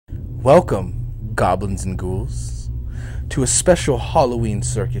Welcome, goblins and ghouls, to a special Halloween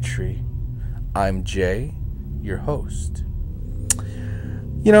circuitry. I'm Jay, your host.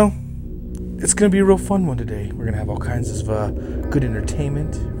 You know, it's going to be a real fun one today. We're going to have all kinds of good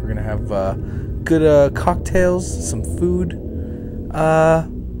entertainment. We're going to have good cocktails, some food.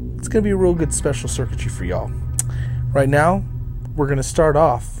 It's going to be a real good special circuitry for y'all. Right now, we're going to start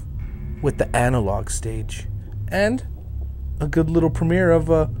off with the analog stage and a good little premiere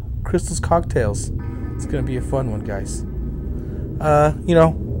of Crystal's Cocktails. It's going to be a fun one, guys.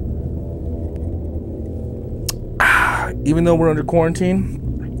 Even though we're under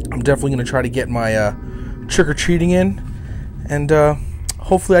quarantine, I'm definitely going to try to get my trick-or-treating in, and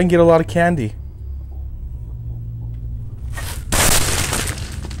hopefully I can get a lot of candy.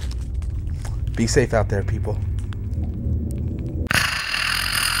 Be safe out there, people.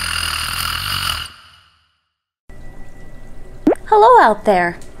 Hello out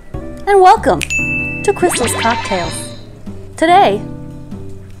there, and welcome to Crystal's Cocktails. Today,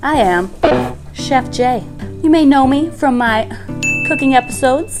 I am Chef Jay. You may know me from my cooking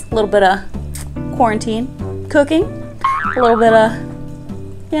episodes, a little bit of quarantine cooking, a little bit of,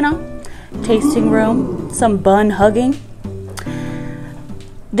 tasting room, some bun hugging.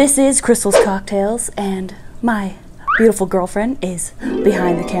 This is Crystal's Cocktails, and my beautiful girlfriend is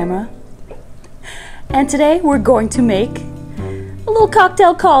behind the camera. And today we're going to make a little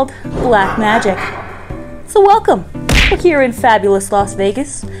cocktail called Black Magic. So welcome. We're here in fabulous Las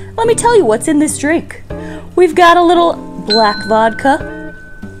Vegas. Let me tell you what's in this drink. We've got a little black vodka,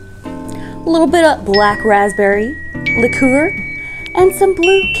 a little bit of black raspberry liqueur, and some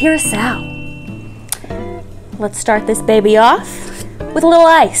blue curacao. Let's start this baby off with a little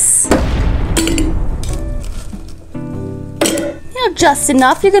ice. Just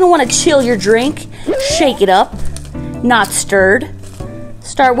enough. You're going to want to chill your drink, shake it up, not stirred.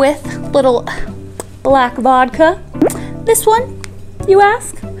 Start with little black vodka. This one, you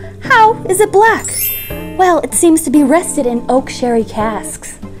ask? How is it black? Well, it seems to be rested in oak sherry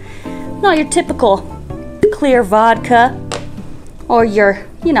casks. Not your typical clear vodka or your,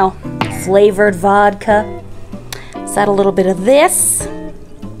 flavored vodka. Let's add a little bit of this.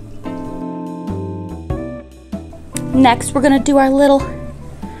 Next, we're going to do our little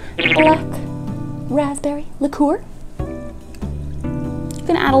black raspberry liqueur.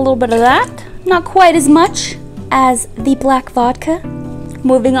 Going to add a little bit of that. Not quite as much as the black vodka.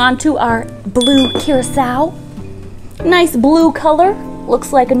 Moving on to our blue curacao. Nice blue color.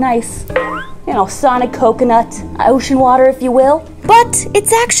 Looks like a nice, Sonic coconut, ocean water, if you will. But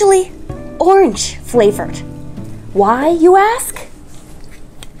it's actually orange flavored. Why, you ask?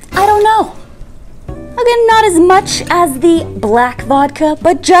 I don't know. Again, not as much as the black vodka,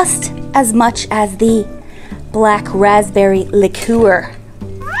 but just as much as the black raspberry liqueur.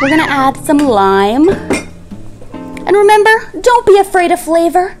 We're gonna add some lime. And remember, don't be afraid of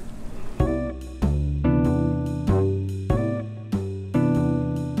flavor.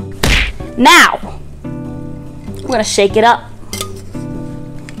 Now, we're gonna shake it up.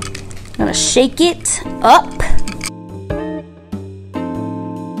 I'm gonna shake it up.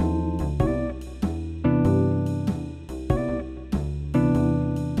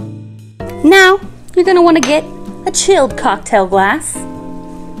 Now, you're going to want to get a chilled cocktail glass.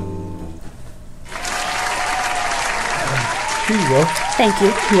 Here you go. Thank you.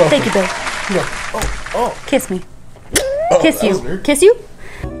 You're welcome. Thank you, babe. You're welcome. Oh. Kiss me. Oh, Kiss you. Kiss you.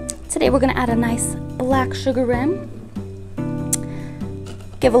 Today we're going to add a nice black sugar rim.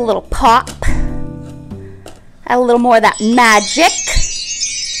 Give a little pop. Add a little more of that magic.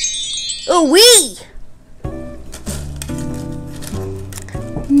 Ooh-wee!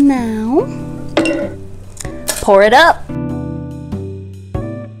 Now, pour it up.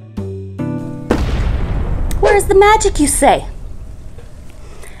 Where's the magic, you say?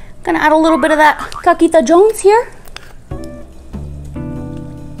 Gonna add a little bit of that Caquita Jones here.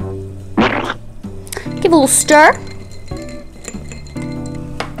 Give a little stir.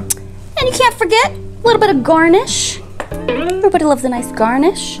 And you can't forget a little bit of garnish. Everybody loves a nice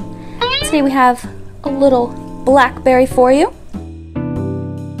garnish. Today we have a little blackberry for you.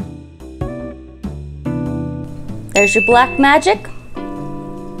 There's your black magic.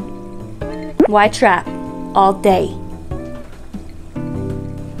 Why trap? All day.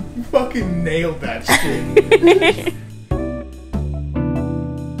 You fucking nailed that shit.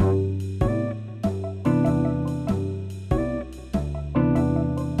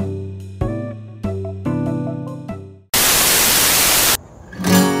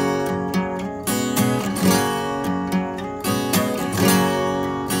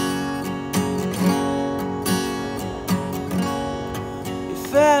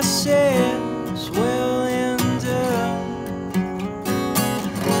 If I said is well and done.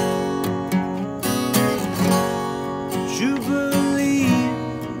 Would you believe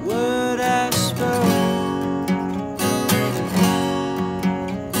what I spoke?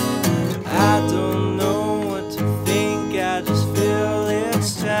 I don't know what to think, I just feel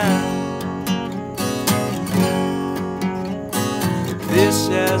it's time. This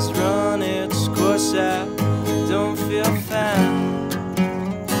has run its course, I don't feel fine.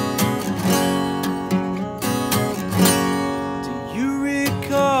 Do you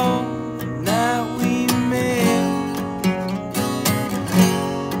recall the night we met?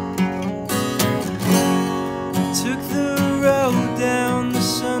 Took the road down, the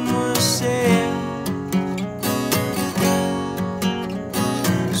sun was set.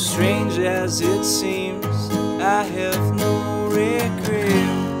 Strange as it seems, I have no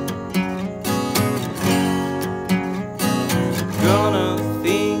regret. Gonna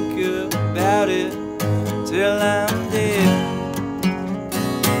think about it till I'm dead.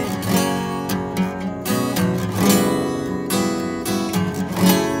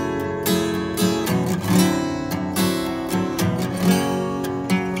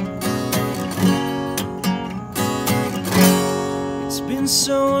 It's been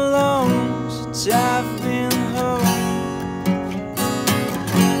so long since I've been home.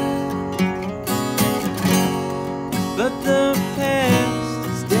 But the past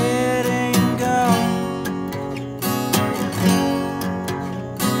is dead and gone.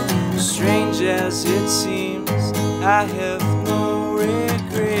 Strange as it seems, I have no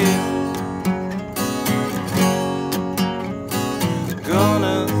regret.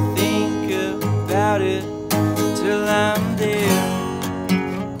 Gonna think about it till I'm dead.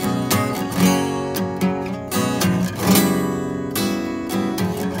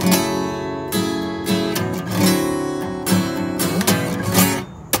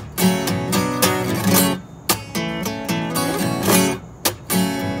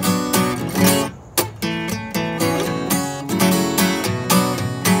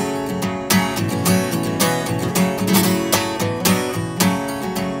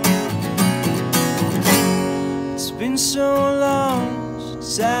 It's been so long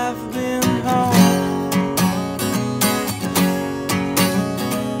since I've been home.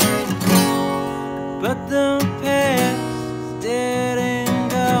 But the past is dead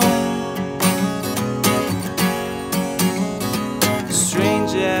and gone.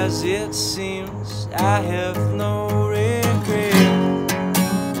 Strange as it seems, I have no regret.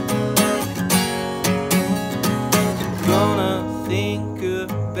 Gonna think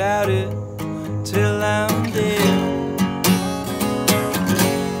about it till I'm dead.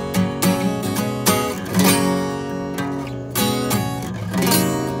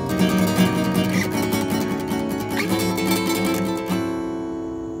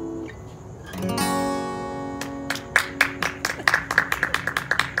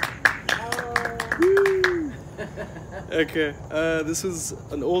 Okay, this is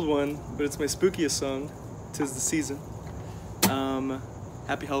an old one, but it's my spookiest song. 'Tis the season.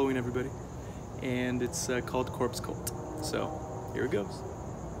 Happy Halloween, everybody. And it's called Corpse Cult. So, here it goes.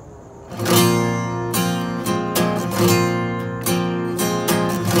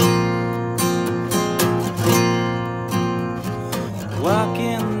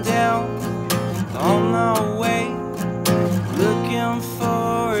 Walking down on our way, looking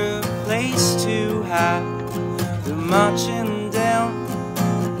for a place to hide. We're marching down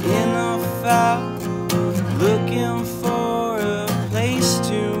in a file, looking for a place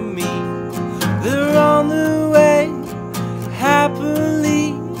to meet. They're on the way,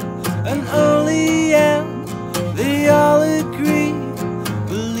 happily and early, and they all agree.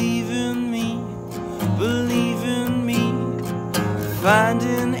 Believe in me, find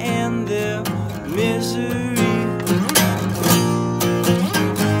an end their misery.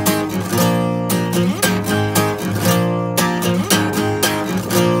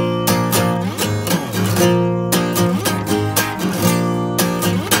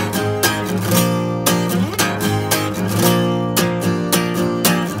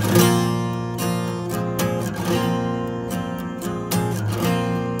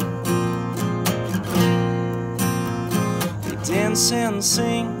 Dance and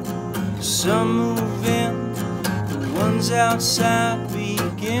sing, some move in, the ones outside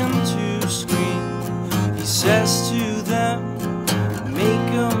begin to scream. He says to them, make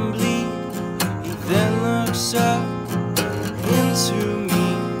them bleed. He then looks up into me.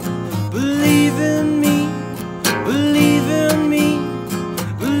 Believe in me, believe in me,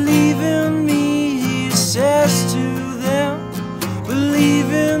 believe in me. He says to them,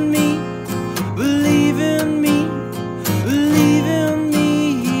 believe in me, believe in me, believe in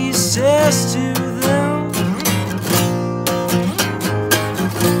me. best to them.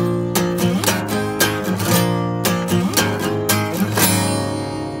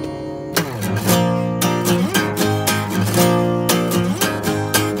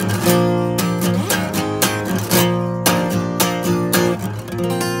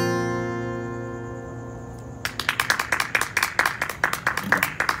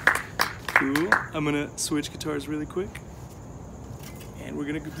 Cool. I'm gonna switch guitars really quick. And we're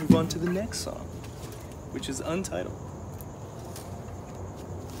gonna move on to the next song, which is Untitled.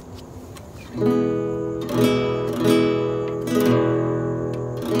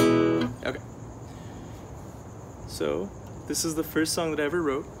 Okay. So, this is the first song that I ever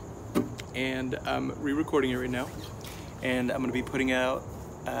wrote, and I'm re-recording it right now, and I'm gonna be putting out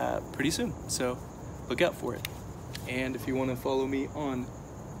pretty soon, so look out for it. And if you wanna follow me on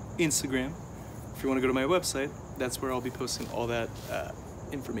Instagram, if you want to go to my website, that's where I'll be posting all that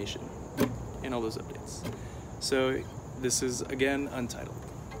information and all those updates. So this is, again, Untitled.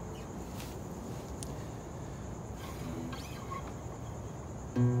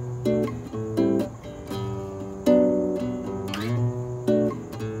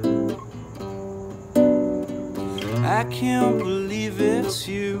 I can't believe it's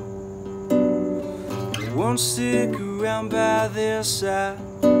you. You won't stick around by their side.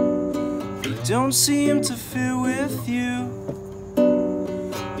 They don't seem to fit with you.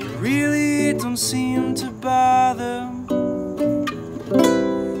 You really don't seem to bother.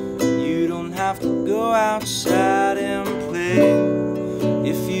 You don't have to go outside and play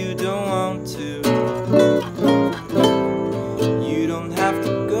if you don't want to. You don't have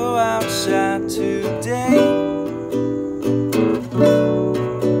to go outside today.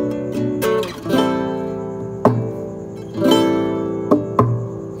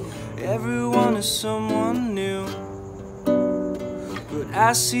 Someone new, but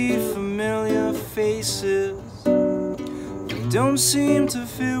I see familiar faces. They don't seem to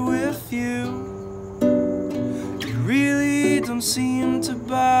fit with you. You really don't seem to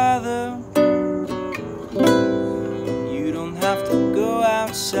bother. You don't have to go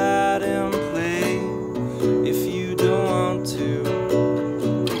outside and play if you don't want to.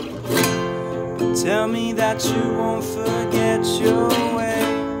 But tell me that you won't forget your way.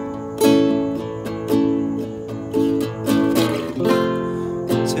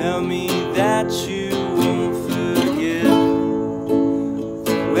 Tell me that you won't forget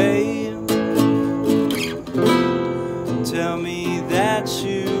the way. Tell me that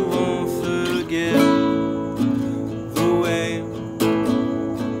you won't forget the way.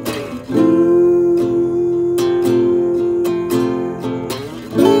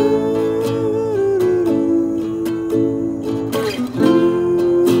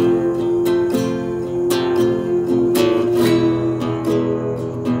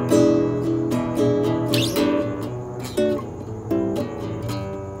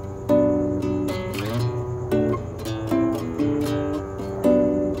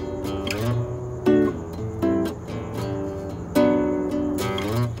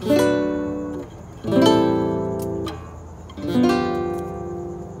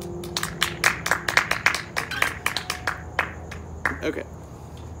 Okay,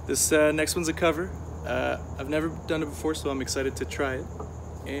 this next one's a cover. I've never done it before, so I'm excited to try it.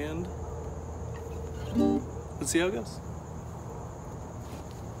 And let's see how it goes.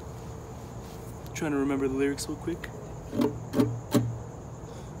 Trying to remember the lyrics real quick.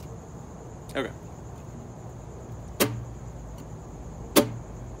 Okay.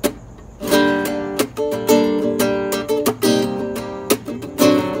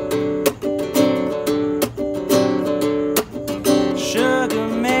 Sugar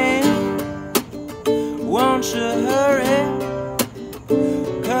man, won't you hurry?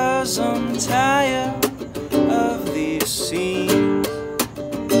 'Cause I'm tired of these scenes.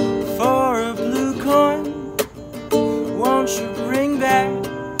 For a blue coin, won't you bring back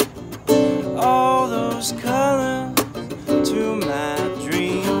all those colors to my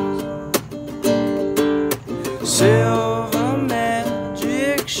dreams? Silver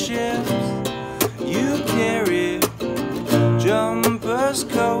magic ships you carry, jumpers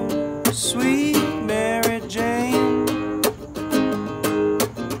coat, sweet Mary Jane.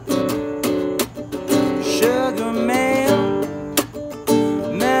 Sugar man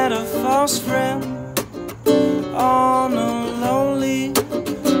met a false friend on a lonely,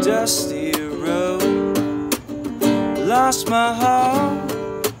 dusty road. Lost my heart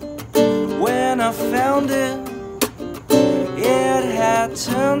when I found it. It had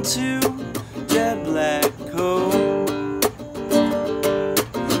turned to dead black coal.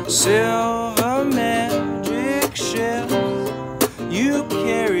 Silver magic ships you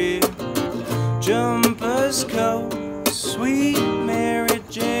carry, Jumpers coat, sweet Mary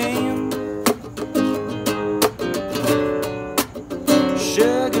Jane.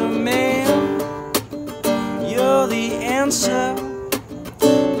 Sugar man, you're the answer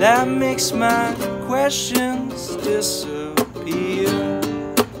that makes my questions disappear.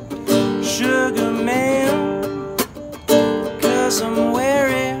 Sugar man, 'cause I'm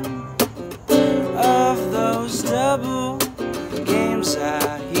wary of those double games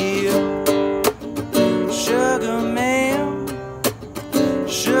I hear. Sugar man,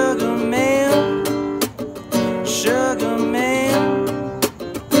 sugar man, sugar man,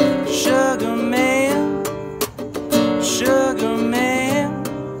 sugar man, sugar man.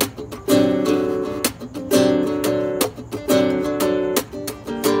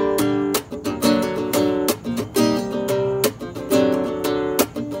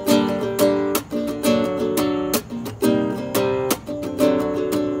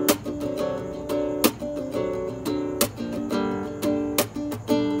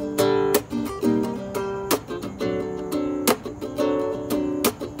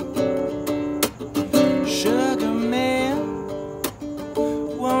 Sugar man,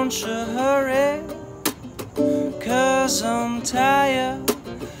 won't you hurry? 'Cause I'm tired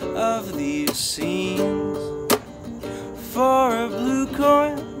of these scenes. For a blue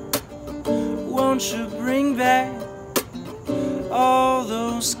coin, won't you bring back all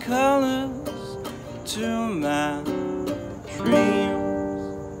those colors to my dreams?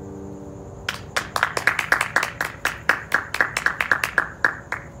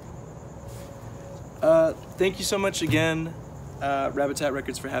 Thank you so much again, Rabbitat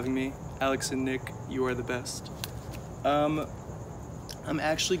Records, for having me. Alex and Nick, you are the best. I'm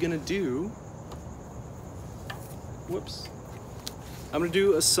actually gonna do, I'm gonna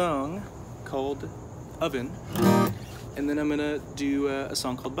do a song called Oven, and then I'm gonna do a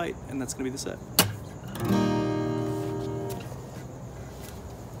song called Bite, and that's gonna be the set.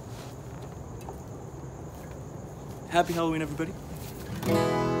 Happy Halloween, everybody.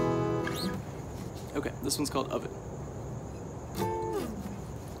 Okay, this one's called Oven.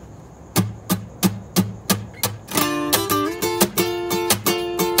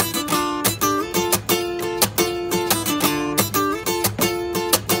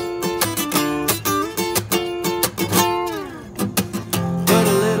 Put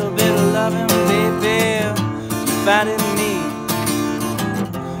a little bit of loving, baby, find it in me.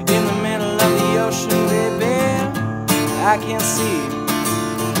 In the middle of the ocean, baby, I can't see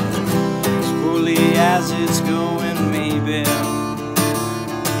as poorly as it's going, maybe.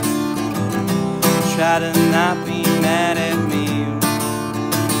 Try to not be mad at me.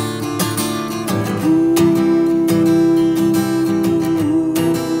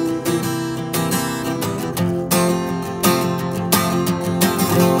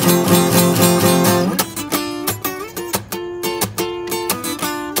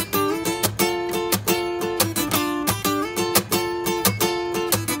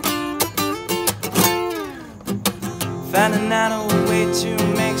 Finding out a way to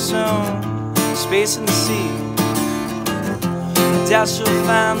make some space in the sea. I doubt she'll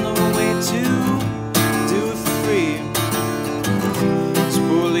find a way to do it for free. As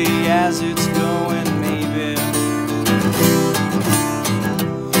poorly as it's going, maybe.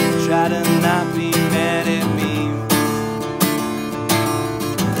 Try to not be mad at me.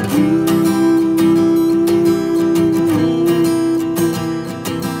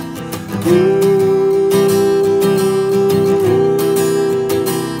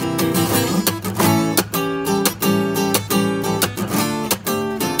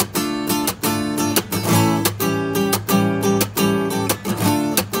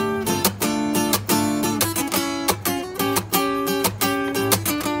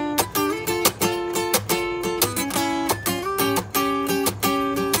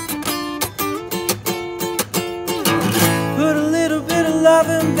 Put a little bit of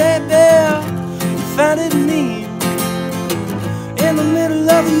loving, baby, you find it in me. In the middle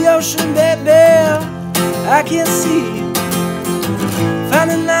of the ocean, baby, I can't see.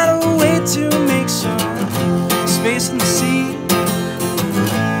 Finding out a way to make some space in the sea.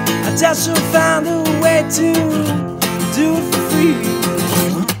 I doubt she'll find a way to do it for free.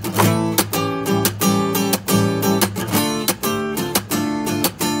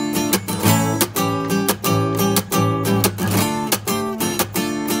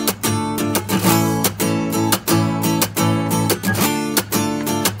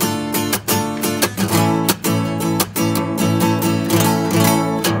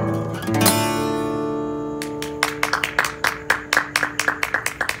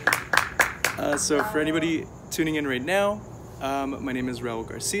 So for anybody tuning in right now, my name is Raul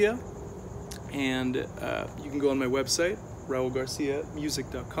Garcia, And you can go on my website,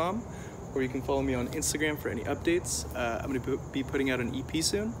 raulgarciamusic.com, or you can follow me on Instagram for any updates. I'm going to be putting out an EP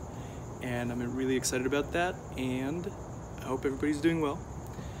soon, and I'm really excited about that, and I hope everybody's doing well.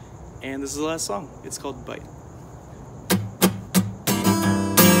 And this is the last song. It's called Bite.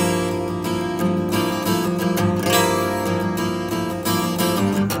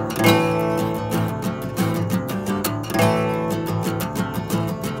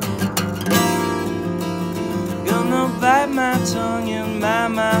 Gonna bite my tongue and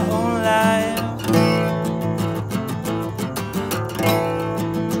mind my own life.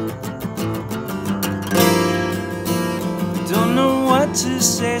 Don't know what to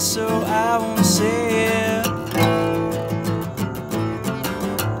say, so I won't say it.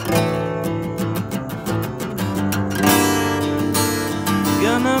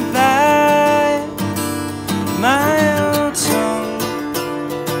 Gonna bite my own tongue.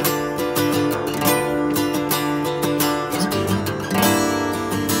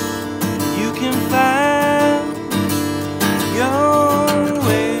 You can find your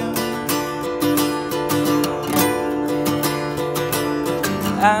way.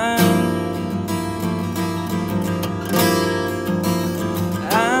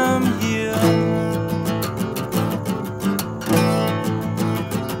 I'm here.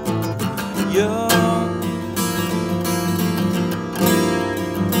 You're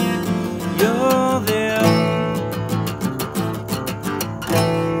there.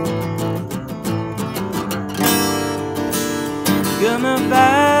 Gonna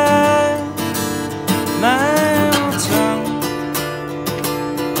bite my own tongue.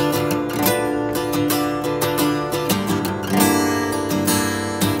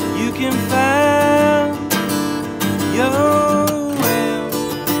 You can find your way.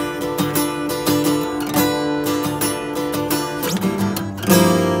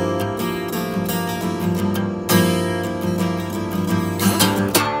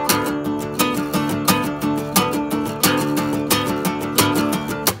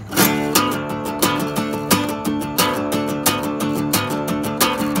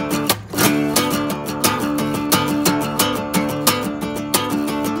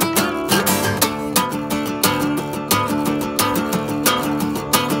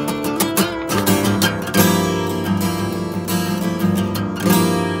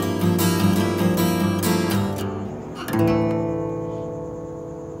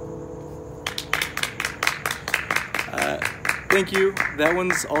 Thank you. That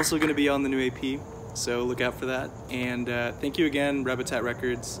one's also going to be on the new AP, so look out for that. And thank you again, Rabitat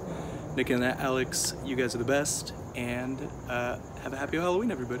Records, Nikki and Alex. You guys are the best. And have a happy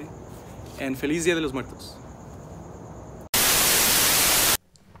Halloween, everybody. And Feliz Dia de los Muertos.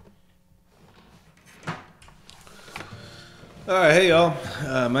 All right, hey y'all.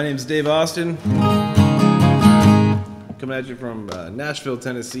 My name's Dave Austin. Coming at you from Nashville,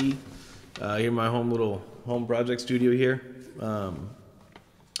 Tennessee. Here in my home project studio here.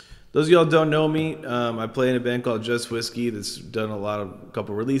 Those of y'all don't know me, I play in a band called Just Whiskey that's done a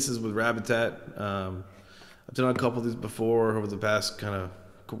couple releases with Rabitat. I've done a couple of these before over the past kind of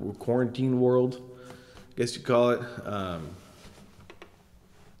quarantine world, I guess you call it. I've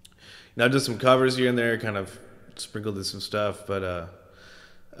done some covers here and there, kind of sprinkled in some stuff, but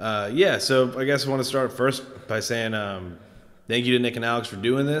yeah, so I guess I want to start first by saying thank you to Nick and Alex for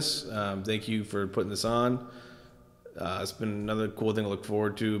doing this. Thank you for putting this on. It's been another cool thing to look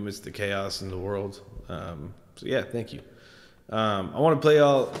forward to amidst the chaos in the world. So yeah, thank you. I want to play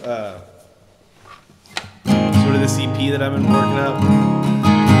y'all sort of this EP that I've been working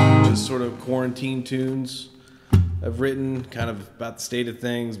up. Just sort of quarantine tunes I've written, kind of about the state of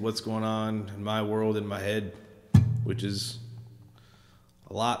things, what's going on in my world, in my head, which is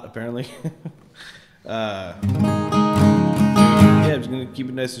a lot apparently. Yeah, I'm just gonna keep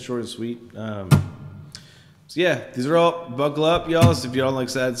it nice and short and sweet. So yeah, these are all, buckle up y'all. So if you don't like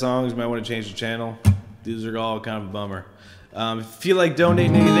sad songs, you might want to change the channel. These are all kind of a bummer. If you feel like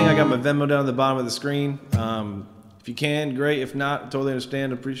donating anything, I got my Venmo down at the bottom of the screen. If you can, great. If not, totally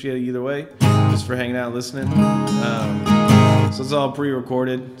understand. Appreciate it either way. Just for hanging out and listening. So it's all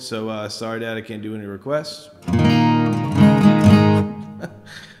pre-recorded. So sorry, Dad, I can't do any requests.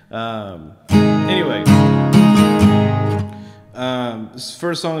 Anyway, this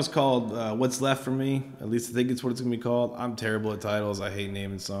first song is called What's Left for Me. At least I think it's what it's going to be called. I'm terrible at titles. I hate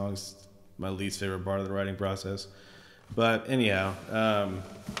naming songs. It's my least favorite part of the writing process. But anyhow, I've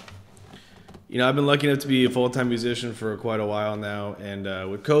been lucky enough to be a full-time musician for quite a while now. And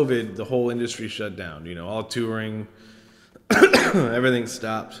with COVID, the whole industry shut down. All touring, everything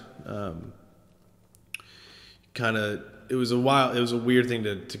stopped. it was a weird thing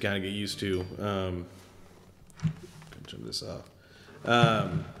to kind of get used to. Turn this off.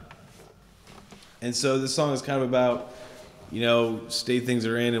 And so this song is kind of about, state things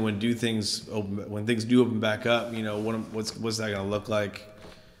are in, and when things do open back up, what's that gonna look like?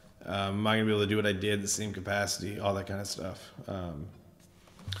 Am I gonna be able to do what I did in the same capacity? All that kind of stuff.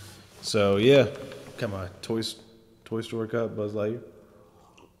 So yeah, come on, Toy Store Cup, Buzz Lightyear.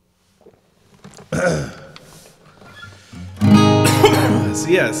 So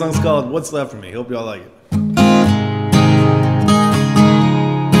yeah, the song's called "What's Left for Me." Hope y'all like it.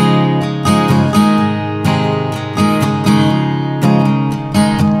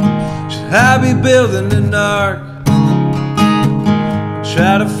 Should I be building an ark?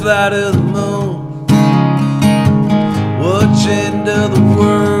 Try to fly to the moon? Which end of the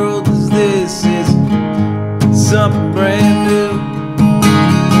world is this? Is something brand new?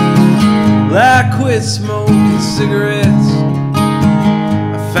 Well, I quit smoking cigarettes.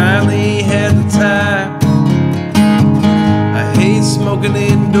 I finally had the time. I hate smoking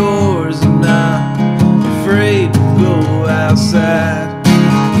indoors, and I'm afraid to go outside.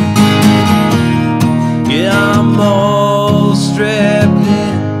 Yeah, I'm all strapped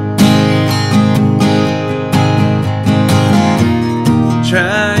in,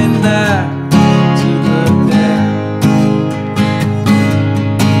 trying not to look down.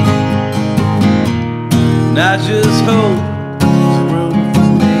 And I just hope there's room for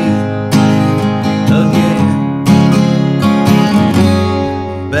me again.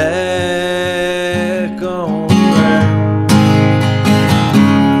 Back on ground.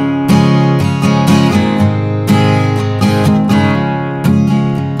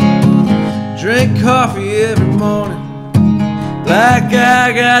 Drink coffee every morning like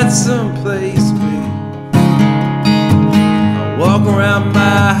I got someplace to be. I walk around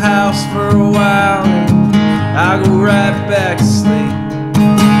my house for a while, and I go right back to sleep.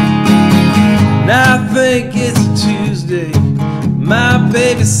 Now I think it's a Tuesday. My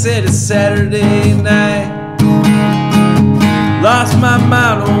baby said it's Saturday night. Lost my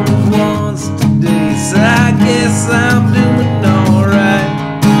mind only once today, so I guess I'm doing alright.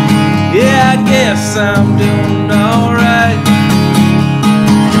 Yeah, I guess I'm doing alright.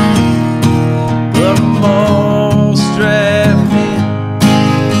 But I'm all strapped in,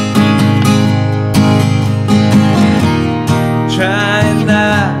 trying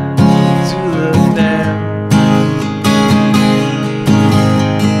not to look down.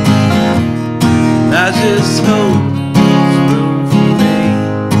 I just hope there's room for me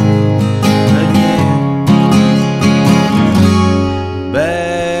again.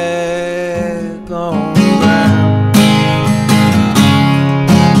 Back on ground.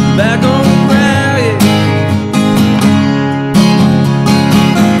 Back on ground, yeah.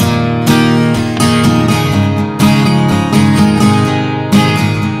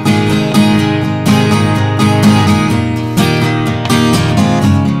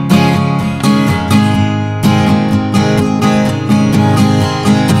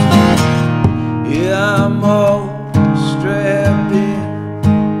 Yeah, I'm all strapped in,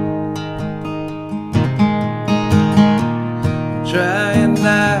 trying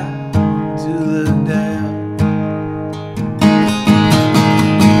not to look down.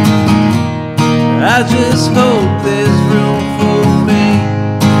 I just hope there's room for me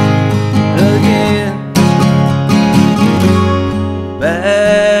again.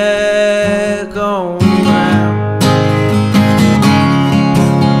 Back on ground.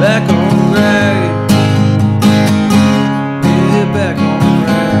 Back on ground. Yeah, back on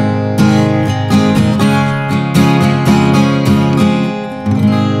ground.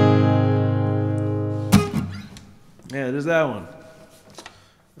 Yeah, there's that one.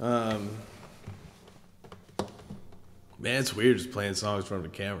 Man, it's weird just playing songs in front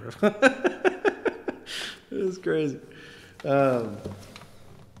of the camera. It's crazy. Yeah,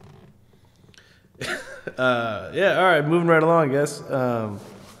 all right, moving right along, I guess.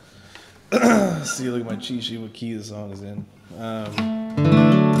 Let's see, look at my cheat sheet, what key the song is in.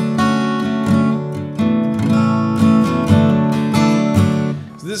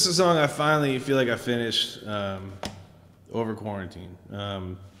 So this is a song I finally feel like I finished over quarantine.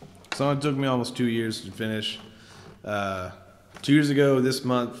 Song took me almost 2 years to finish. 2 years ago this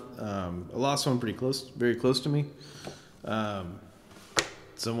month, I lost someone very close to me.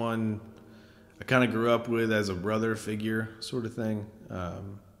 Someone I kind of grew up with as a brother figure sort of thing.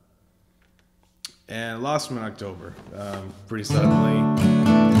 And I lost him in October, pretty suddenly.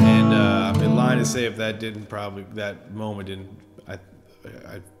 And I've been lying to say if that moment didn't, I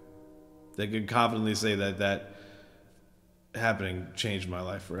could confidently say that happening changed my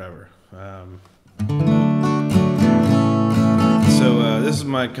life forever. This is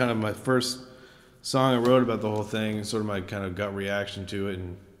my first song I wrote about the whole thing, sort of my kind of gut reaction to it,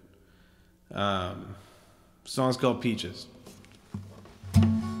 and song's called Peaches.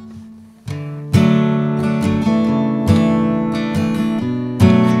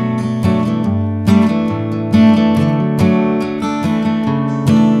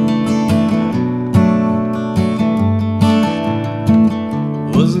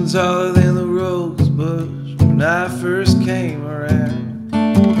 Wasn't taller than the rose bush when I first came around.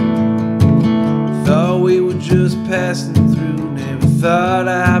 Thought we were just passing through, never thought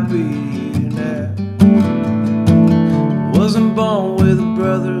I'd be here now. Wasn't born with a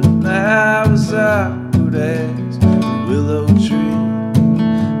brother, I was awkward as a willow tree.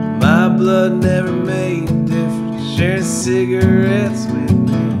 My blood never made a difference, sharing cigarettes with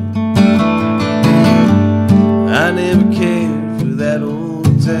me. I never cared for that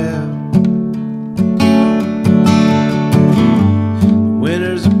old town.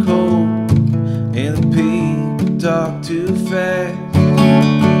 Winters are cold and the people talk too fast.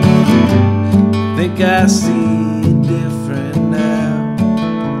 I think I see it different now.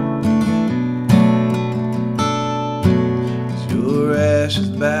 'Cause your ashes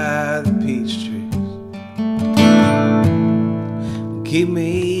by the peach trees keep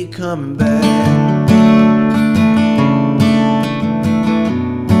me coming back.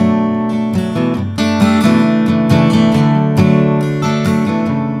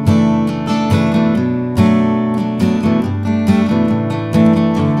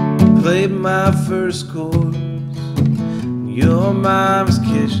 Played my first chorus in your mom's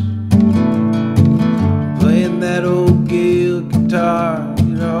kitchen, playing that old Gale guitar.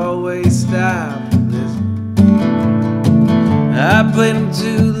 You'd always stop and listen. I played them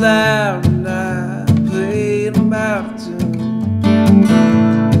too loud and I played them out of tune.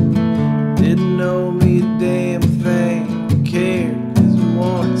 Didn't know me a damn thing, cared 'cause I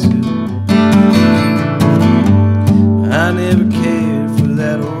wanted to. I never cared for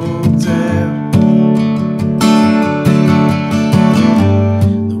that old town.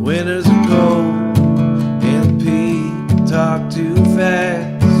 The winters are cold and the people talk too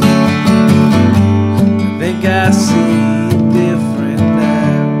fast. I think I see it different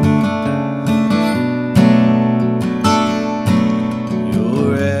now.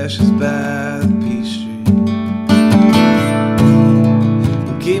 Your ashes by the peach tree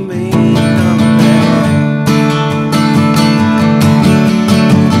keep me coming back.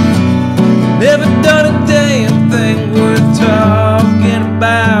 Never done a damn thing worth talking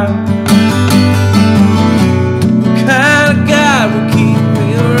about. What kind of God would keep me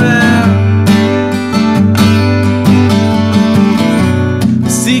around?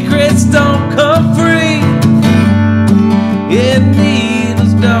 Secrets don't come free, and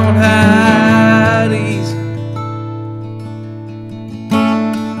needles don't hide easy.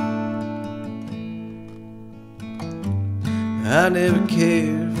 I never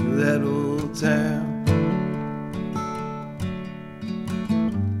cared for that old town.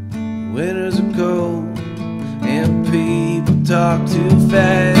 Winters are cold and people talk too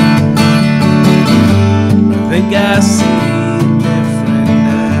fast. I think I see it different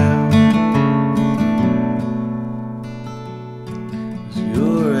now. 'Cause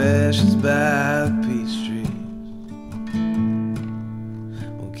your ashes by the peach trees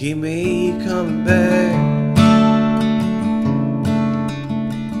will keep me coming back.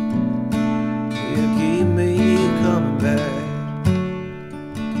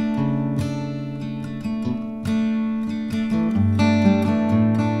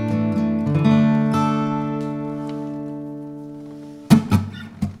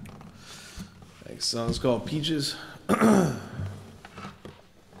 Next song's called Peaches.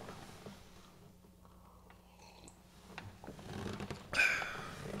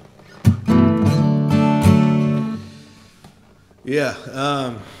 Yeah,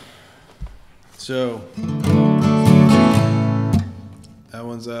 so that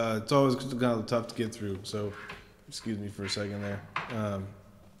one's it's always kind of tough to get through, so excuse me for a second there.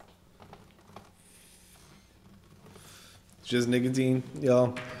 It's just nicotine,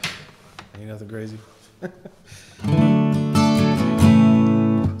 y'all. Ain't nothing crazy. It's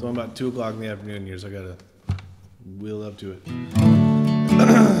only about 2 o'clock in the afternoon here, so I gotta wheel up to it.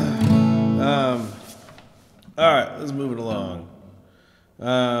 All right, let's move it along.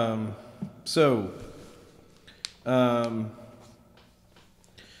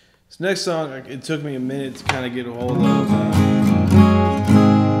 This next song, it took me a minute to kind of get a hold of.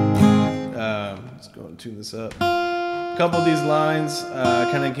 Let's go and tune this up. A couple of these lines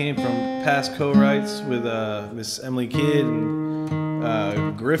kind of came from past co-writes with Miss Emily Kidd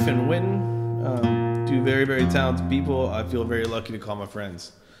and Griffin Winton. two very, very talented people I feel very lucky to call my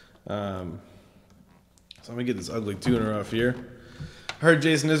friends. So I'm gonna get this ugly tuner off here. I heard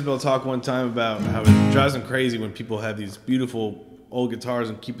Jason Isbell talk one time about how it drives him crazy when people have these beautiful old guitars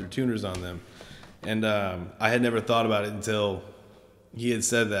and keep their tuners on them. And I had never thought about it until he had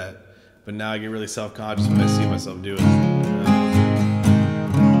said that. But now I get really self-conscious when I see myself do it.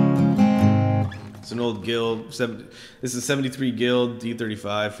 It's an old Guild. This is 73 Guild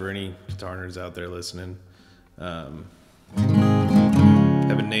D35 for any guitar nerds out there listening. Haven't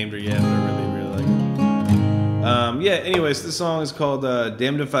named her yet, but I really, really like it. Yeah, anyways, this song is called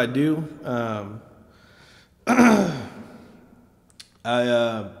Damned If I Do.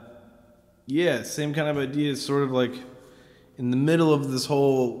 Yeah, same kind of idea. It's sort of like in the middle of this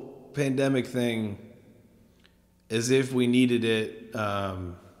whole pandemic thing, as if we needed it.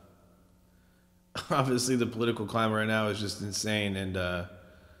 Obviously, the political climate right now is just insane, and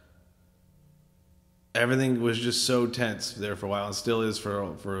everything was just so tense there for a while, and still is for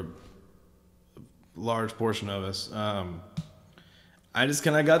a large portion of us. I just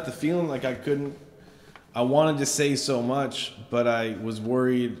kind of got the feeling like I wanted to say so much, but I was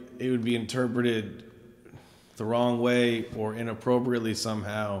worried it would be interpreted the wrong way or inappropriately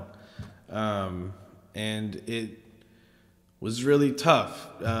somehow. And it was really tough,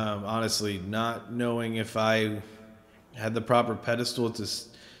 honestly, not knowing if I had the proper pedestal to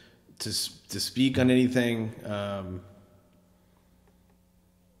speak on anything.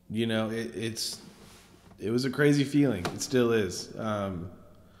 You know, it was a crazy feeling. It still is.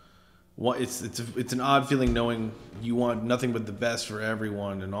 It's an odd feeling knowing you want nothing but the best for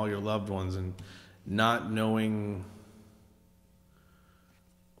everyone and all your loved ones, and not knowing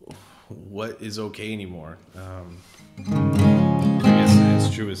what is okay anymore. I guess in its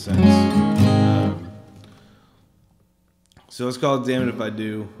truest sense. So it's called Damn It If I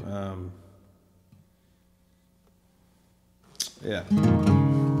Do. Yeah.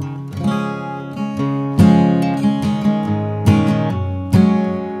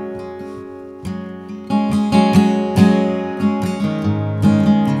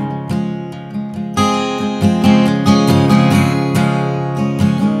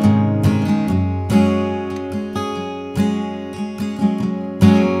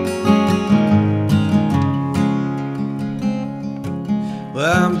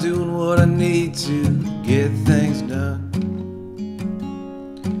 Well, I'm doing what I need to get things done.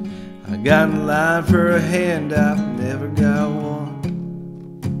 I got in line for a handout, never got one.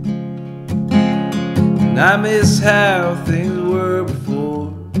 And I miss how things were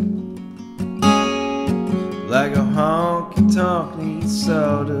before, like a honky-tonk needs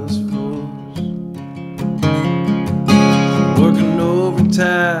sawdust floors. Working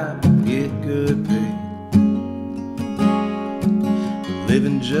overtime to get good pay.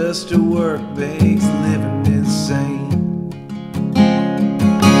 Living just to work makes living insane.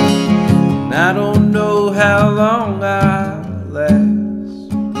 And I don't know how long I'll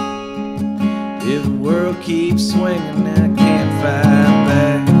last if the world keeps swinging and I can't fight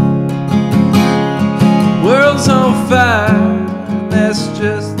back. The world's on fire, and that's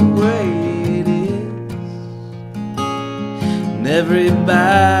just the way it is. And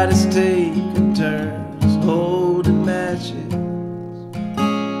everybody's taking turns holding matches.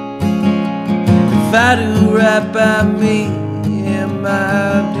 If I do right by me, am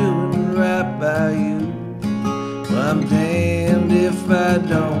I doing right by you? Well, I'm damned if I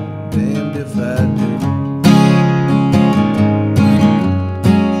don't, damned if I do.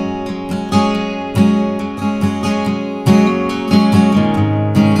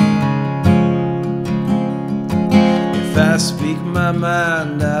 If I speak my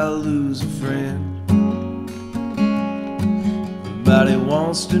mind, I'll lose a friend. Everybody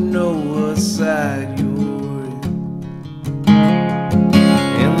wants to know what side you're in,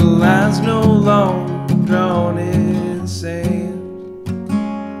 and the line's no longer drawn in sand.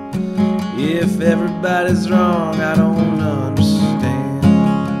 If everybody's wrong, I don't understand.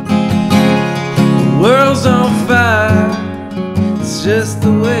 The world's on fire, it's just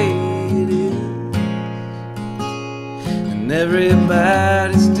the way it is. And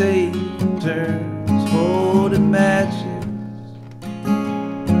everybody's taking turns holding matches.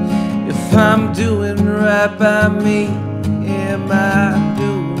 If I'm doing right by me, am I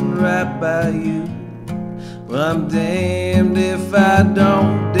doing right by you? Well, I'm damned if I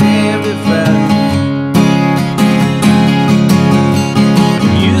don't, damned if I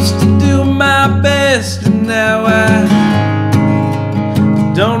do. Used to do my best, and now I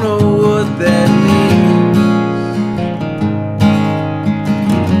don't know what that means.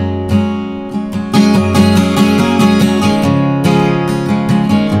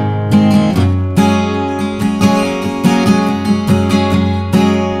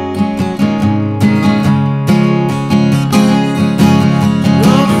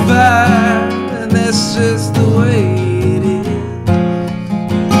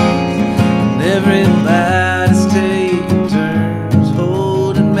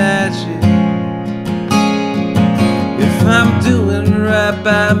 I'm doing right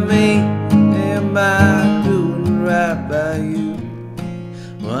by me? Am I doing right by you?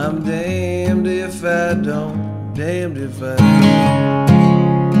 Well, I'm damned if I don't, damned if I do.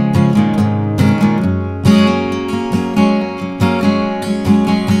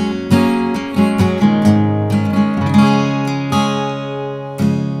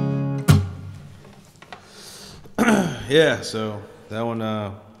 Yeah, so that one,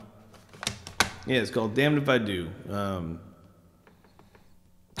 yeah, it's called Damned If I Do.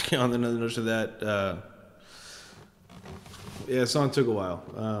 On the notion of that, yeah, the song took a while.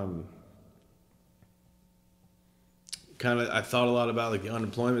 I thought a lot about like the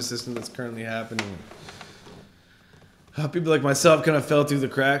unemployment system that's currently happening. How people like myself kind of fell through the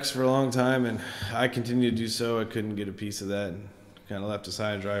cracks for a long time, and I continue to do so. I couldn't get a piece of that, and kind of left us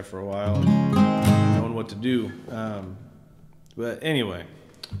high and dry for a while, and knowing what to do. But anyway,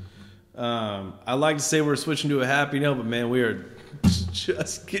 I like to say we're switching to a happy note, but man, we are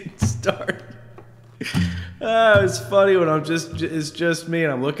just getting started. It's funny when it's just me,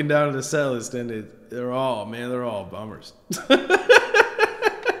 and I'm looking down at the set list, and they're all bummers.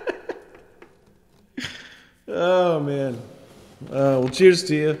 Oh man. Well, cheers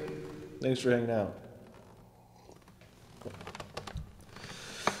to you. Thanks for hanging out.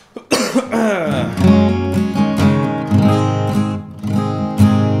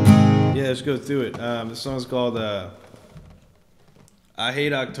 Yeah, let's go through it. This song's called I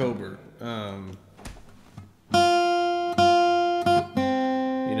Hate October.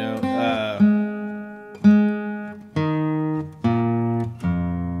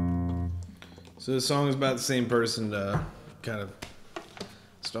 So the song is about the same person, kind of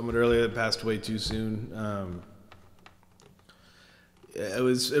stumbled earlier, that passed away too soon. It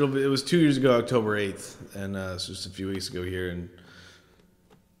was 2 years ago, October 8th, and it's just a few weeks ago here, and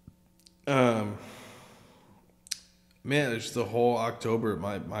man, it's the whole October.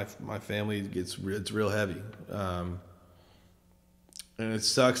 My family it's real heavy, and it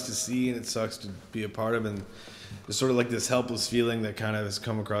sucks to see, and it sucks to be a part of, and it's sort of like this helpless feeling that kind of has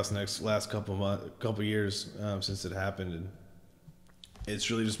come across the last couple years since it happened, and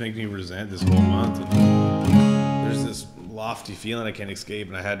it's really just making me resent this whole month. And there's this lofty feeling I can't escape,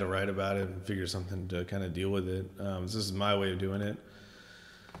 and I had to write about it and figure something to kind of deal with it. This is my way of doing it.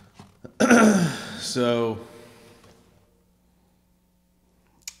 So,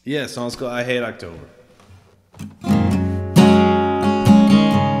 yeah, song's called I Hate October.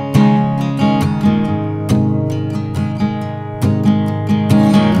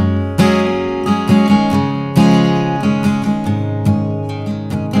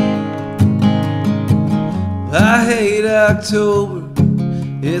 I hate October,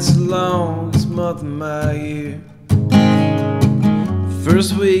 it's the longest month of my year.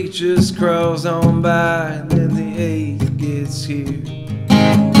 First week just crawls on by, and then the 8th gets here.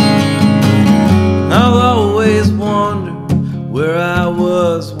 I'll always wonder where I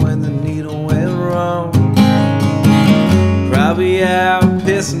was when the needle went wrong. Probably out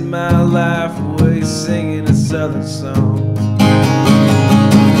pissing my life away, singing a southern song.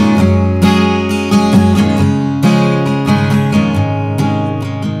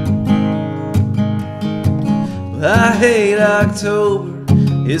 I hate October,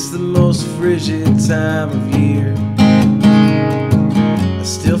 it's the most frigid time of year. I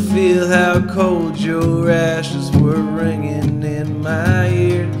still feel how cold your ashes were ringing in my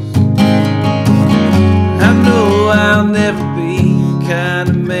ears. I know I'll never be the kind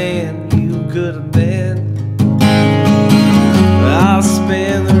of man you could have been. I'll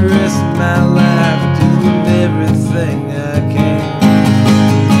spend the rest of my life doing everything I can.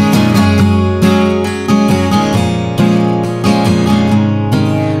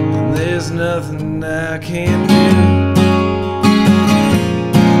 Nothing I can do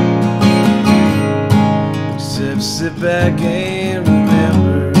except sit back and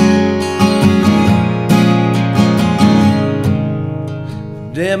remember.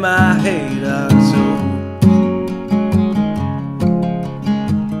 Damn, I hate October.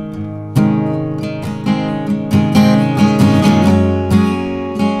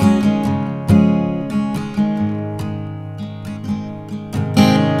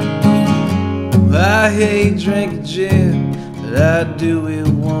 I hate drinking gin, but I do it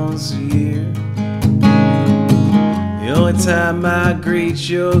once a year. The only time I greet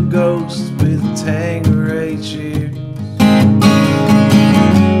your ghost with Tanqueray cheers.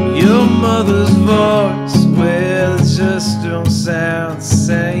 Your mother's voice, well, it just don't sound the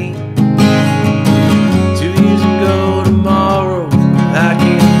same. 2 years ago tomorrow, I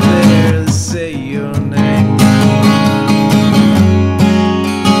can barely say your name.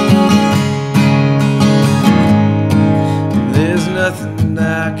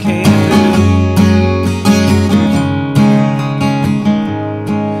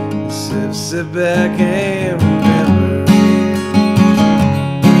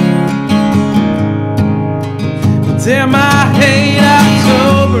 Damn, I hate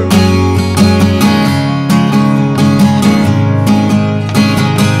October.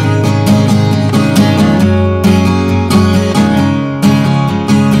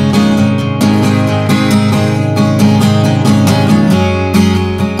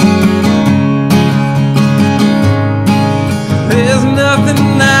 There's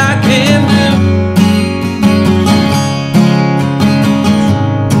nothing I can do.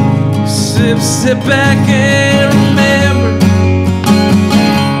 Sit back and remember.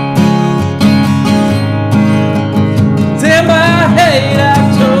 Damn, I hate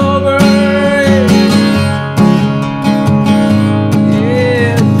October.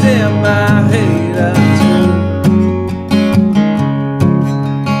 Yeah, damn, I hate October.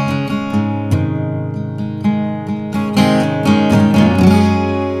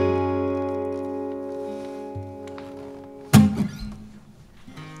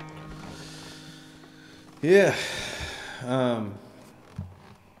 Yeah.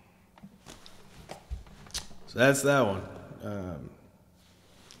 So that's that one.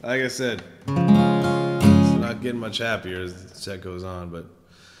 Like I said, it's not getting much happier as the set goes on, but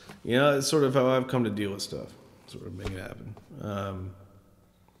you know, it's sort of how I've come to deal with stuff. Sort of make it happen.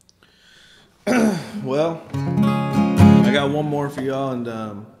 Well, I got one more for y'all,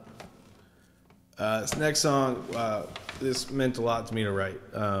 and this next song, this meant a lot to me to write.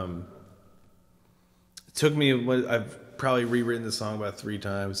 It took me, I've probably rewritten the song about 3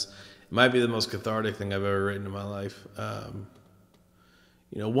 times. It might be the most cathartic thing I've ever written in my life.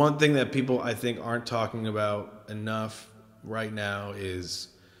 You know, one thing that people, I think, aren't talking about enough right now is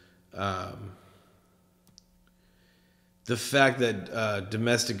the fact that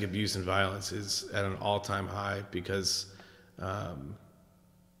domestic abuse and violence is at an all-time high because,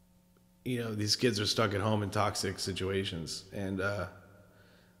 you know, these kids are stuck at home in toxic situations. And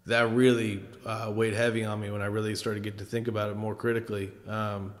that really weighed heavy on me when I really started getting to think about it more critically.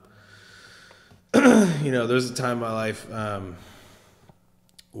 You know, there's a time in my life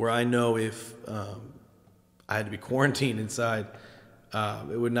where I know if I had to be quarantined inside,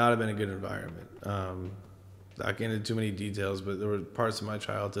 it would not have been a good environment. Not getting into too many details, but there were parts of my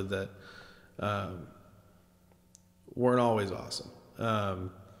childhood that weren't always awesome.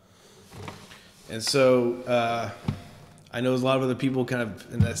 And so I know there's a lot of other people kind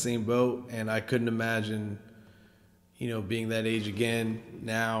of in that same boat, and I couldn't imagine, you know, being that age again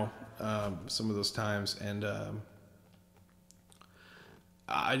now, some of those times. And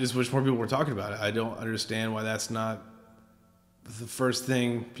I just wish more people were talking about it. I don't understand why that's not the first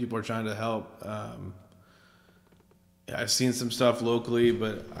thing people are trying to help. I've seen some stuff locally,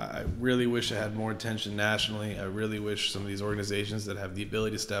 but I really wish I had more attention nationally. I really wish some of these organizations that have the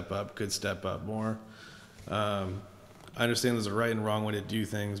ability to step up could step up more. I understand there's a right and wrong way to do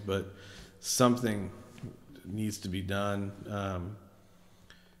things, but something needs to be done.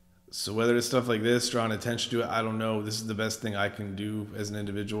 So whether it's stuff like this, drawing attention to it, I don't know. This is the best thing I can do as an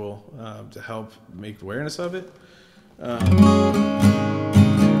individual to help make awareness of it. I've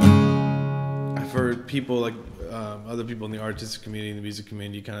heard people like other people in the artistic community, in the music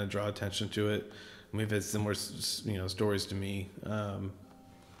community, kind of draw attention to it. And we've had similar, you know, stories to me.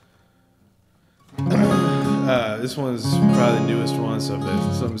 This one's probably the newest one, so if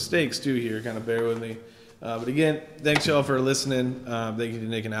there's some mistakes too here, kind of bear with me. But again, thanks y'all for listening. Thank you to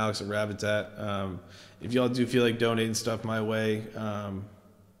Nick and Alex at Rabbitat. If y'all do feel like donating stuff my way,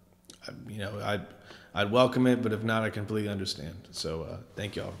 you know, I'd welcome it, but if not, I completely understand. So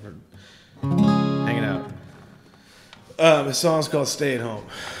thank y'all for hanging out. The song's called Stay at Home.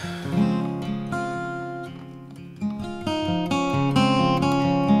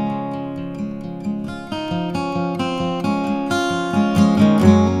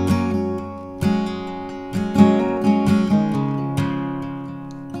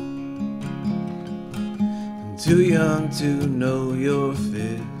 Too young to know your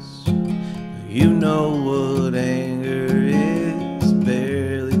fist. You know what anger is.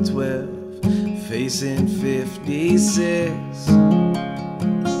 Barely 12, facing 56. And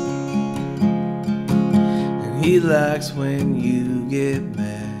he likes when you get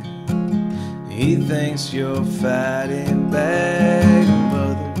mad. He thinks you're fighting back.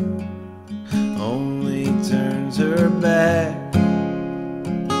 Mother only turns her back.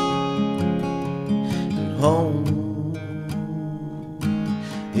 Home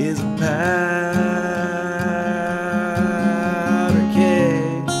is a powder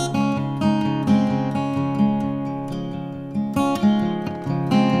keg.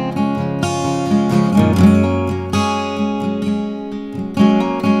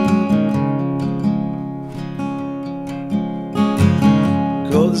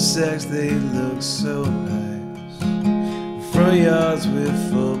 Cul-de-sacs, they look so nice. front yards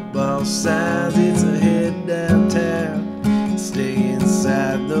with football signs. It's a head downtown, stay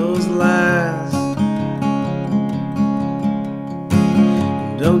inside those lines.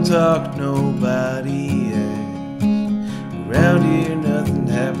 Don't talk nobody else. Around here nothing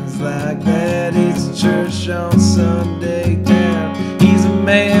happens like that. It's a church on Sunday town. He's a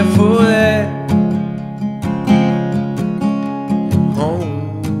man for that. Home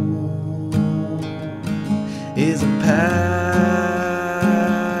is a powder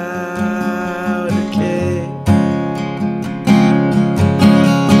keg.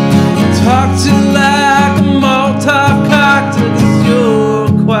 Talk to like a Molotov cocktail, 'cause you're a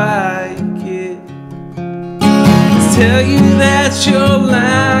quiet kid. Tell you that you're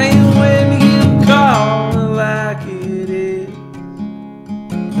lying when you call it like it is.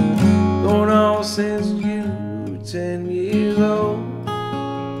 Going on since you were 10 years old.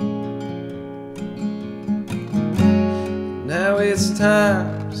 Now it's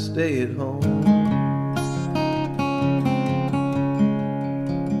time to stay at home.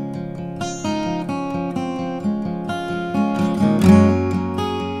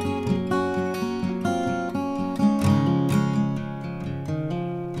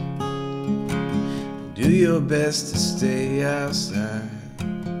 Do your best to stay outside.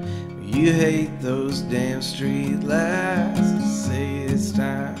 You hate those damn street lights. Say it's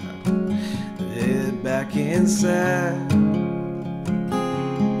time to head back inside.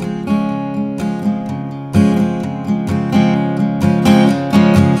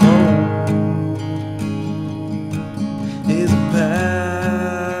 Home is a pocket.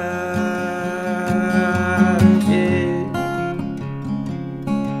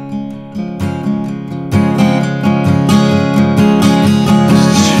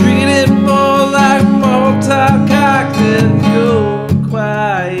 Treat it more like Molotov cocktail. You're a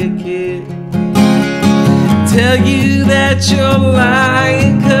quiet kid. Tell you that you're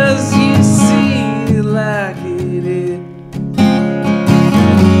lying 'cause you see it like it is.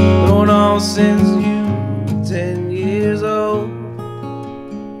 Going on since you were 10 years old.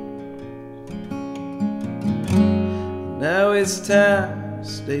 Now it's time to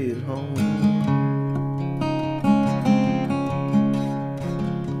stay at home.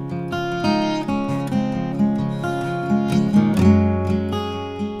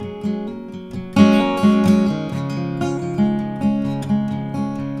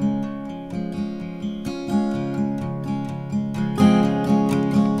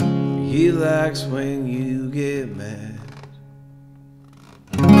 He likes when you get mad.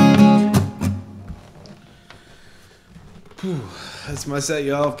 Whew, that's my set,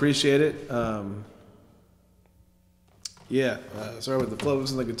 y'all. Appreciate it. Sorry with the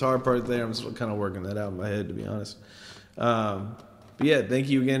flows and the guitar part there. I'm still kind of working that out in my head, to be honest. But yeah, thank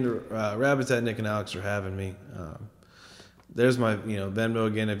you again to Rabbitat, Nick, and Alex for having me. There's my Venmo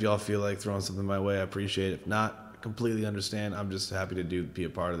again. If y'all feel like throwing something my way, I appreciate it. If not, completely understand. I'm just happy to be a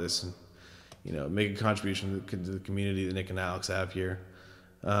part of this and make a contribution to the community that Nick and Alex have here.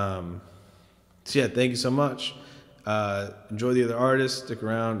 So yeah, thank you so much. Enjoy the other artists. Stick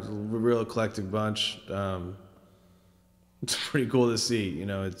around. It's a real eclectic bunch. It's pretty cool to see.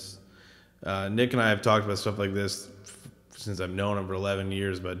 It's Nick and I have talked about stuff like this since I've known him for 11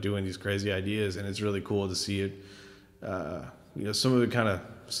 years about doing these crazy ideas, and it's really cool to see it. Some of it kind of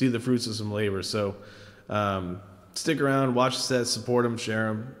see the fruits of some labor. So stick around, watch the sets, support them,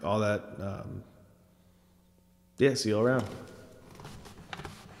 share them, all that. See you all around.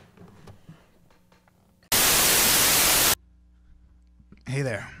 Hey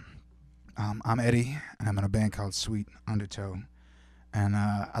there, I'm Eddie, and I'm in a band called Sweet Undertow, and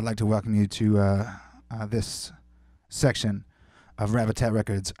I'd like to welcome you to this section of Rabbitat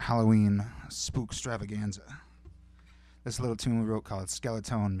Records' Halloween Spook Extravaganza. This little tune we wrote called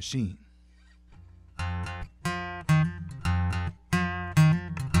Skeleton Machine.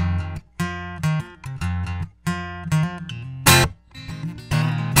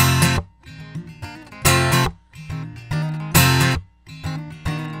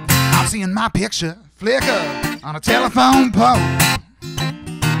 Seeing my picture flicker on a telephone pole.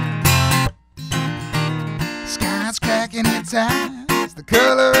 Sky's cracking its eyes, the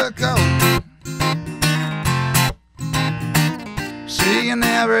color of gold. Seeing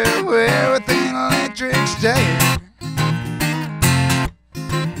everywhere with an electric stare,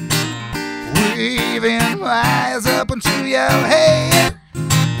 weaving wires up into your hair.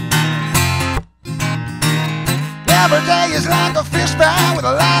 Every day is like a fish fry with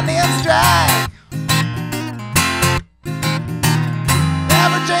a lightning strike.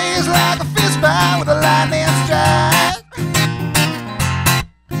 Every day is like a fish fry with a lightning strike.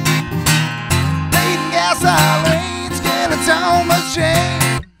 Bleeding gasoline, skeleton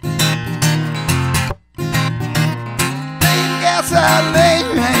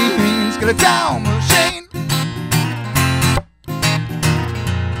skeleton machine.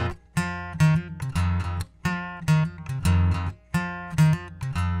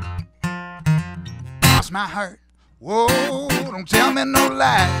 Cross my heart, whoa, don't tell me no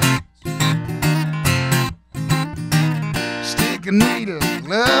lies. Stick a needle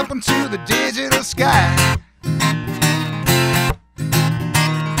up into the digital sky.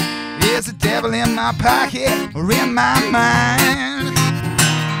 Is the devil in my pocket or in my mind?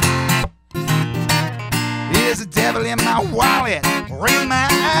 Is the devil in my wallet or in my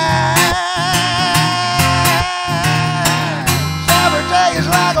eyes? Every day is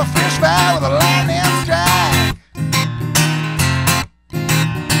like a fish fry with a lightning strike.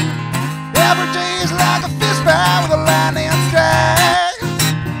 Every day is like a fish fry with a lightning strike.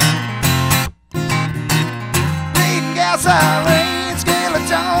 Bleeding gasoline,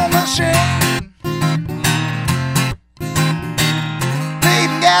 skeleton machine.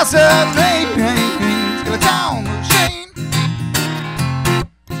 Bleeding gasoline, skeleton machine.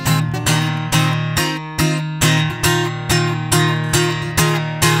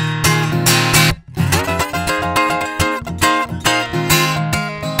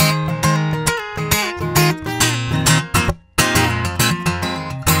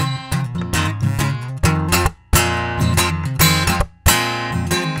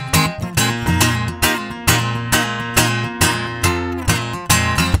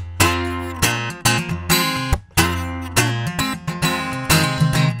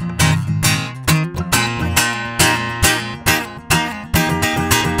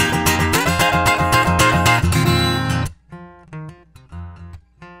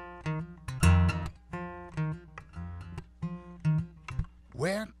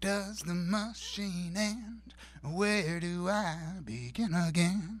 Where does the machine end? Where do I begin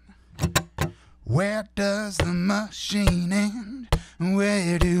again? Where does the machine end?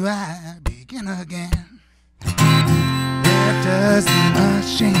 Where do I begin again? Where does the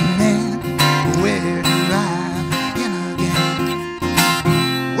machine end? Where do I begin again?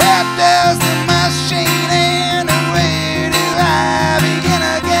 Where does the machine end? Where do I begin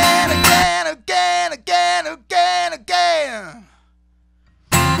again? Again, again, again, again, again.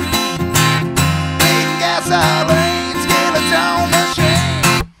 Gasoline, skeleton machine.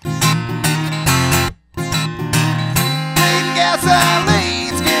 Bleeding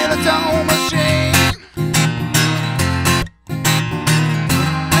gasoline, skeleton machine.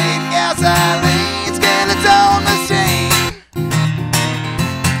 Bleeding gasoline, skeleton machine.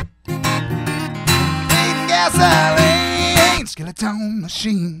 Bleeding gasoline, skeleton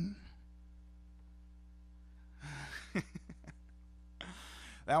machine.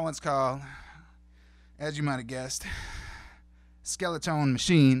 That one's called, as you might have guessed, Skeleton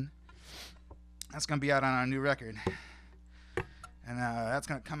Machine. That's going to be out on our new record. And that's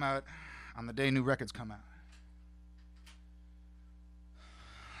going to come out on the day new records come out.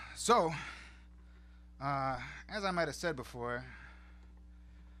 So, as I might have said before,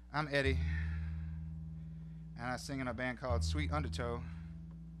 I'm Eddie, and I sing in a band called Sweet Undertow.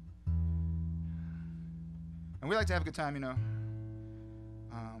 And we like to have a good time, you know.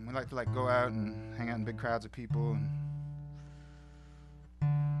 We like to go out and hang out in big crowds of people and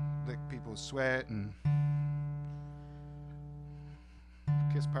lick people's sweat and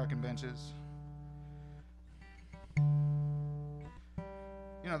kiss parking benches.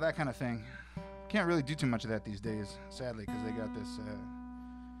 You know, that kind of thing. Can't really do too much of that these days, sadly, because they got this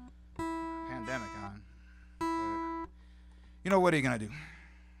pandemic on. But, you know, what are you going to do?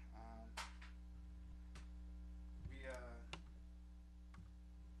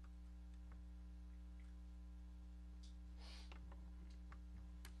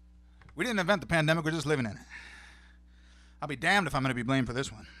 We didn't invent the pandemic, we're just living in it. I'll be damned if I'm going to be blamed for this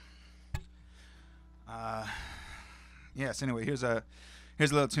one. Yes, anyway, here's a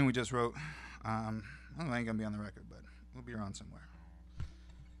little tune we just wrote. I don't know, it ain't going to be on the record, but we'll be around somewhere.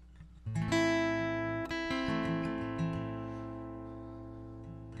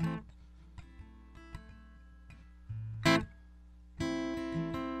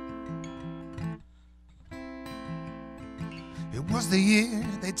 It was the year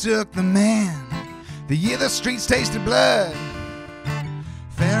they took the man, the year the streets tasted blood.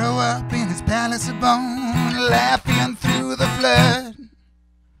 Pharaoh up in his palace of bone, laughing through the flood.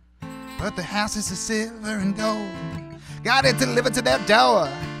 But the houses of silver and gold got it delivered to their door.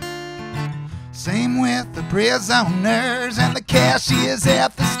 Same with the prisoners and the cashiers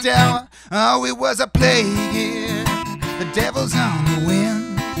at the store. Oh, it was a plague year, the devil's on the wind.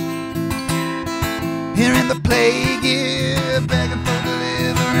 Here in the plague year, begging for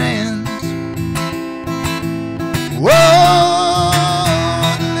deliverance. Whoa,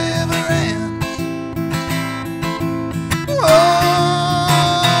 deliverance.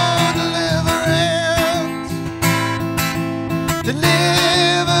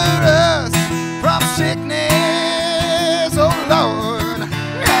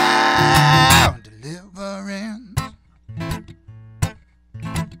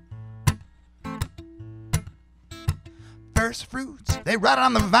 first fruits, they rot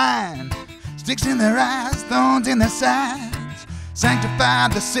on the vine. Sticks in their eyes, thorns in their sides.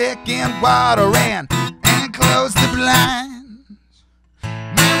 Sanctified the sick in water and closed the blinds.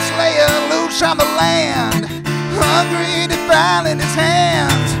 Manslayer loose on the land, hungry defiling his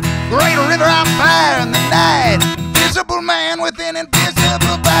hands. Great river on fire in the night. Invisible man with an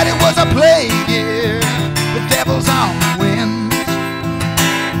invisible body was a plague here. The devil's on the wind.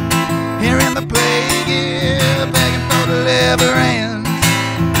 Here in the plague here, begging for deliverance.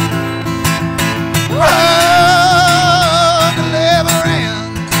 Oh,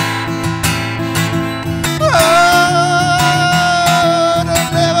 deliverance. Oh,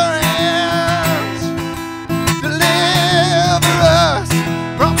 deliverance. Deliver us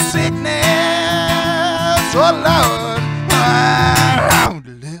from sickness, oh Lord. Oh,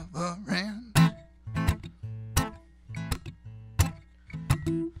 deliverance.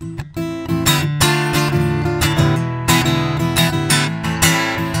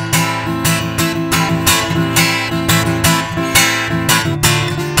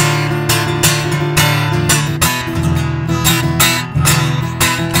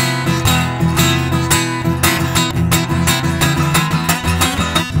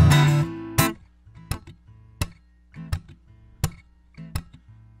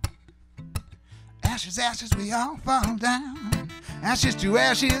 Ashes, ashes, we all fall down. Ashes to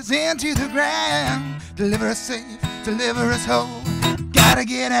ashes into the ground. Deliver us safe, deliver us whole. Gotta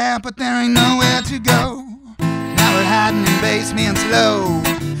get out, but there ain't nowhere to go. Now we're hiding in basements low.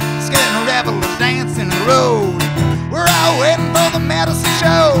 Skeleton revelers dancing the road. We're all waiting for the medicine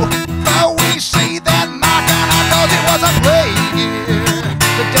show. Oh, we see that mark on our nose. It was a plague year.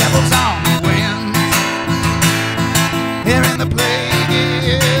 The devil's on the wind. Here in the plague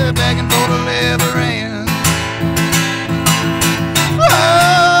year, begging for deliverance. Oh,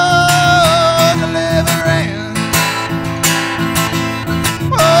 deliverance.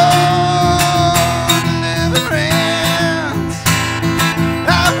 Oh, deliverance.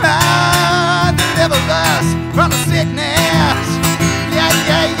 Oh, deliver us from the sickness. Yeah,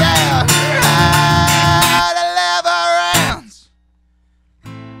 yeah, yeah. Oh, deliverance.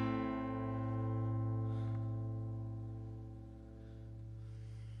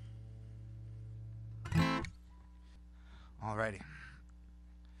 Alrighty.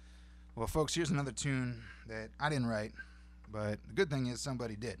 Well, folks, here's another tune that I didn't write, but the good thing is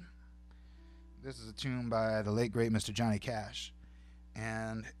somebody did. This is a tune by the late, great Mr. Johnny Cash,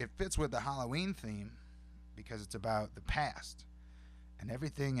 and it fits with the Halloween theme because it's about the past. And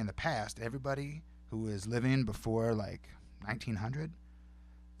everything in the past, everybody who is living before, like, 1900,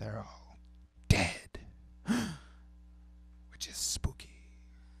 they're all dead, which is spooky.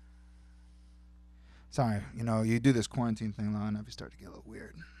 Sorry, you know, you do this quarantine thing long enough, you start to get a little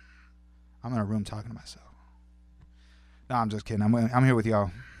weird. I'm in a room talking to myself. No, I'm just kidding. I'm here with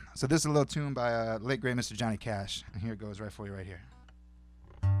y'all. So this is a little tune by late great Mr. Johnny Cash, and here it goes right for you right here.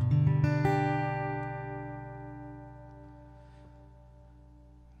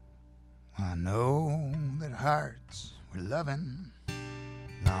 I know that hearts were loving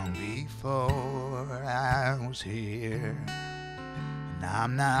long before I was here, and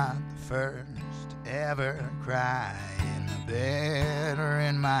I'm not the first to ever cry in the bed or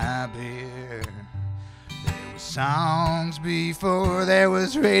in my beer. There were songs before there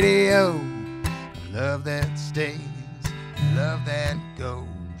was radio, love that stays, love that goes.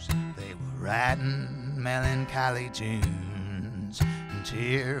 They were writing melancholy tunes and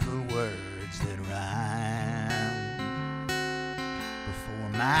tearful words that rhyme. Before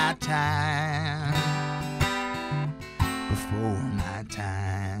my time, before my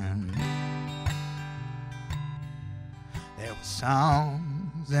time. There were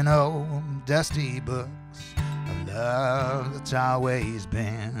songs in old dusty books of love that's always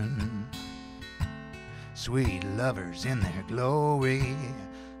been. Sweet lovers in their glory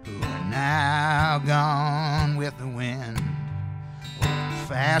who are now gone with the wind.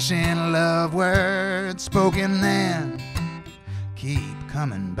 Old-fashioned love words spoken then keep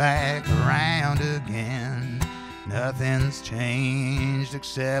coming back around again. Nothing's changed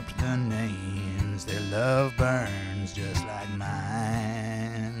except the names. Their love burns just like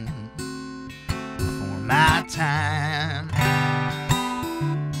mine. Before my time,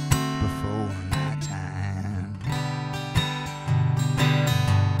 before my time.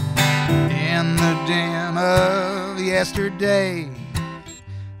 In the dim of yesterday,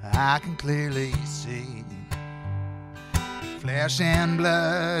 I can clearly see flesh and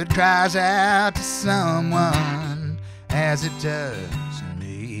blood cries out to someone as it does in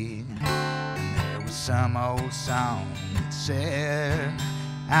me. And there was some old song that said,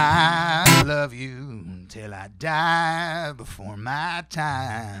 I love you till I die before my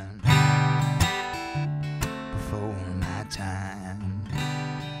time. Before my time.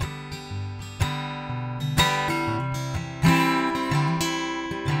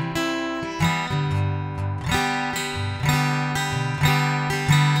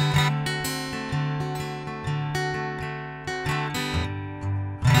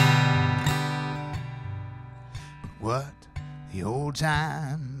 What the old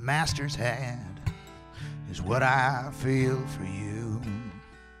time masters had is what I feel for you.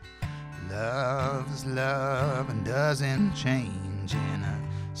 Love is love and doesn't change in a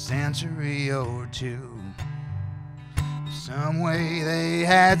century or two. Some way they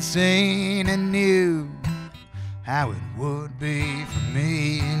had seen and knew how it would be for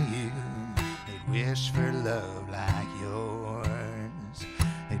me and you. They'd wish for love like yours.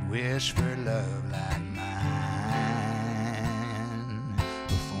 They'd wish for love like mine.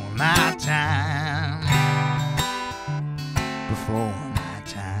 Before my time. Before my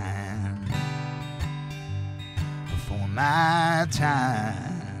time. Before my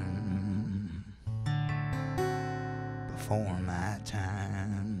time. Before my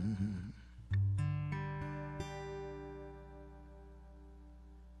time.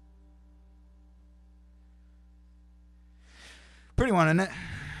 Pretty one, isn't it?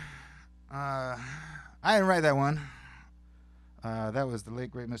 I didn't write that one. That was the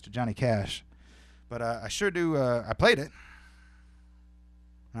late great Mr. Johnny Cash. But I sure do. I played it.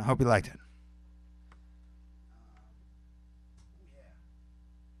 I hope you liked it.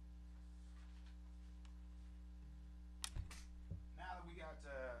 Now that we got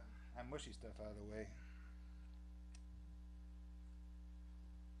that mushy stuff out of the way,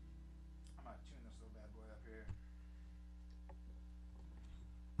 I'm gonna tune this little bad boy up here.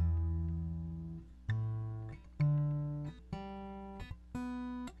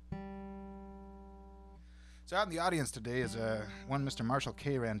 So out in the audience today is one Mr. Marshall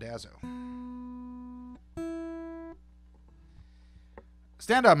K. Randazzo.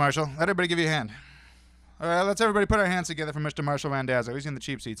 Stand up, Marshall. Let everybody give you a hand. All right, let's everybody put our hands together for Mr. Marshall Randazzo. He's in the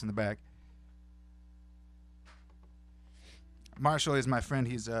cheap seats in the back. Marshall is my friend.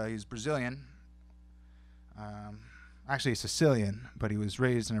 He's Brazilian. Actually Sicilian, but he was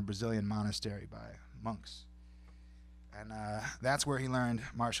raised in a Brazilian monastery by monks. And that's where he learned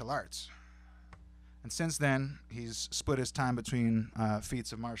martial arts. And since then, he's split his time between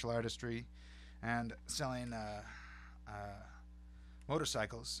feats of martial artistry and selling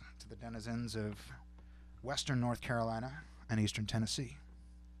motorcycles to the denizens of western North Carolina and eastern Tennessee.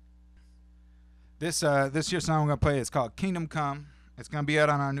 This year's song I'm going to play is called Kingdom Come. It's going to be out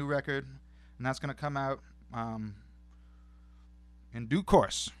on our new record, and that's going to come out in due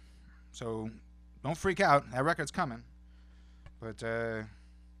course. So don't freak out. That record's coming. But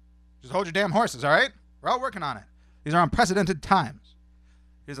just hold your damn horses, all right? We're all working on it. These are unprecedented times.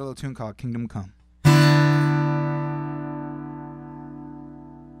 Here's a little tune called Kingdom Come.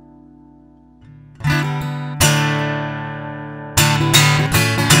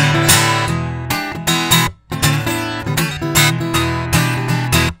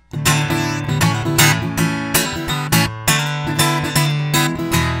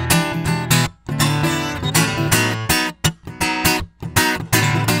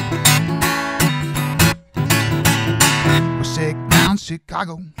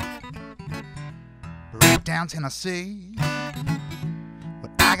 Chicago, right down Tennessee, but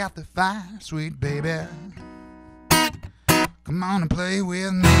I got the fire, sweet baby. Come on and play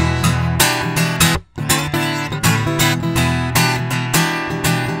with me. I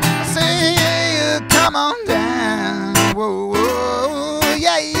say, yeah, come on down. Whoa, whoa,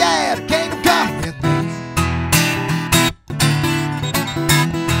 yeah, yeah, the kingdom come with me.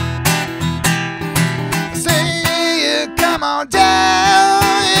 I say, yeah, come on down.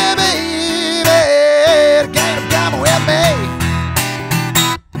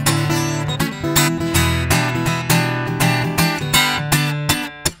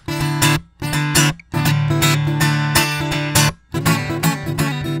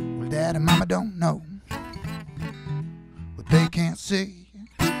 Don't know what they can't see.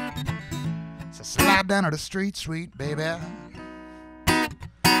 So slide down to the street, sweet baby.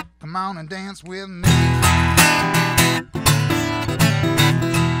 Come on and dance with me. I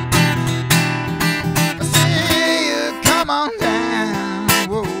say, come on down.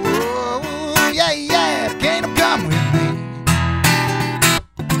 Whoa, whoa, yeah, yeah, kingdom come with me.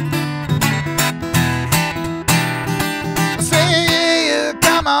 I say,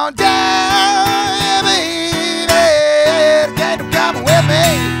 come on down.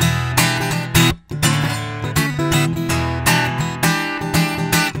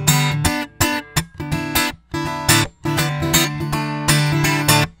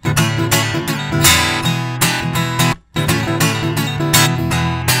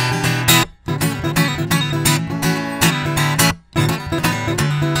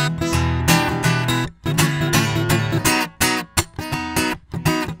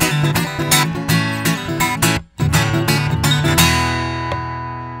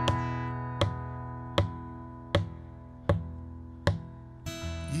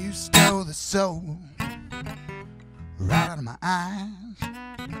 You stole the soul right out of my eyes.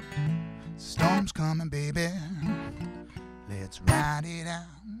 Storm's coming, baby. Let's ride it out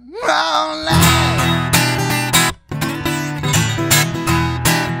all night.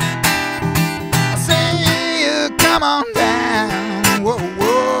 I say, come on down. Whoa,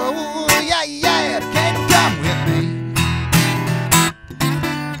 whoa, yeah, yeah. Can't you come with me?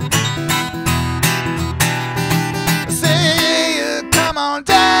 I say, come on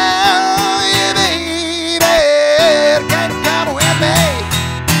down, yeah, baby. Can't you come with me?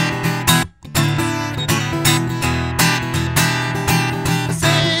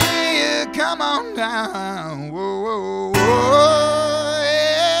 Come on down, whoa, whoa, whoa,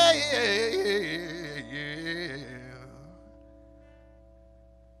 yeah, yeah, yeah.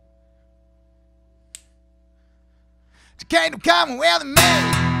 Can't you come with me?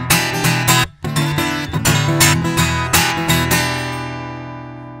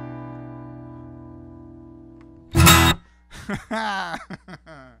 I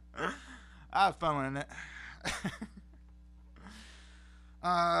have fun with it.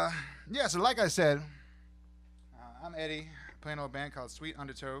 Yeah, so like I said, I'm Eddie, playing in a band called Sweet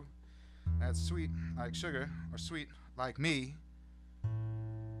Undertow. That's sweet like sugar, or sweet like me.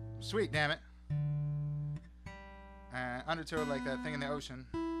 Sweet, damn it. And Undertow like that thing in the ocean,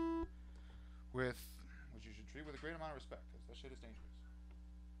 with which you should treat with a great amount of respect, because that shit is dangerous.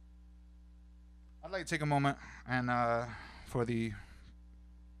 I'd like to take a moment and for the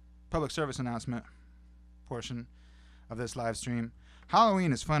public service announcement portion of this live stream.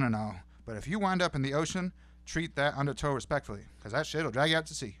 Halloween is fun and all, but if you wind up in the ocean, treat that undertow respectfully, because that shit will drag you out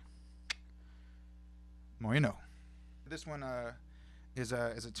to sea. More you know. This one is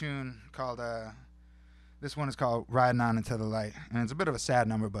a tune called, this one is called Riding On Into the Light, and it's a bit of a sad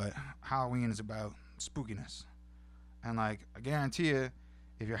number, but Halloween is about spookiness. And like, I guarantee you,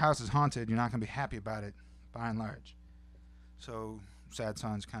 if your house is haunted, you're not going to be happy about it, by and large. So, sad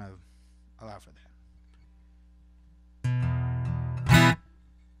songs kind of allow for that.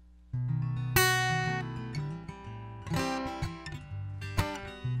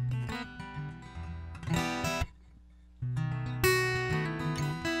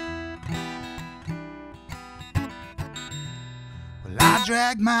 I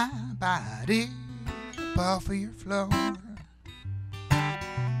drag my body up off of your floor.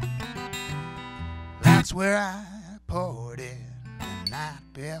 That's where I poured it the night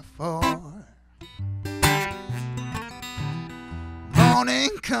before. Morning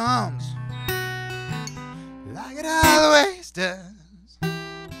comes like it always does.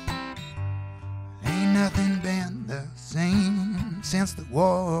 Ain't nothing been the same since the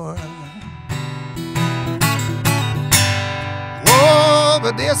war.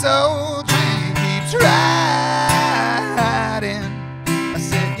 But this old train keeps riding. I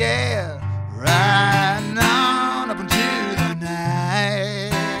said, yeah, riding on up into the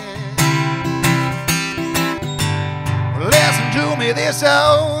night. Well, listen to me, this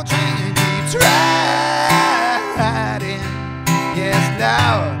old train keeps riding. Yes,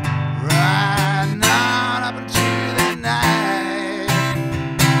 Lord, riding on up into the night.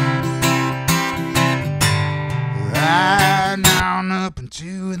 Riding on up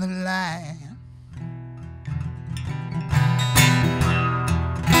into the light.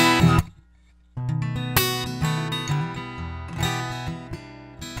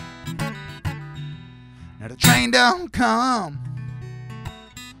 Now the train don't come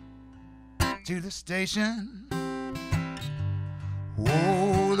to the station.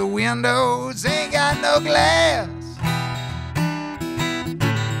 Oh, the windows ain't got no glass.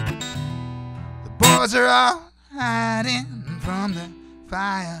 The boys are all hiding from the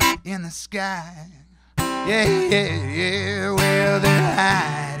fire in the sky. Yeah, yeah, yeah. Well, they're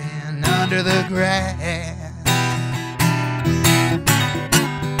hiding under the grass.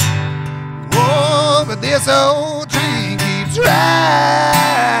 Oh, but this old train keeps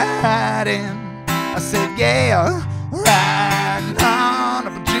riding. I said, yeah, riding on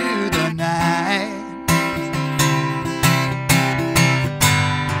up into the night.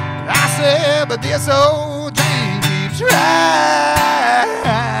 I said, but this old train keeps riding.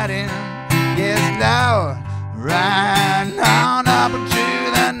 Yes, Lord, riding on up into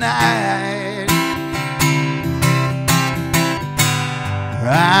the night.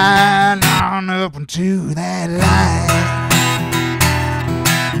 Riding on up into that light.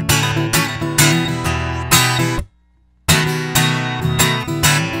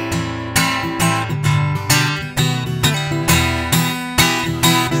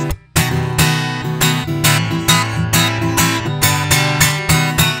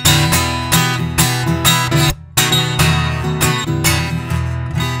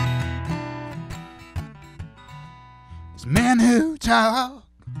 There's men who talk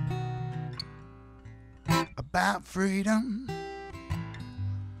about freedom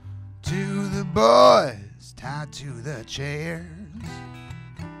to the boys tied to the chairs.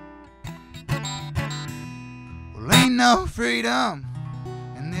 Well, ain't no freedom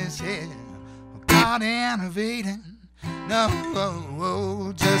in this here Garden of Eden.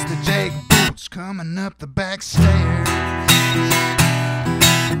 No, just the Jake boots coming up the back stairs.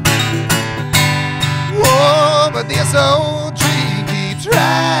 Whoa, but this old train keeps riding.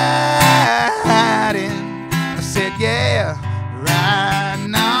 I said, yeah,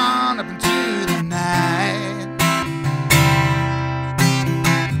 riding on up into the night.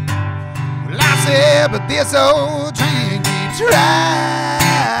 Well, I said, but this old train keeps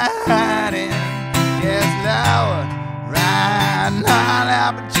riding. Yes, Lord, riding on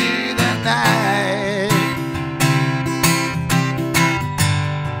up into the night.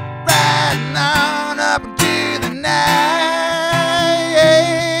 Riding on up into the night.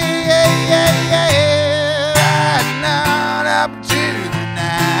 Riding on up into the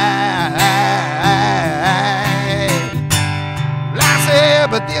night. Well, I said,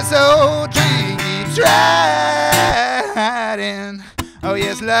 but this old train keeps riding. Oh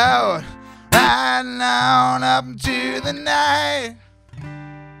yes, Lord, riding on up into the night.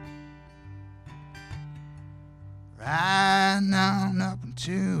 Riding on up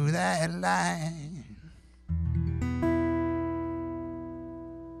into that line.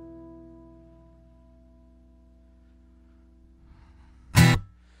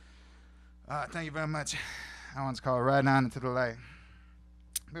 Thank you very much. That one's called Riding On Into the Light.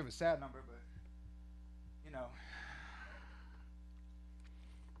 A bit of a sad number, but you know,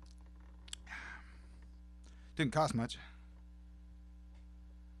 didn't cost much.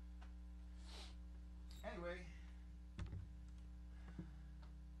 Anyway,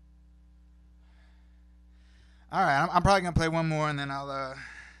 all right, I'm probably gonna play one more, and then I'll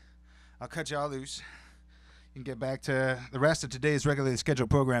cut y'all loose. You can get back to the rest of today's regularly scheduled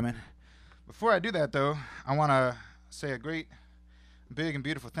programming. Before I do that, though, I want to say a great, big, and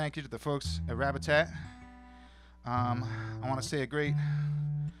beautiful thank you to the folks at Rabbit. I want to say a great,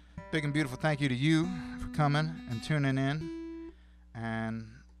 big, and beautiful thank you to you for coming and tuning in and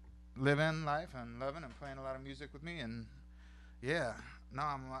living life and loving and playing a lot of music with me. And yeah, no,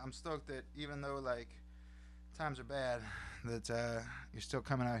 I'm stoked that even though like times are bad, that you're still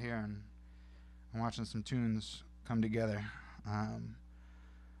coming out here and watching some tunes come together.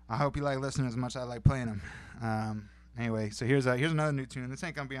 I hope you like listening as much as I like playing them. Anyway, so here's another new tune. This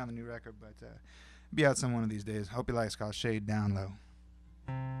ain't gonna be on the new record, but be out some one of these days. Hope you like. It's called Shade Down Low.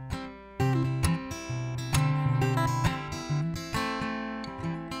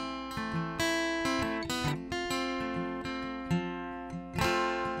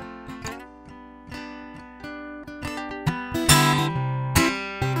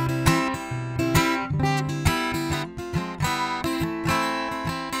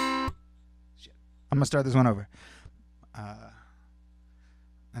 I'm gonna start this one over.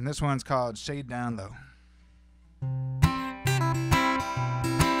 And this one's called Shade Down Low.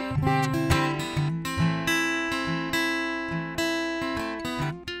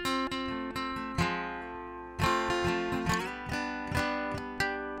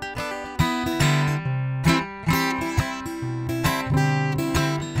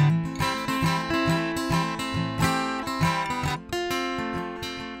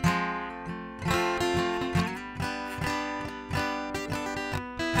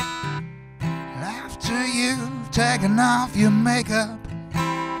 Taking off your makeup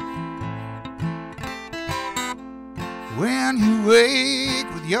when you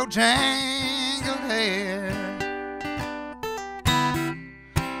wake with your tangled hair,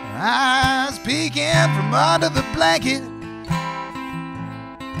 eyes peeking from under the blanket,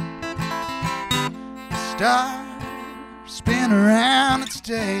 start spin around and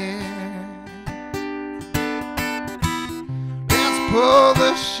stare. Let's pull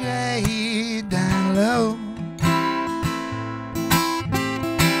the shade down low.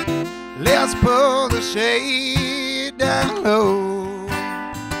 Let's pull the shade down low.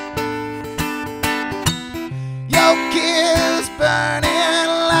 Your kiss burning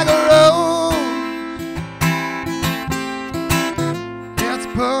like a rose. Let's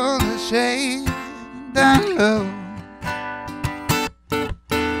pull the shade down low.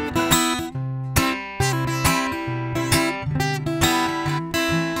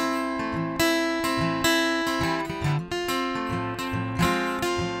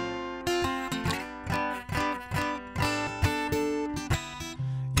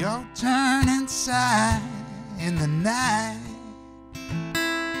 Your turn inside in the night.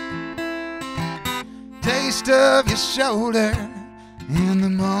 taste of your shoulder in the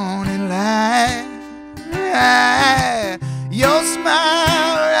morning light. Your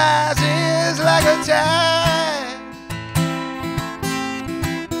smile rises like a tide.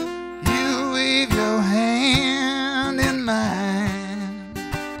 You weave your hand in mine.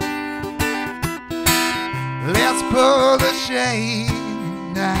 Let's pull the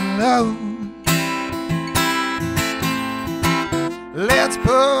shade down low. Let's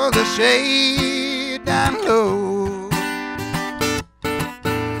pull the shade down low.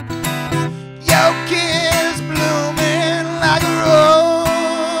 Your kiss blooming like a rose.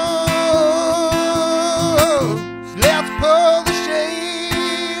 Let's pull the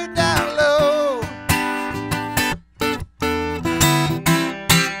shade down low.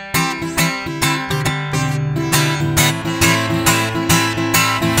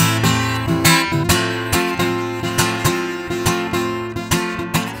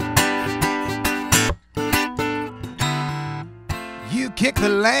 You kick the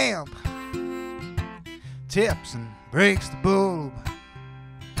lamp, tips and breaks the bulb.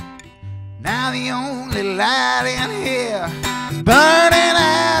 Now the only light in here is burning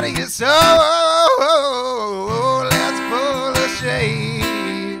out of your soul. Let's pull the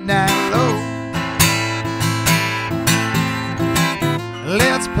shade down low.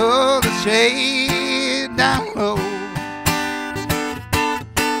 Let's pull the shade down low.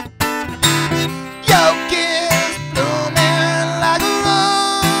 Your kiss blooming like a rose.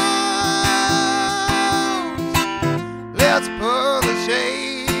 Let's pull the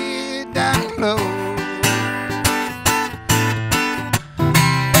shade down low.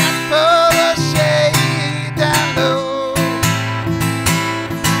 Let's pull the shade down low.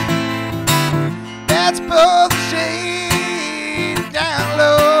 Let's pull the shade down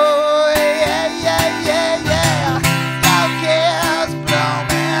low. Yeah, yeah, yeah, yeah. Your kiss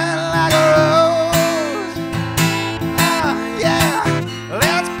blooming like a rose. Oh, yeah.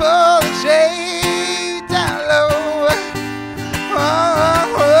 Let's pull the shade down low. Oh,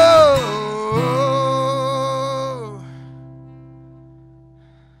 oh, oh.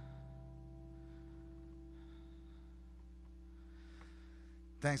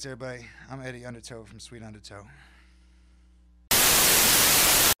 Thanks, everybody. I'm Eddie Undertow from Sweet Undertow.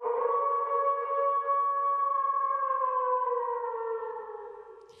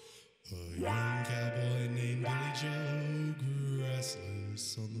 A young cowboy named Billy Joe grew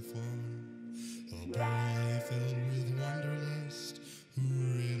restless on the farm. A boy filled with wanderlust who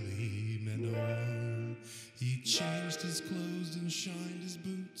really meant no harm. He changed his clothes and shined his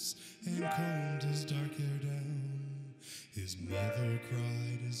boots and combed his dark hair down. His mother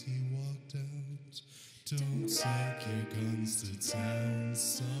cried as he walked out, "Don't take your guns to town,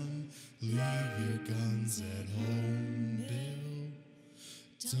 son. Leave your guns at home, Bill.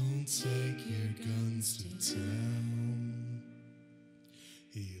 Don't take your guns to town."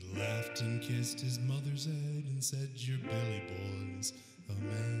 He laughed and kissed his mother's head and said, "Your Billy boy's a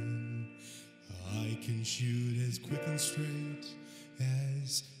man. I can shoot as quick and straight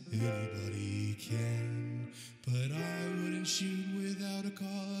as anybody can. But I wouldn't shoot without a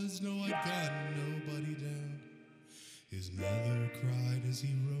cause. No, I'd gun nobody down." His mother cried as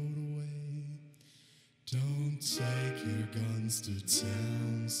he rode away, "Don't take your guns to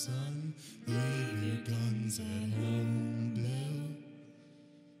town, son. Leave your guns at home, Bill.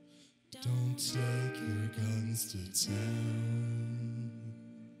 Don't take your guns to town."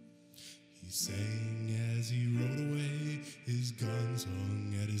 He sang as he rode away, his guns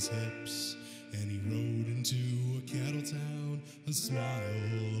hung at his hips, and he rode into a cattle town, a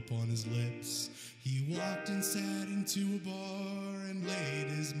smile upon his lips. He walked and sat into a bar and laid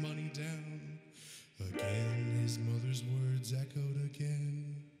his money down. Again his mother's words echoed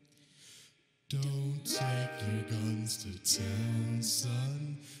again, "Don't take your guns to town,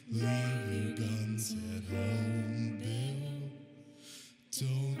 son. Leave your guns at home, Bill.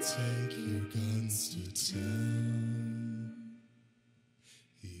 Don't take your guns to town."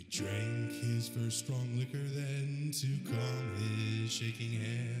 He drank his first strong liquor then to calm his shaking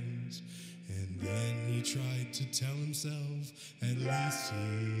hands. And then he tried to tell himself at least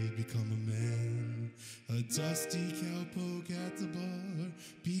he'd become a man. A dusty cowpoke at the bar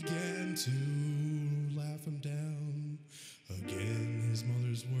began to laugh him down. Again his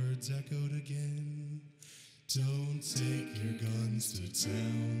mother's words echoed again, "Don't take your guns to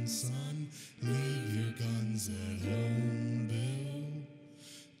town, son. Leave your guns at home, Bill.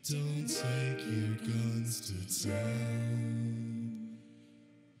 Don't take your guns to town."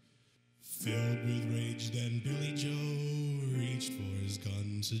 Filled with rage, then Billy Joe reached for his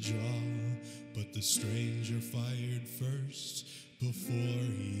gun to draw, but the stranger fired first before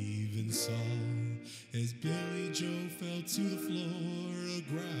he even saw. as Billy Joe fell to the floor. A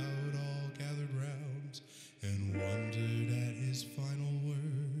crowd all gathered round and wondered at his final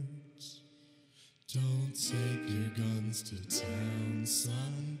words. Don't take your guns to town,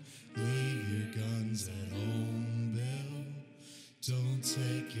 son. Leave your guns at home, Bill. Don't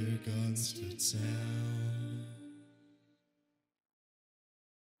take your guns to town.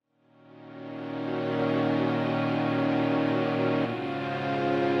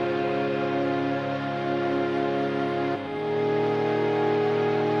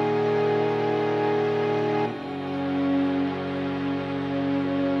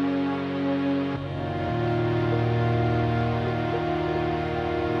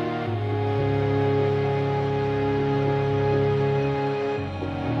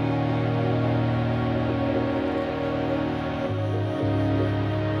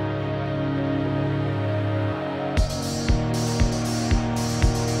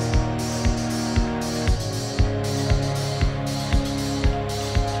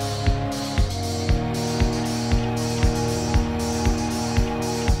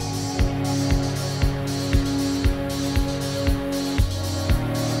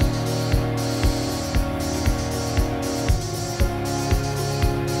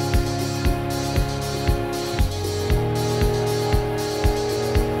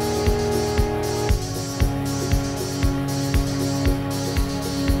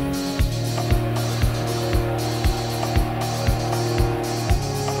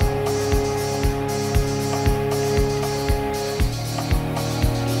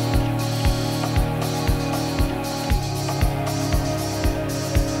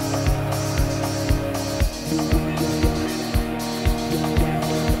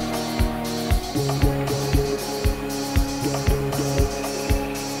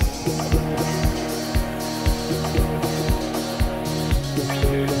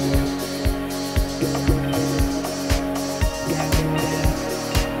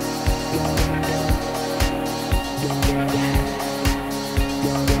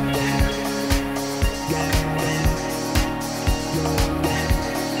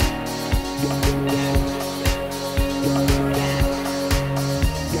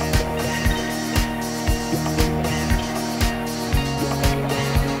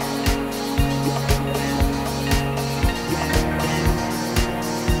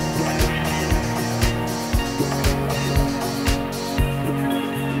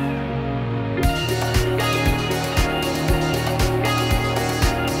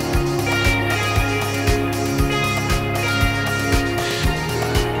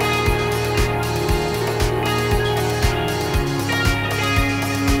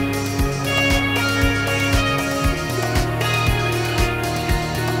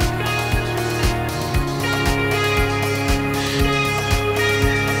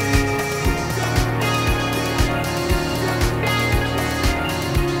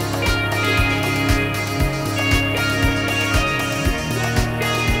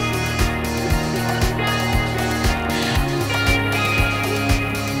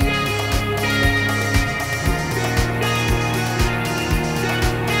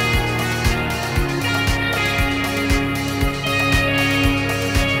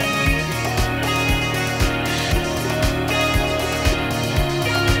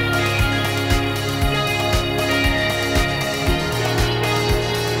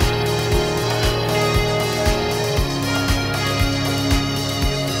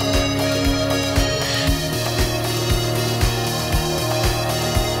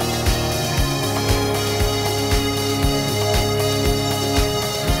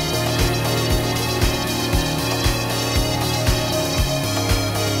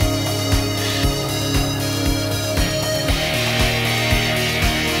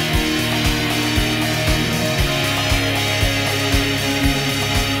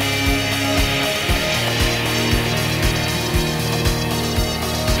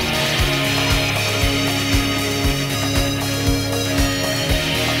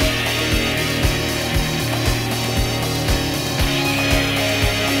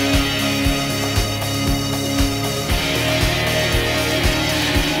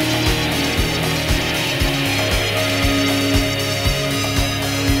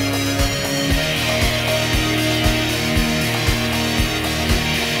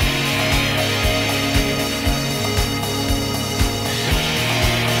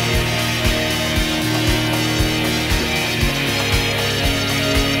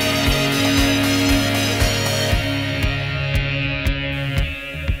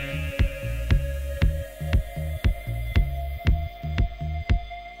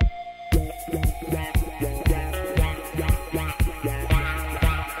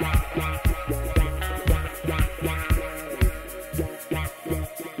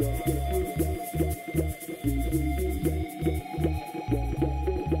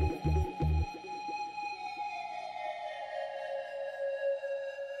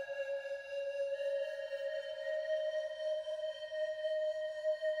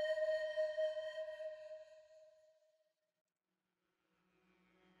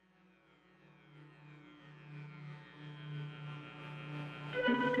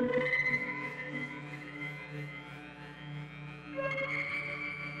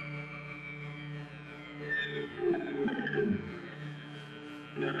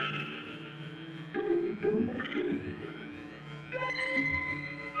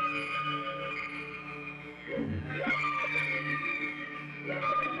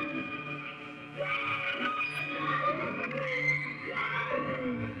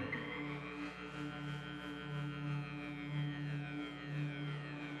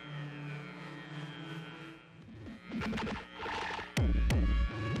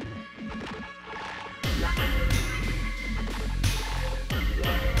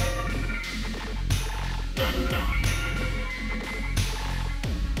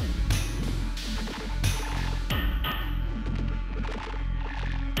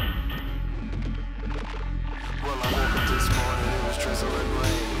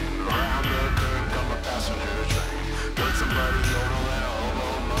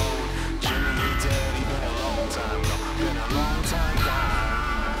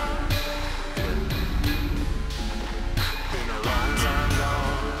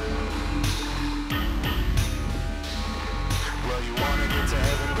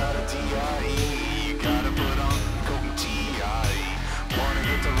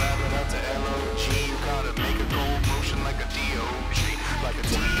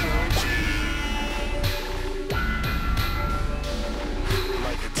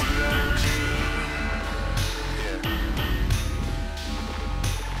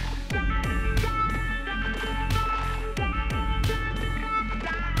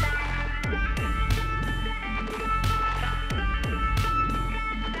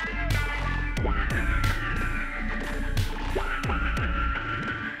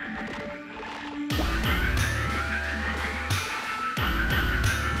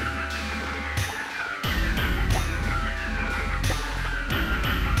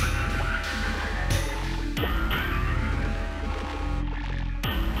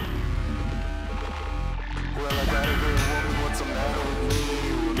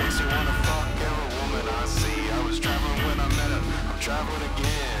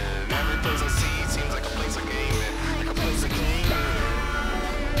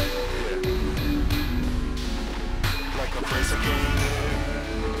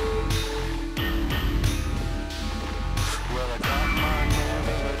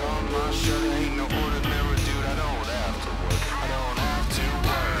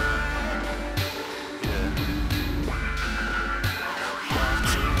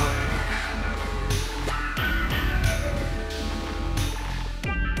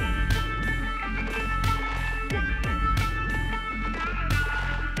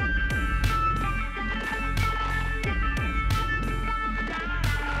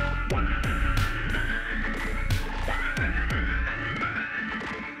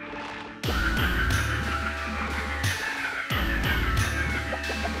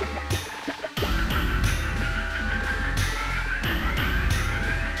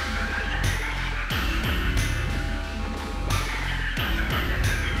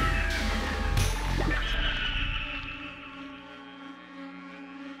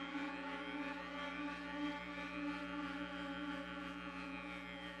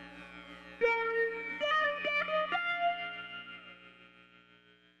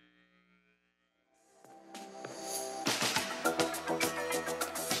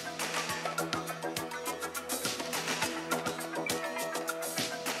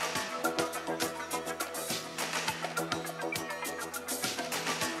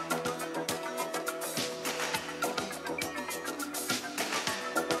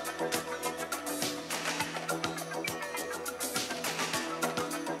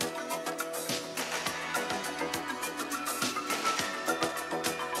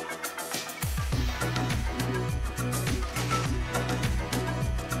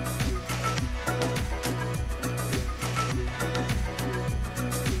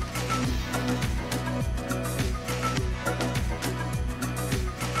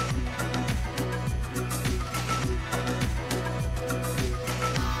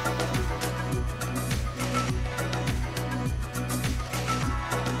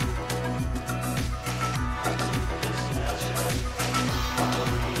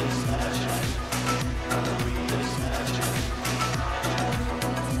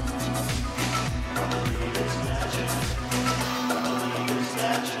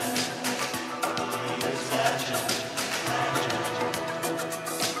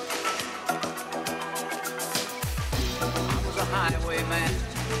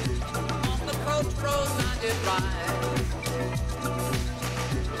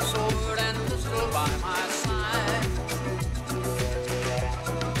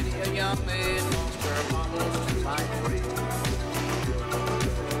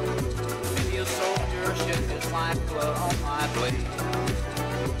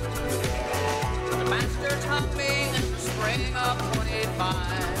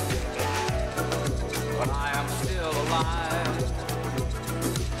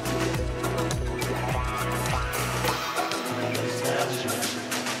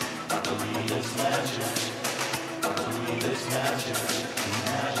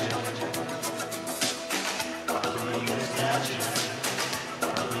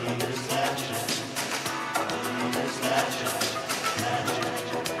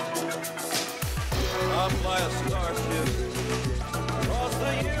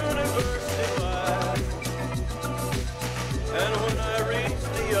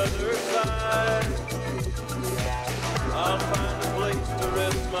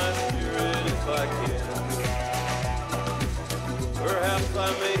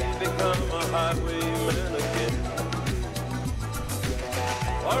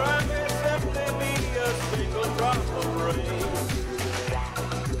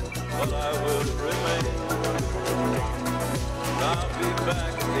 well, I will remain. I'll be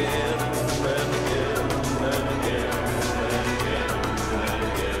back again and again and again and again and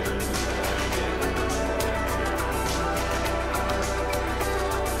again.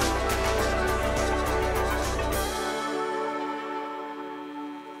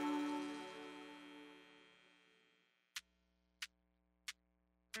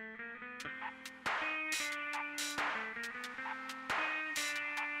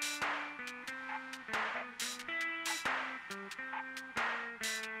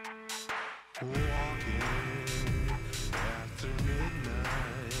 Walking after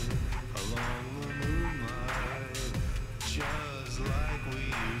midnight along the moonlight, just like we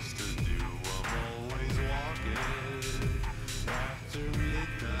used to do. I'm always walking after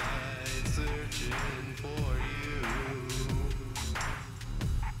midnight, searching for you.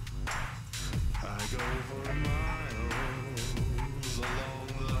 I go for miles along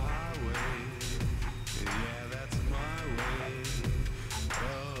the highway. Yeah, that's my way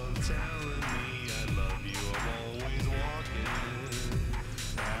of telling me I love you. I'm always walking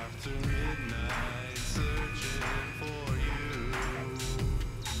after midnight, searching for you.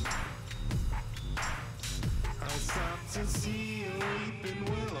 I stopped to see a weeping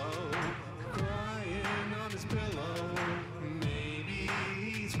willow crying on his pillow. Maybe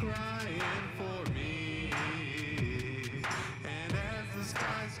he's crying for me. And as the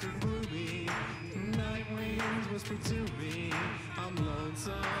skies turn gloomy, night winds whisper to me, I'm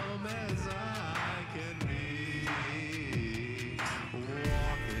lonesome as I can be.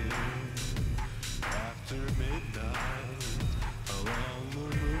 Walking after midnight along the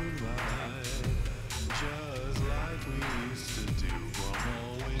moonlight, just like we used to do. I'm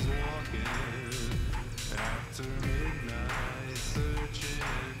always walking after midnight,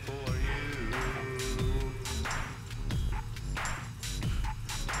 searching for you.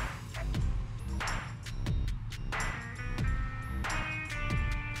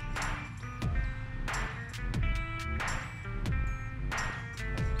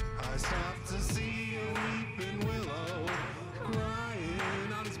 I stopped to see a weeping willow crying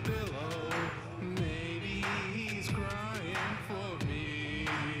on his pillow. Maybe he's crying for me.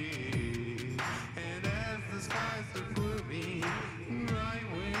 And as the skies are gloomy, night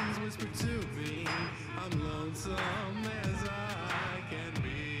winds whisper to me, I'm lonesome as I can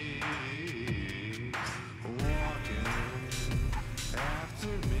be. Walking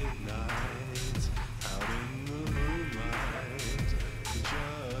after midnight, out in the moonlight,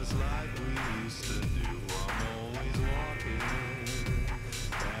 just like we used to do. I'm always walking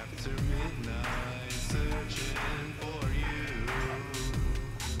after midnight, searching for you.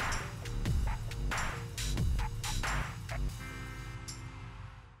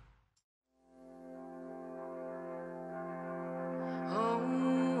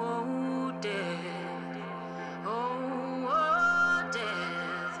 Oh,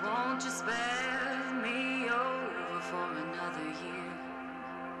 death, won't you spare me over for another year?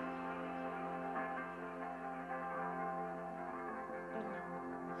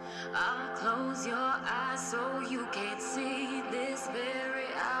 I'll close your eyes so you can't see this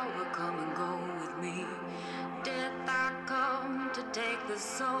very hour. Come and go with me. Death, I come to take the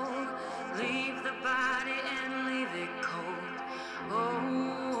soul, leave the body and leave it cold.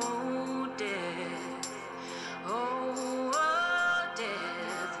 Oh, death,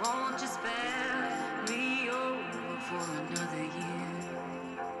 death, won't you spare me over for another year?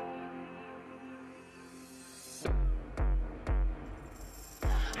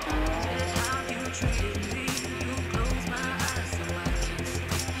 How you treated me, you close my eyes so I can see.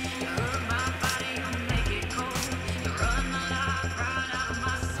 You hurt my body, you make it cold. You run my life right out of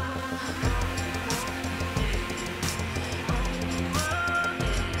my soul.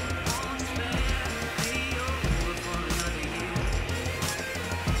 Won't you spare me over for another year?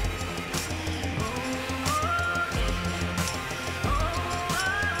 Won't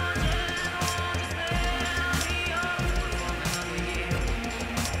you spare me over for another year?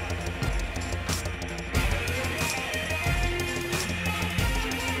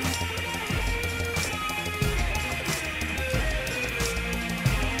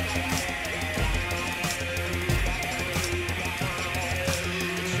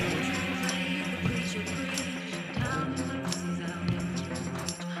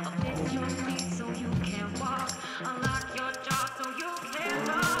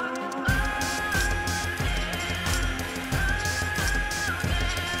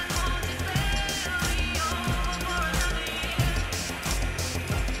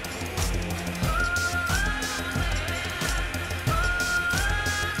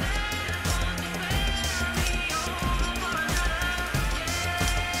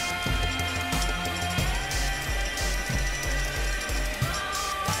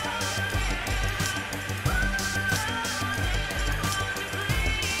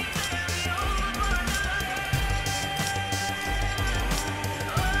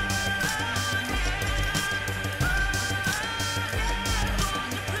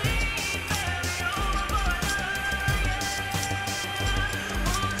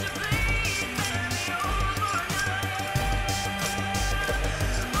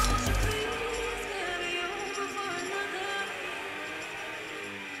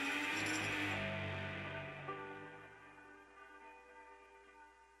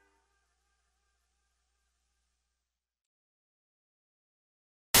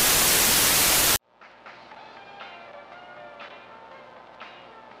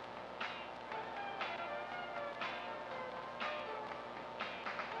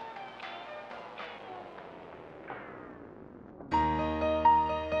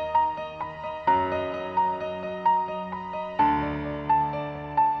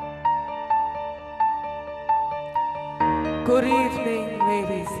 Good evening,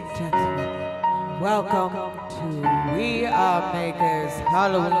 ladies and gentlemen. Welcome to We Are Makers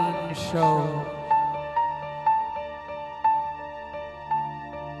Halloween Show.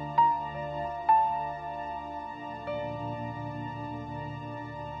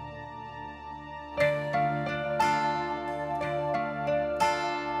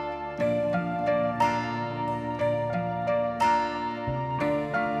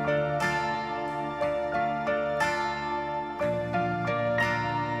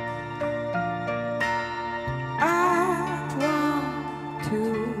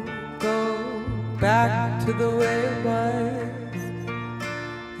 Back to the way it was.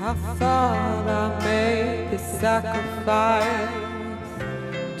 I thought I made the sacrifice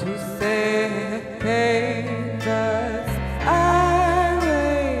to save us. I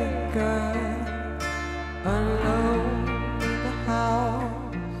wake up alone in the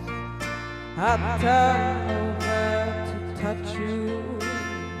house. I turn over to touch you.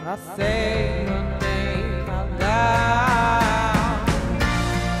 I say your name out loud.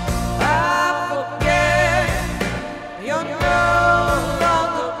 You're no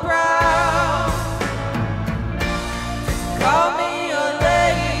longer proud to call me your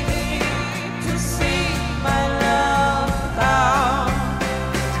lady, to see my love out.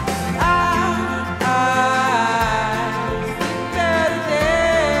 That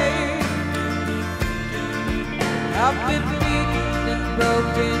day I've been beaten and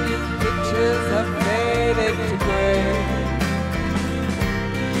broken, and pictures have faded to gray.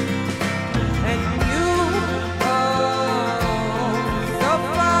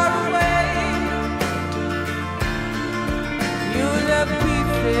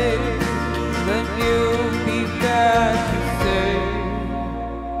 Then you'll be there to say,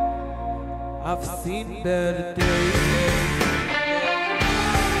 I've seen better days.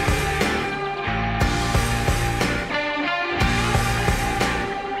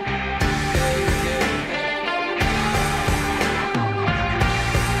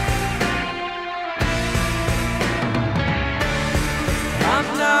 I'm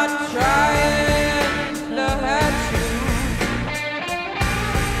not trying to hurt you.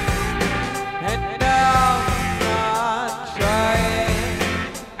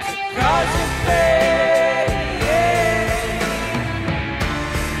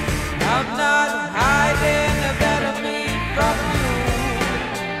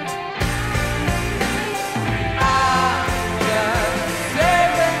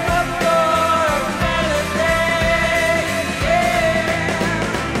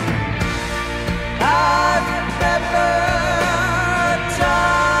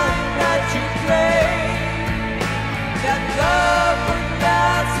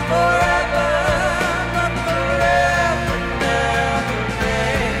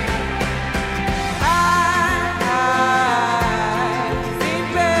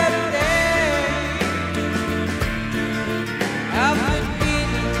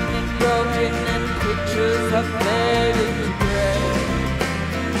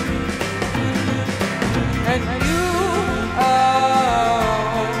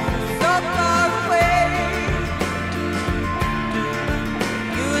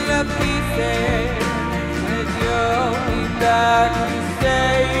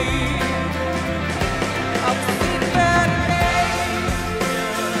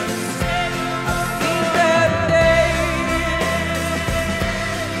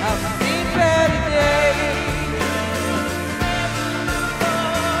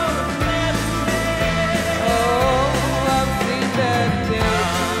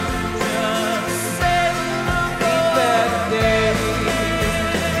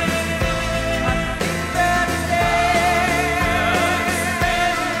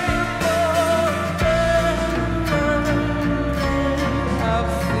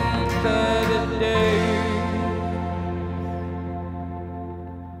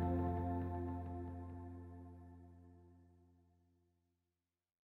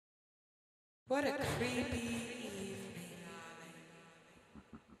 What a creepy evening.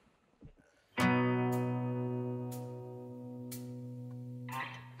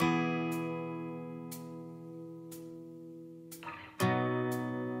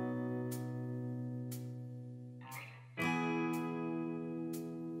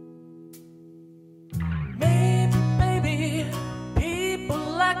 Maybe, baby, people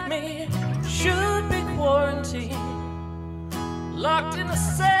like me should be quarantined, locked in a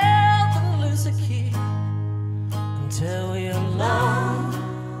cell and lose a key until we're alone,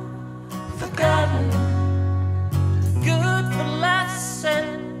 forgotten, good for laughs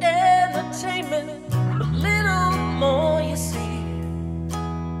and entertainment, but little more you see.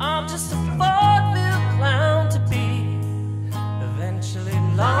 I'm just a vaudeville clown to be eventually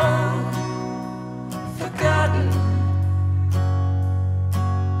long forgotten.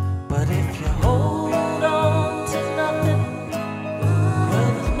 But if you hold on to nothing, well,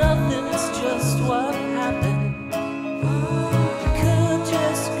 then nothing's just what happened. You could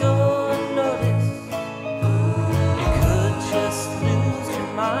just go unnoticed. You could just lose your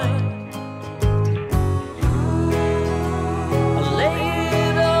mind. I'll lay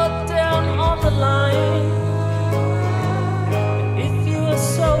it all down on the line. And if you are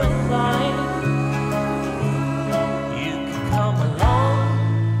so inclined, come along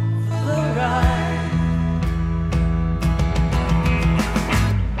for the ride.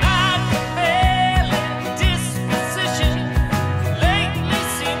 I've a failing disposition lately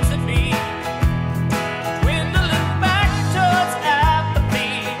seems to be dwindling back towards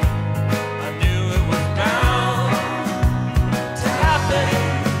apathy. I knew it was bound to happen.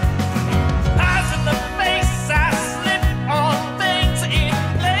 Eyes in the face, I slip on things in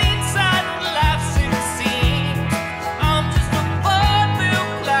plain sight, laughs it seems. I'm just a vaudeville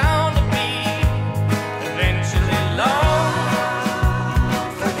clown to be eventually long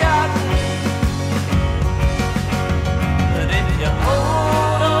forgotten. But if you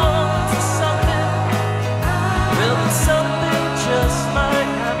hold on to something, well, then something just might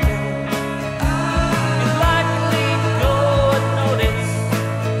happen. You'll likely go unnoticed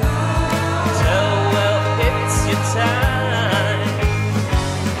till, well, it's your time.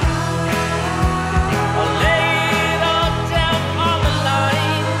 I'll lay it all down on the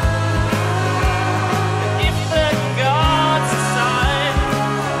line. And if the gods decide,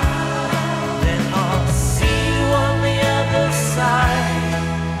 then I'll see you on the other side.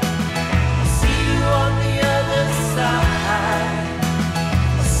 I'll see you on the other side.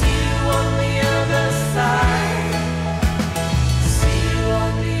 I'll see you on the other side. See you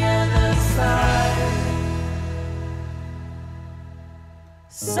on the other side.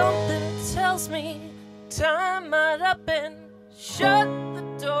 Something tells me time might up and shut the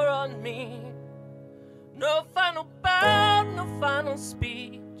door on me. No final bow, no final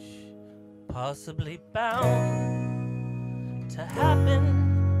speech, possibly bound to happen.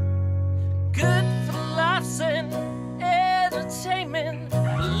 Good for laughs and entertainment,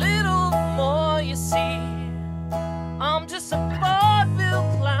 a little more you see. I'm just a vaudeville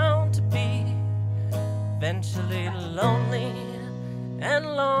clown to be eventually lonely and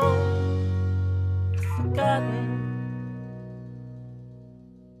long forgotten.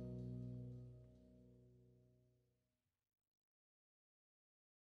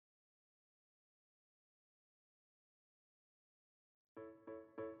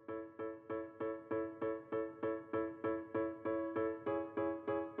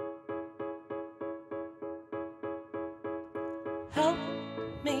 Help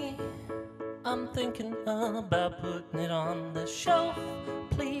me, I'm thinking about putting it on the shelf,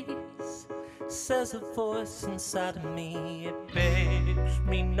 please. Says a voice inside of me, it begs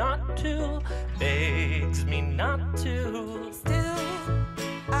me not to, begs me not to. Still,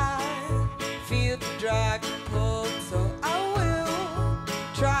 I feel the drag and pull, so I will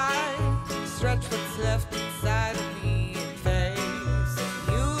try to stretch what's left inside of me and face the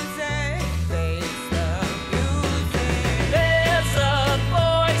music, face the music. There's a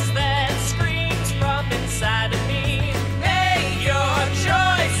voice that screams from inside of me. Make your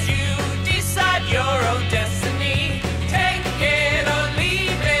choice, you decide your own destiny. Take it or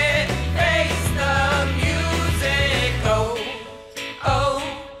leave it, face the music. Oh,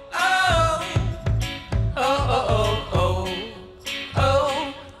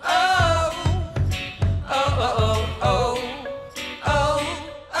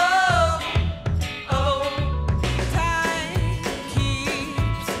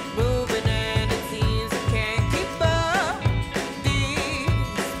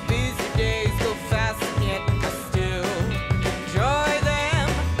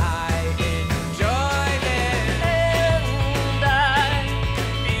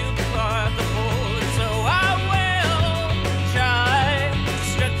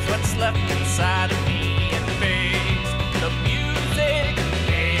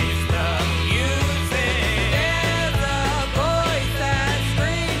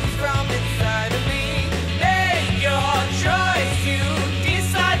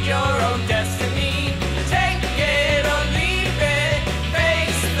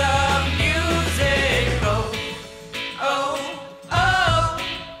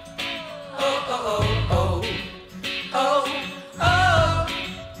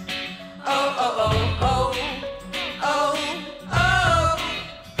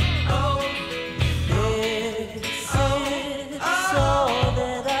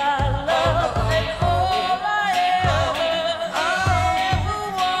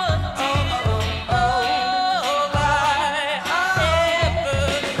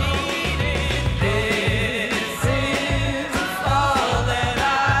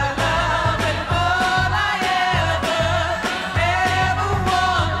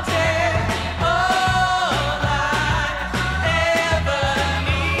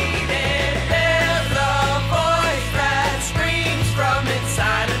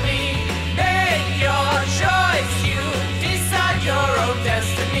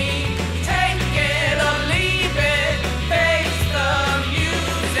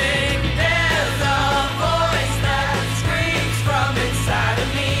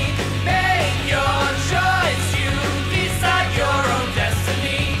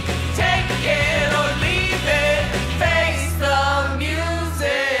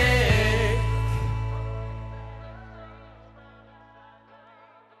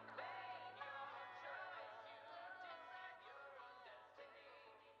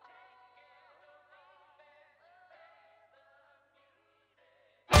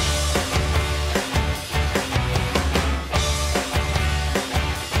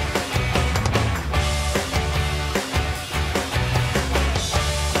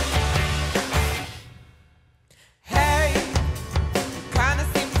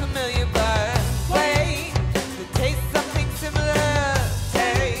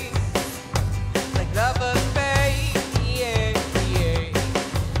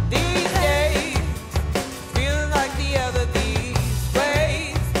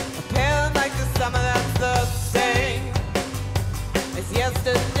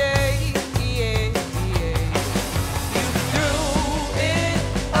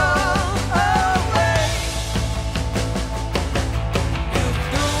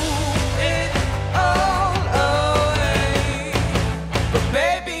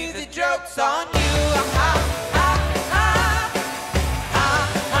 joke's on you.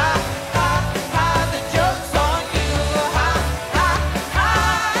 The joke's on you.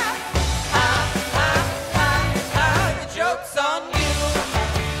 The joke's on you.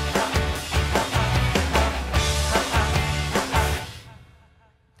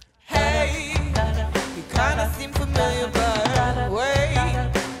 Hey, you kinda seem familiar, but wait, you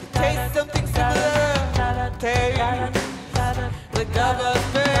taste something similar. Taste the cover's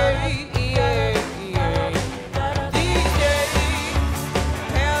fade. These days,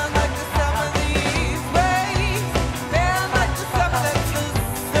 feel like the summer these ways. Feel like the summer that's the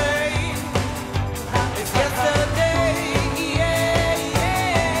same. It's yesterday.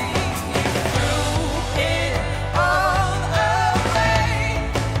 You threw it all away.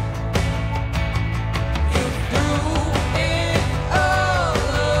 You threw it all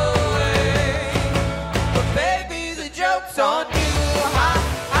away. But baby, the joke's on you.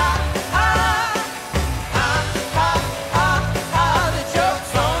 The joke's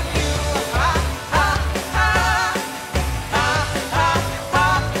on you. The joke's on you.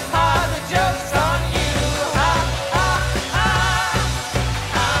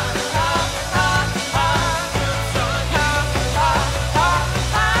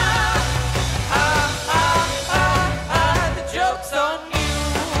 The joke's on you.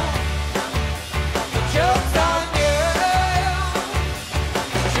 The joke's on you.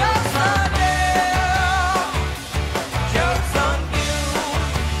 The joke's on you. Joke's on you.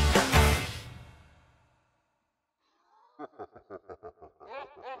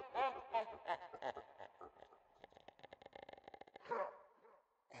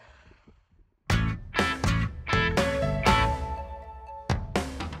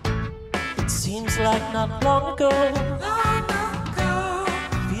 It seems like not long ago.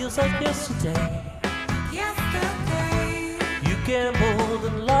 Feels like yesterday. You gambled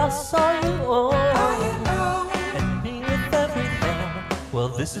and lost all you own. And me with everything. Well,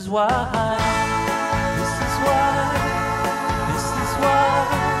 this is why. This is why. This is why.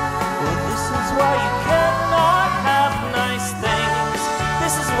 Well, this is why you cannot have nice things.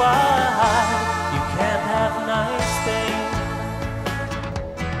 This is why you can't have nice things.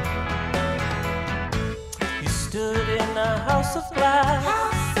 You stood in a house of glass.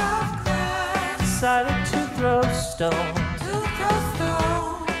 Decided to throw stones.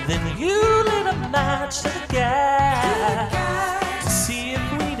 Then you lit a match to the gas to see if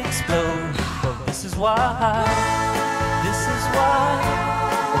we'd explode. Well, this is why. This is why.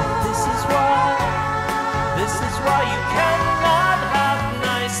 Well, this is why. This is why you cannot have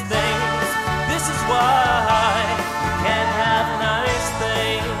nice things. This is why you can't have nice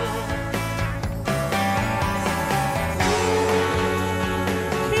things.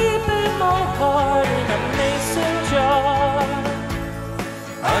 Keeping my heart in a mason jar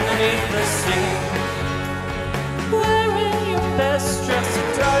underneath the sink, wearing your best dress at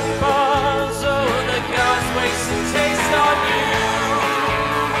dark bars. Oh, the gods waste and taste on you.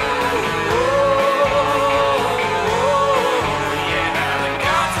 Yeah, the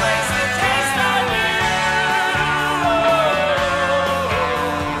gods waste and taste on you.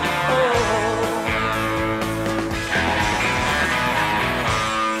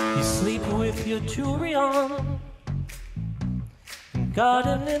 You sleep with your jewelry on,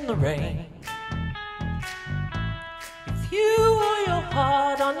 garden in the rain. If you wore your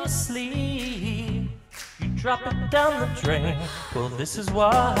heart on your sleeve, you drop it down the drain. Well, this is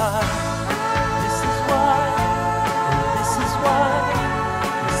why. This is why. Well, this is why.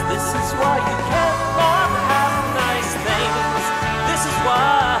 Yes, this is why you cannot have nice things. This is why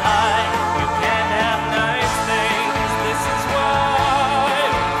you can't have nice things. This is why.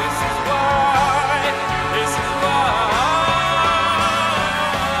 This is why. This is why.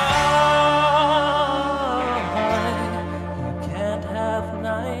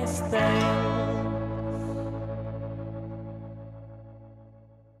 Nice things.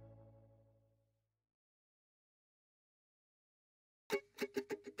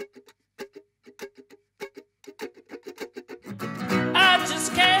 I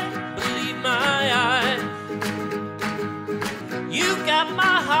just can't believe my eyes. You got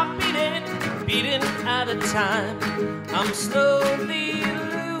my heart beating out of time. I'm slowly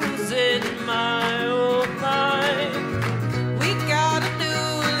losing my old mind. We got a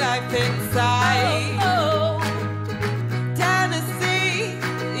new life inside. Tennessee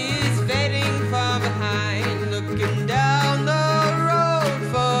is fading from behind, looking down the road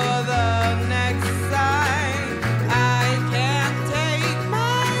for the next sign. I can't take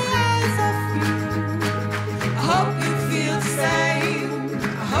my eyes off you. I hope you feel the same.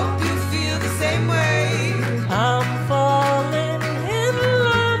 I hope you feel the same way. I'm falling in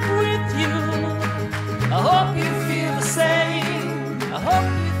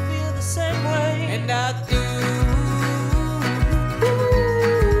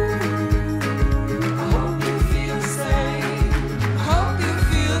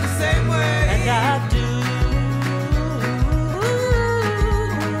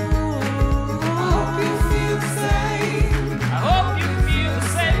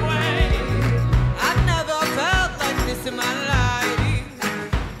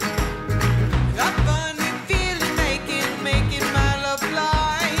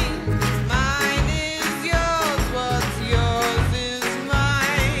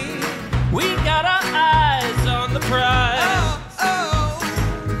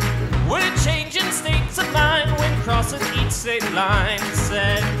state line.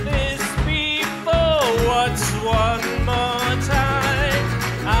 Said this before, what's one more time?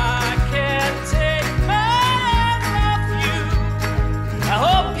 I can't take my eyes off you. I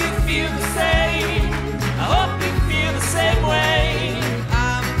hope you feel the same. I hope you feel the same way.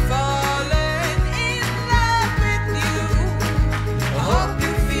 I'm falling in love with you. I hope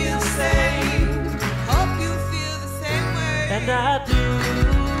you feel the same. Hope you feel the same way. And I do.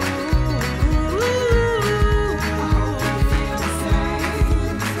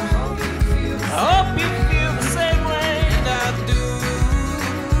 I hope you feel the same way. And I do.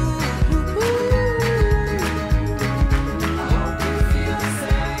 I hope you feel the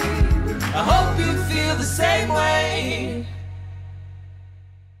same. I hope you feel the same way.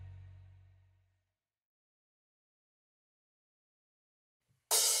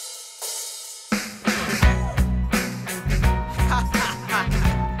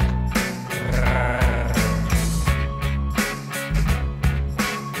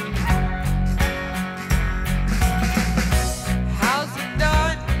 How's it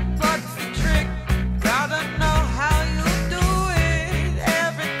done? What's the trick? Gotta know how you do it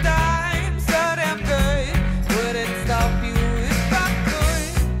every time. So damn good. Wouldn't stop you if I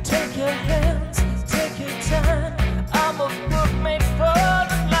could. Take your hands, take your time. I'm a book made for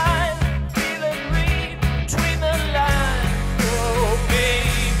the line. Feel and read between the lines. Oh,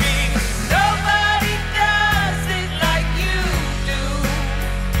 baby, nobody does it like you do.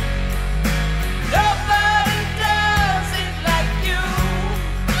 Nobody does it like you.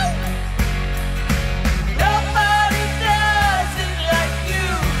 Nobody does it like you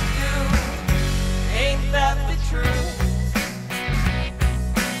do. Ain't that the truth?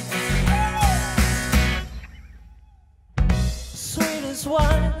 Sweet as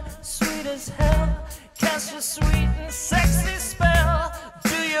wine, sweet as hell. Cast your sweet and sexy spell.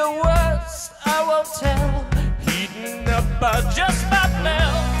 Do your worst, I won't tell. Heating up by just my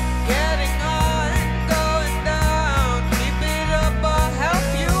bell. Getting on, going down. Keep it up, I'll help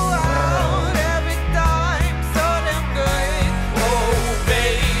you out every time. So damn good. Oh,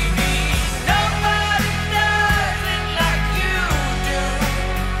 baby, nobody does it like you do.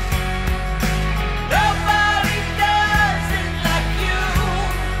 Nobody does it like you.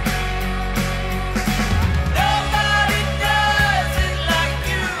 Nobody does it like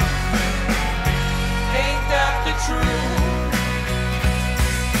you. Ain't that the truth?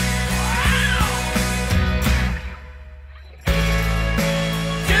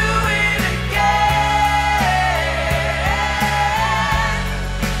 Do it again.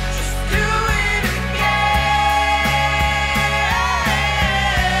 Just do it again.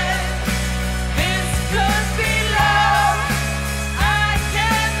 This could be love. I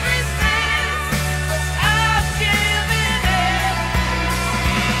can't resist, but I've given in.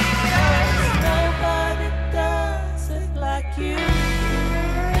 Because nobody does it like you.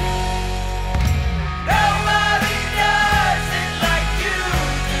 Nobody does it like you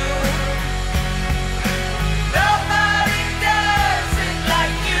do. Nobody does it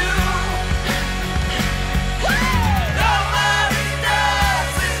like you. Nobody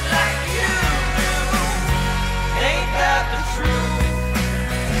does it like you do. Ain't that the truth?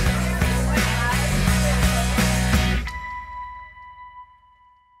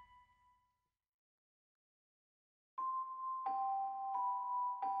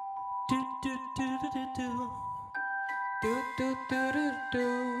 Do do do do do do. Do do do do do.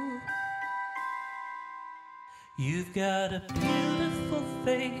 You've got a beautiful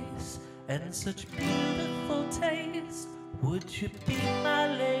face and such beautiful taste. Would you be my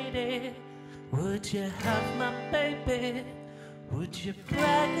lady? Would you have my baby? Would you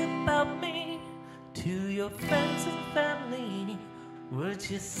brag about me to your friends and family? Would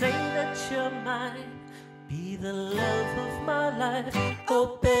you say that you're mine? Be the love of my life,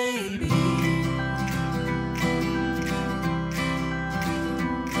 oh baby.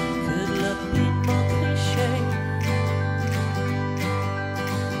 Could love be more cliche?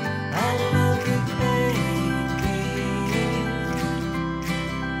 I love you, baby.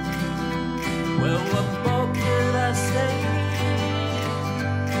 Well, what more could I say?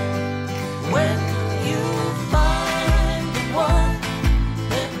 When you find the one,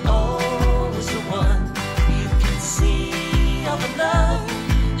 then all is the one. You can see all the love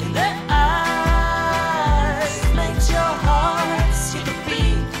in their eyes. Makes your heart skip a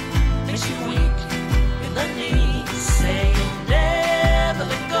beat, makes you weak in the knees. Say you'll never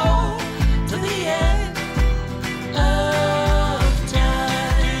let go till the end of time.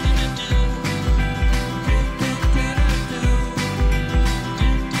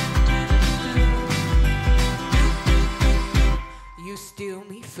 You steal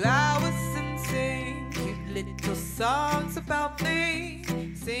me flowers and sing. Keep little songs about me.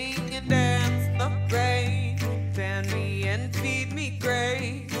 Sing and dance in the rain. Fan me and feed me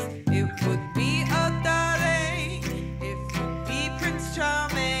grace. It would be a darling if you'd be Prince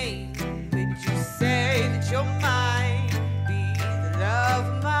Charming. Would you say that you're mine? Be the love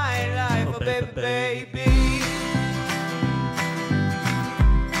of my life, oh baby, baby.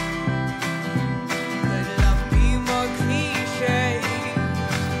 Could love be more cliche?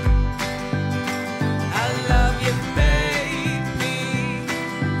 I love you, baby.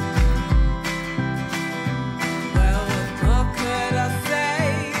 Well, what more could I say?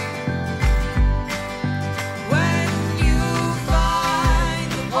 When you find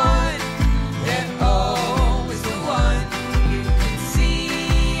the one, they're always the one. You can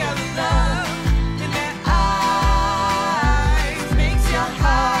see our love in their eyes. Makes your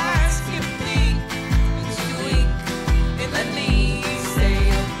heart skip beat, makes you weak in the knees. Say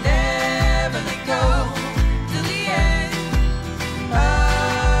you'll never let go till the end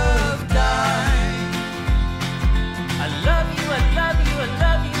of time. I love you, I love you, I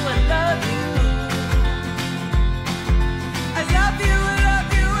love you, I love you. I love you, I love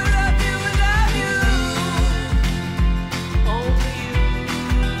you, I love you, I love you. Only you.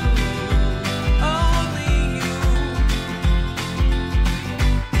 Only you.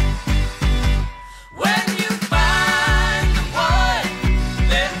 When you find the one,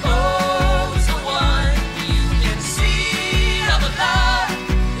 they're always the one. You can see all the love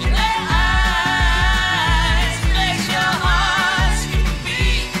in their eyes. Makes your heart skip a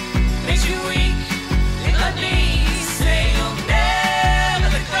beat, makes you weak in the knees. Say you'll never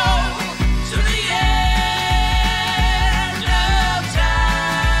let go till the end of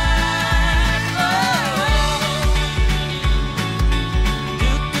time. Oh.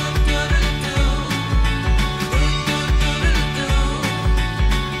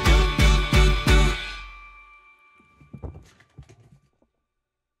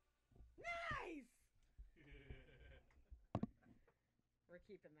 We're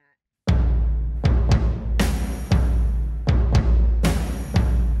keeping that.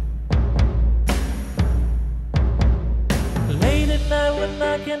 Late at night when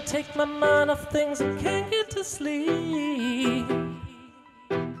I can't take my mind off things and can't get to sleep,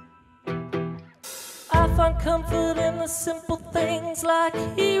 I find comfort in the simple things like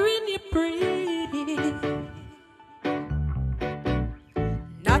hearing you breathe.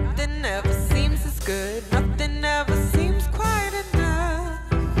 Nothing ever seems as good, nothing ever seems quite enough.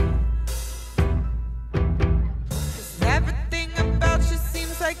 'Cause everything about you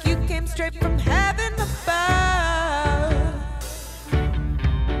seems like you came straight from heaven above.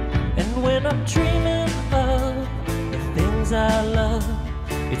 And when I'm dreaming of the things I love,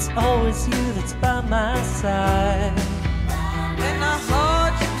 it's always you that's by my side. When I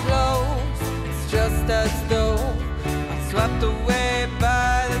hold you close, it's just as though I'm swept away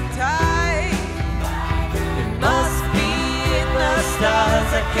by the tide. It must be in the stars,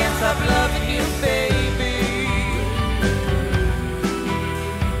 I can't stop loving you, baby.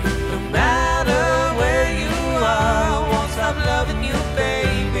 No matter where you are, I won't stop loving you,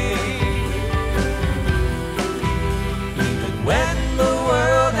 baby. Even when the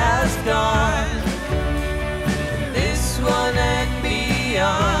world has gone, this one and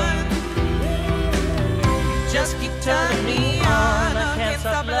beyond, just keep turning me on. I can't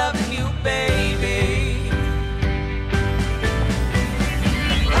stop loving you, baby.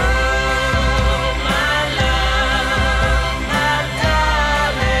 Oh, my love, my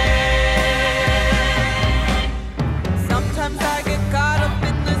darling. Sometimes I get caught up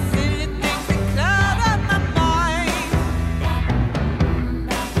in the silly things that cloud up my mind.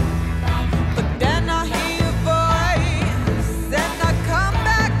 But then I hear your voice and I come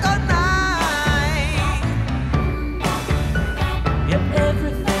back all night. Yeah,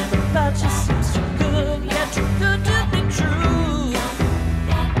 everything about you seems too good, yeah, too good to be true.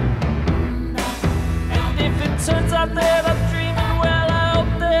 And if it turns out that I'm dreaming, well, I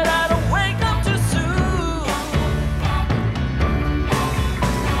hope that I don't wake up too soon.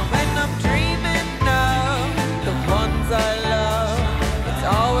 When I'm dreaming of the ones I love, it's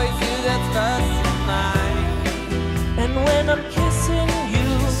always you that's first in mind. And when I'm kissing you,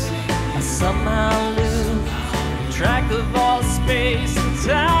 I somehow lose track of all space and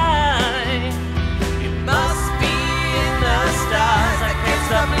time. It must be in the stars, I can't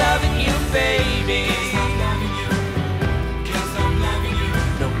stop loving you, baby.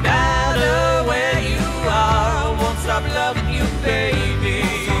 No matter where you are, I won't stop loving you, baby.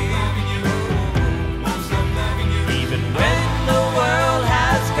 Even when the world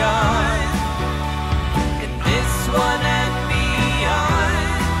has gone, and this one and beyond,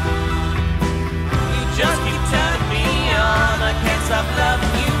 you just keep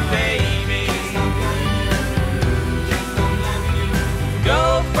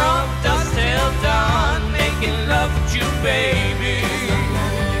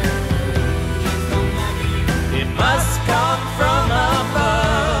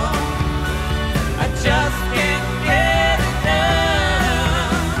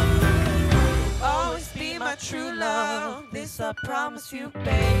miss you,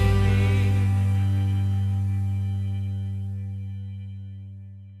 baby.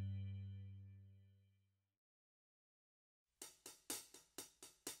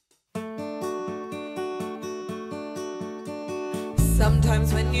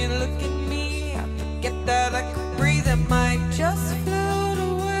 Sometimes when you look at me, I forget that I could breathe. I might just float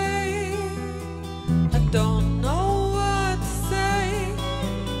away. I don't know what to say.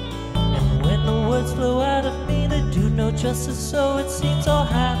 And when the words flow out of me, they do no justice, so it seems I'll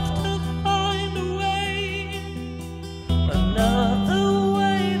have to find a way, another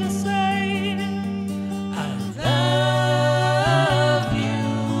way to say I love you.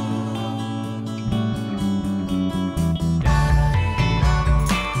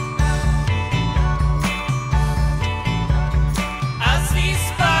 I see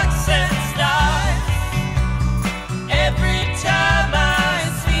sparks and stars every time I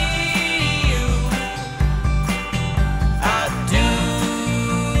see you. I do.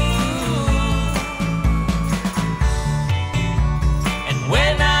 And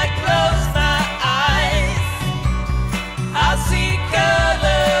when I close my eyes, I see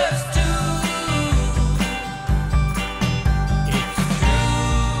colors too. It's true.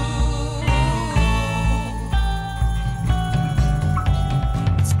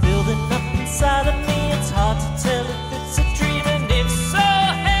 It's building up inside of me. It's hard to tell if it's a dream, and if so,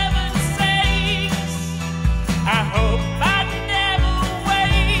 heaven sakes, I hope I never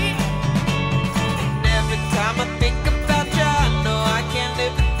wake. And every time I think about you, I know I can't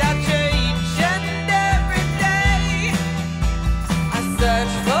live without you. Each and every day, I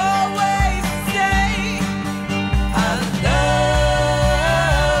search for ways to say I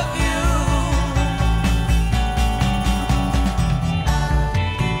love you.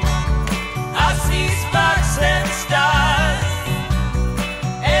 I see sparks and stars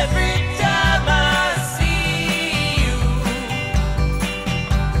every time I see you.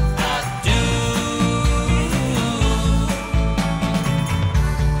 I do.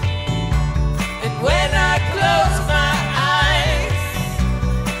 And when I close my eyes,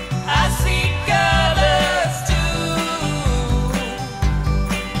 I see colors too.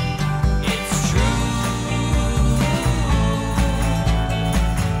 It's true.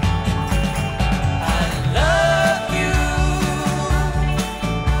 I love you.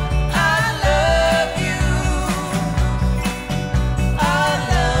 I love you. I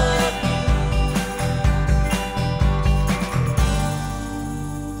love you.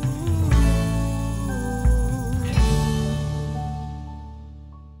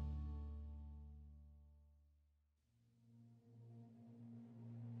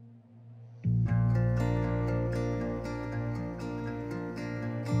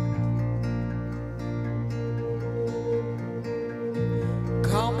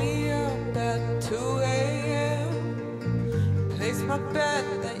 Call me up at 2 a.m. Place my bet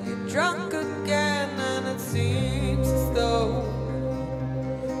that you're drunk again, and it seems as though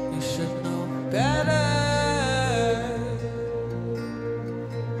you should know better.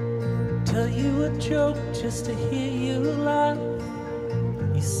 Tell you a joke just to hear you laugh.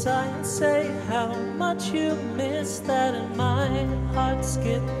 You sigh and say how much you miss that, and my heart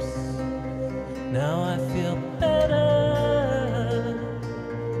skips. Now I feel better.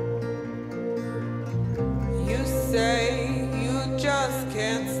 You say you just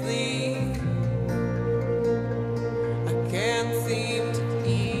can't sleep. I can't seem to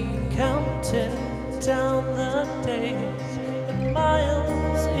eat. Counting down the days and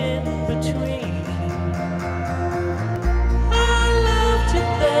miles in between. I loved you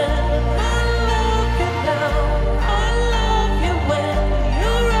then, I love you now. I love you when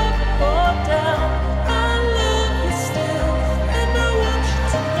you're up or down. I love you still, and I want you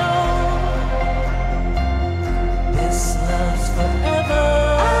to know this love's forever.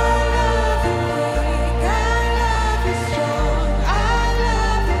 I love you weak, I love you strong. I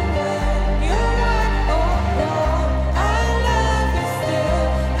love you when you're right or wrong. I love you still,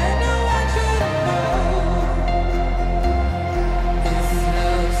 and I want you to know this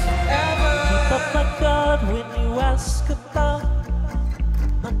love's forever. Keep up my guard when you ask about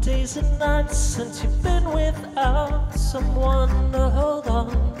my days and nights since you've been without someone to hold on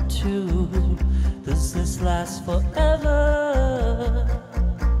to. Does this last forever?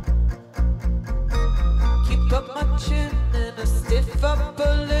 Keep up my chin and a stiff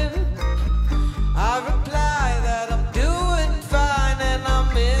upper lip. I reply that I'm doing fine and I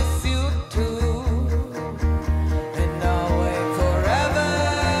miss you too. And I'll wait forever.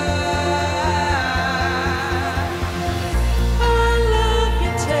 I love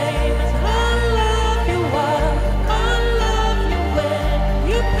you tame and I love you wild. I love you when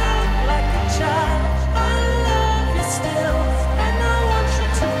you pout like a child. I love you still,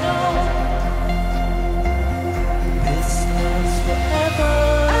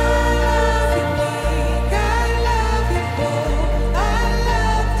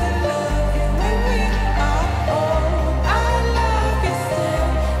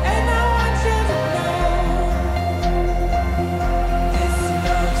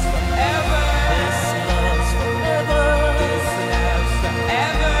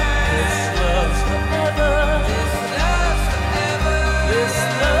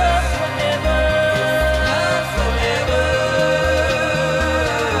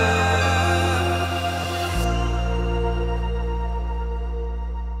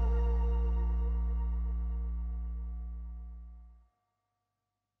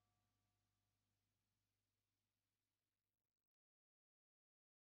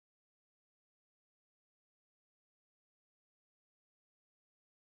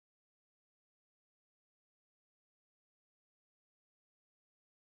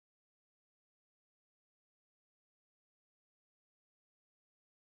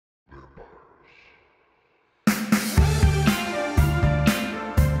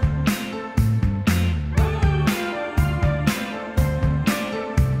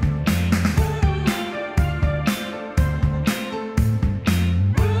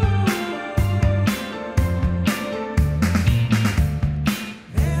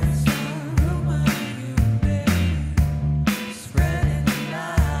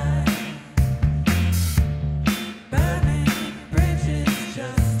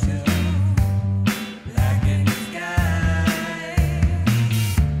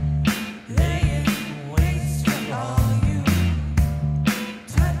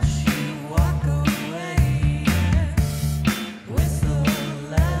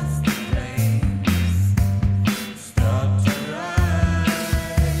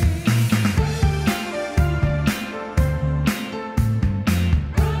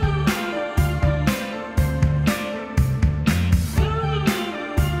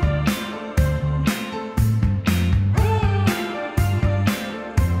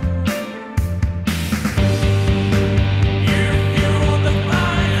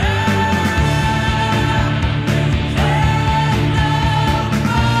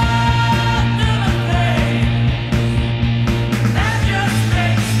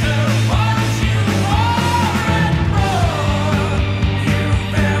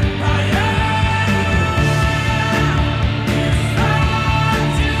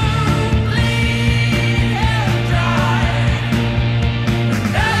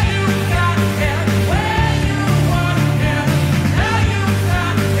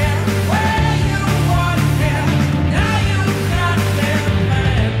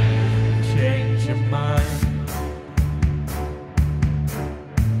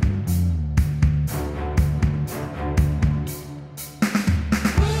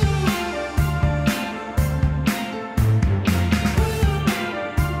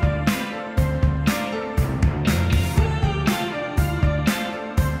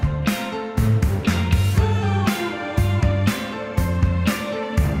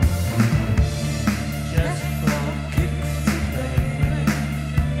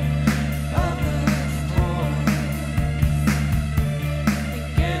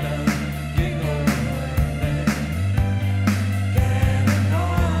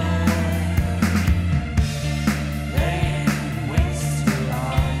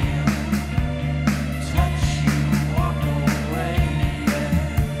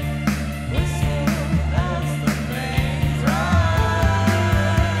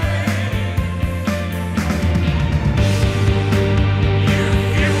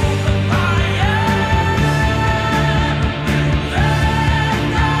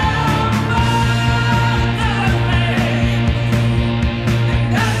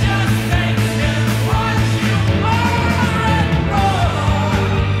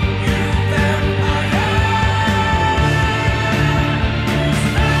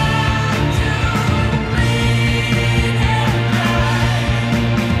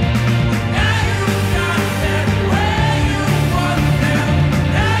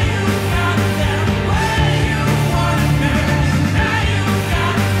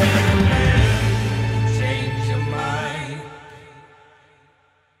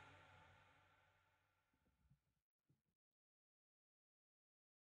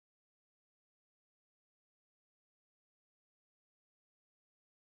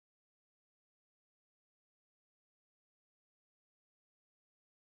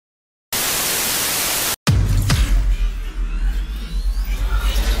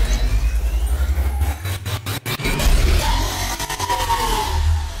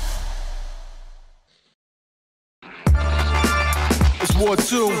 War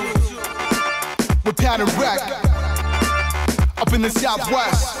II with Pat and Wreck up in the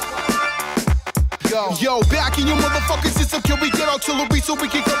Southwest. Yo, back in your motherfucking system, can we get artillery so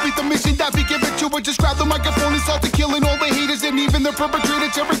we can complete the mission that we give it to it? Just grab the microphone and start to killing all the haters and even the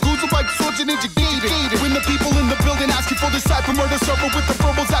perpetrators. Every clues like swords and instigated. When the people in the building asking for the cypher murder server with the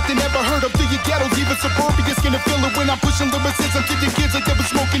verbals that they never heard of. The ghettos, even suburbia's gonna feel it when I'm pushing lyricism to the kids like they been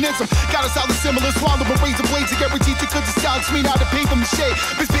smoking ism. Got a solid similar, swallow but razor blades like every teacher could just me how to pay them shade.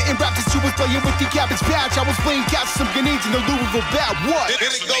 Been spitting rap since you was playing with the cabbage patch. I was playing catch some grenades in the Louisville bat. What? Then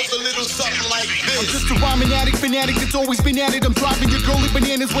it goes a little something like this. I'm just a rhyming addict, fanatic that's always been at it. I'm driving your girly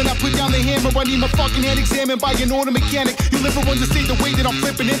bananas when I put down the hammer. I need my fucking head examined by an auto mechanic. You never understand the way that I'm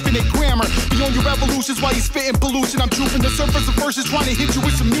flipping infinite grammar. Beyond your revolutions while you spitting pollution. I'm trooping the surface of verses trying to hit you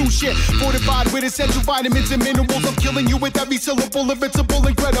with some new shit. Fortified with essential vitamins and minerals. I'm killing you with every syllable. Invincible,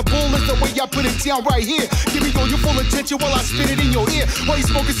 incredible is the way I put it down right here. Give me all your full attention while I spit it in your ear. While you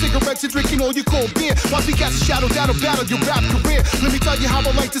smoking cigarettes and drinking all you cold beer. While we cast a shadow that'll battle your rap career. Let me tell you how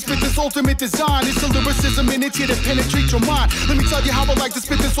I like to spit this ultimate design. It's the lyricism and it's here to penetrate your mind. Let me tell you how I like to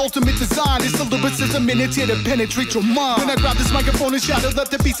spit this ultimate design. It's the lyricism and it's here to penetrate your mind. When I grab this microphone and shout it, let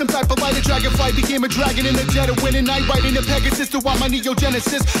there be some type of light. A dragonfly became a dragon in the dead of winter night. Writing a Pegasus to my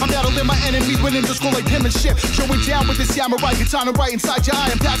neogenesis. I'm battling my enemies when I'm just like penmanship. Showing down with this samurai katana right inside your eye.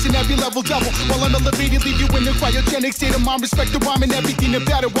 I'm passing every level double while I'm elevated. Leave you in the cryogenic state of mind. Respect the rhyme and everything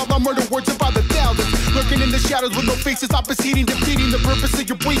about it while I murder words about the thousands. Lurking in the shadows with no faces. I'm proceeding, defeating the purpose of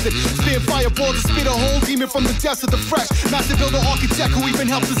your breathing. Spit fireball to spit a whole demon from the depths of the fresh. Master builder architect who even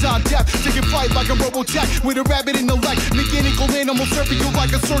helps design death. Taking flight like a Robotech with a rabbit in the leg. Mechanical animal serving you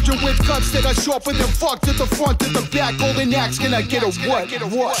like a surgeon with cuts that are sharper than fuck. To the front, to the back, golden axe. Can I get a what?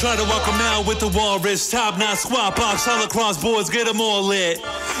 Try to walk 'em out with the walrus. Top notch squat box, all across boards, get 'em all lit.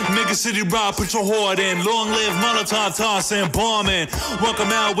 Make a city rock, put your hoard in. Long live Molotov tossing, bombing. Walk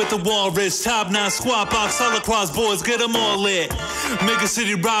 'em out with the walrus. Top notch squat box, all across boards, get 'em all lit. Make a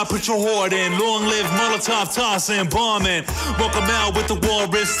city rock, put your hoard in. Long live Molotov tossing, bombing. Walk 'em out with the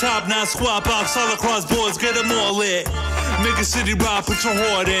walrus. Top notch squat box, all across boards, get 'em all lit. Make a city rock, put your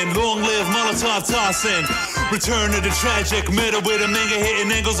hoard in. Long live Molotov tossing. Return of the tragic metal with a manga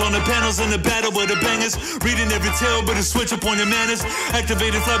hitting angles on the panels in the battle with the bangers. Reading every tale, but a switch up on your manners.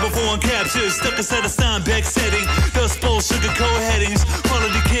 Activated fly before on capture. Stuck inside a Steinbeck setting. Dust bowl, sugar coat headings.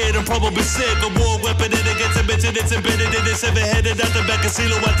 Quality kid, I'm probably sick. A war weapon and it gets embedded. It's embedded in this ever headed out the back of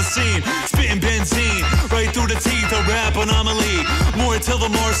CeeLo at the scene. Spitting benzene right through the teeth. A rap anomaly. More till the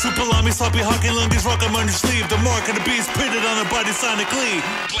Mars, super lami, sloppy hockey lungies. Rock 'em on your sleeve. The mark of the beast printed on her body sonically.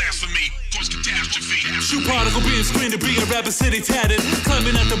 Blasphemy, cause catastrophe. Shoe particle being screened to be a rapper city tatted.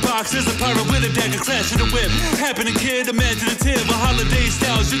 Climbing out the box, there's a pirate with a dagger crashing the whip. Happening kid, imaginative. A holiday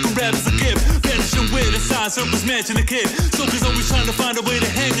styles you can rap as a gift. Vanishing with inside circles matching the kid. Soakers always trying to find a way to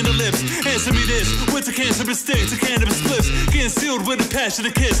hang in the lips. Answer me this, what's a cancerous stick to cannabis spliffs? Getting sealed with a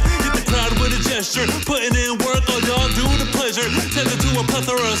passionate kiss. Hit the crowd with a gesture. Putting in work, all y'all do the pleasure. Tethered to a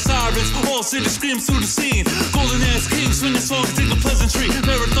plethora of sirens. All city screams through the scene. Golden ass king swinging songs, take a pleasantry.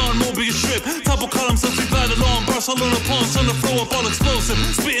 Marathon Mobius strip. Top of columns, we glide along. Barcelona pumps on the floor up all explosive.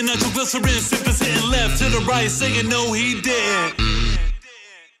 Spitting out your glycerin, sipping, sitting left to the right, saying no, he didn't.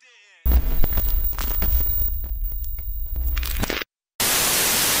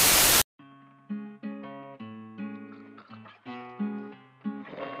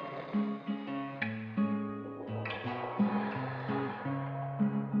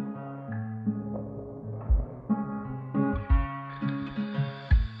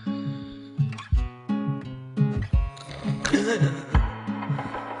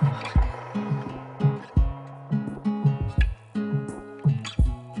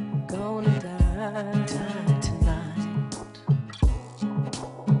 Gonna die tonight.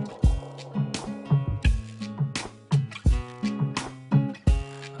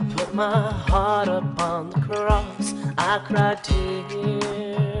 I put my heart upon the cross. I cried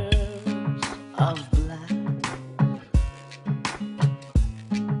tears of black.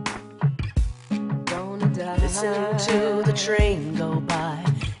 Gonna die. Listen to the train go by.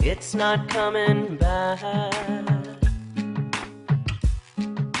 It's not coming back.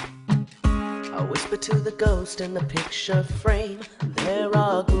 I whisper to the ghost in the picture frame. There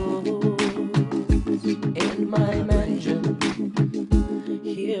are ghouls in my mansion.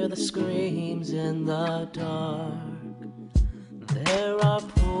 Hear the screams in the dark. There are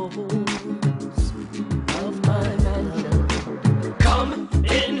pools of my mansion. Come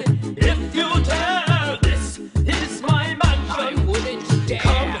in if you dare. This is my mansion. I wouldn't dare.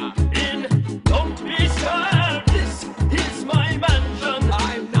 Come in, don't be scared. This is my mansion.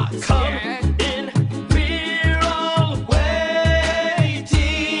 I'm not scared. Come in, we're all waiting.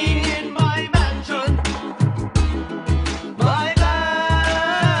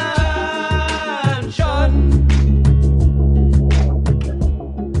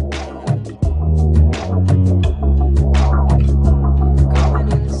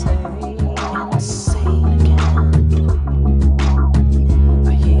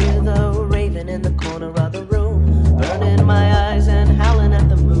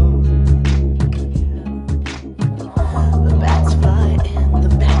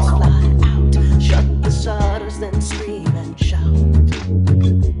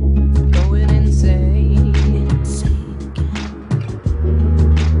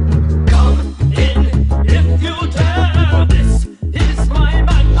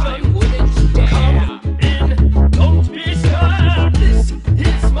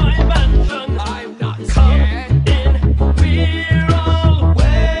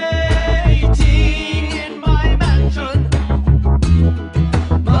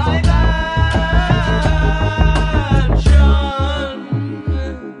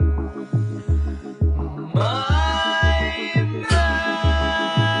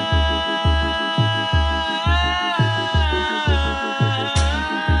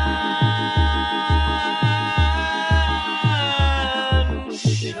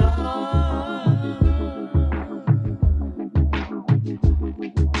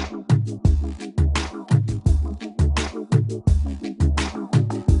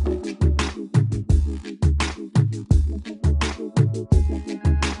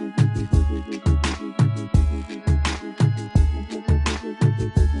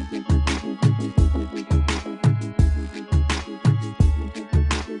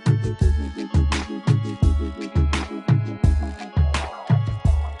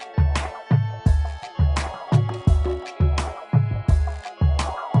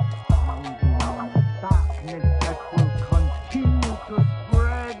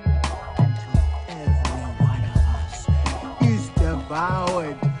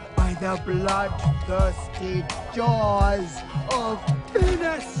 bloodthirsty jaws of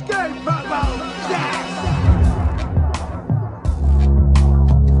inescapable death!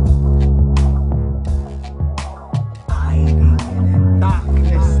 Hiding in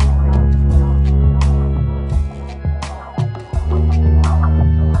darkness.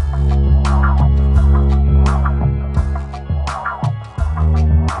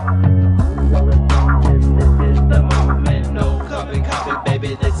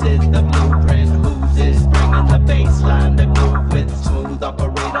 Baby, this is the blueprint. Who's this bringing the baseline to move with? Smooth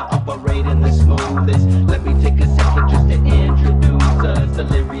operator operating the smoothest. Let me take a second just to introduce us.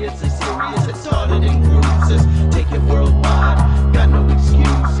 Deliriously serious, it started in cruises. Take it worldwide, got no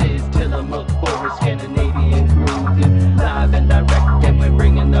excuses. Tillamook Forest, Scandinavian cruising. Live and direct, and we're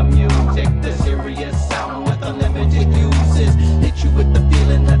bringing the music. The serious sound with unlimited uses. Hit you with the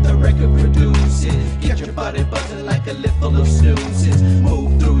feeling that the record produces. Get your body buzzing like a lip full of snoozes.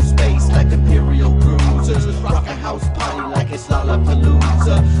 Move through space like imperial cruisers. Rock a house party like it's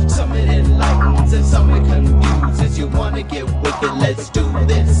Lollapalooza. Some it enlightens and some it confuses. You wanna get wicked, let's do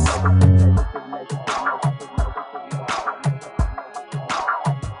this.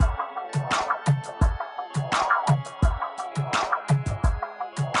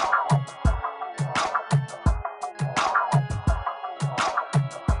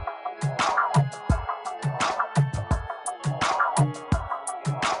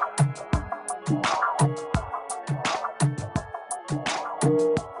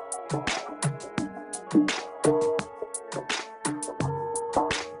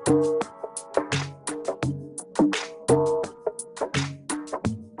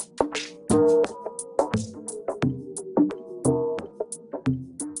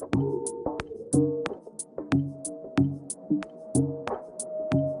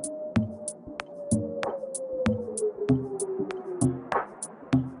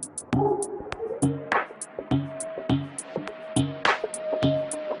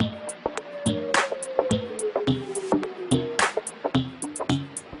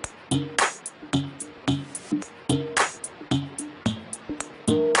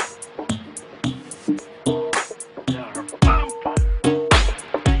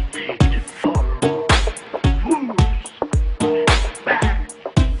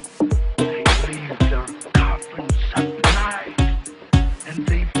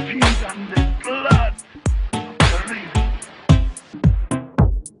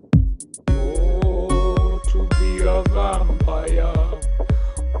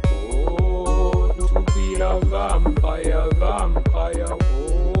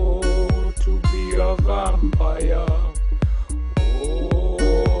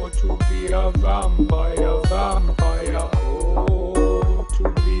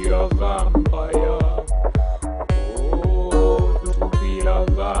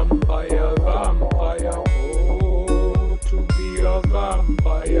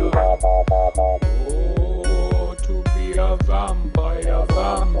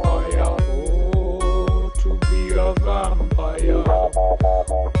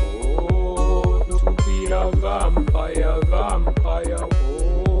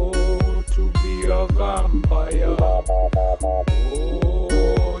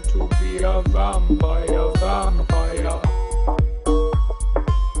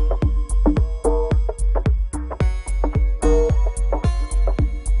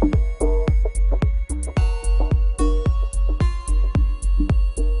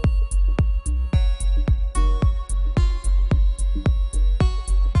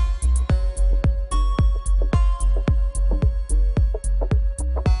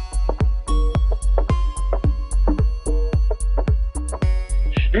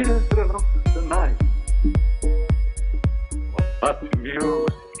 Children of the night, what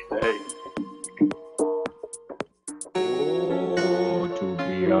music they. Oh, to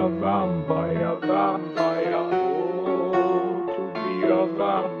be a vampire, vampire. Oh, to be a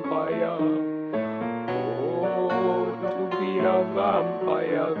vampire. Oh, to be a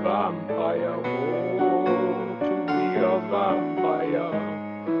vampire, vampire. Oh, to be a vampire.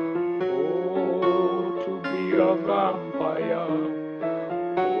 Oh, to be a vampire.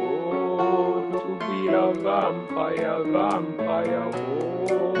 A vampire, vampire,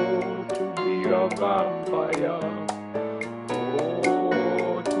 oh, to be a vampire,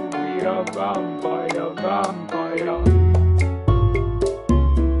 oh, to be a vampire, vampire.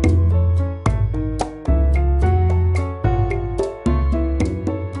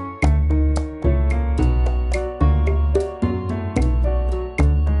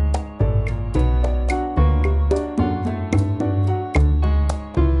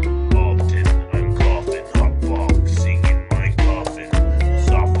 Often I'm coughing, hot box, singing my coffin,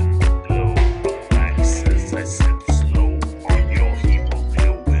 soften the glow.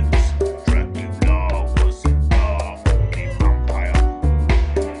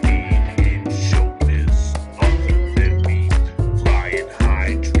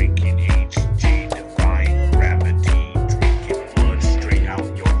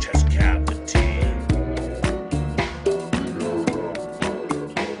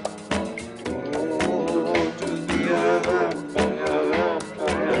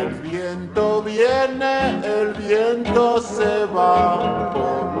 se va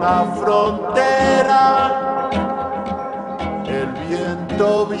por la frontera. El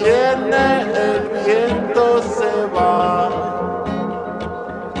viento viene, el viento se va.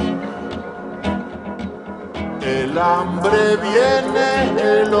 El hambre viene,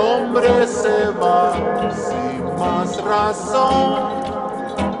 el hombre se va. Sin más razón.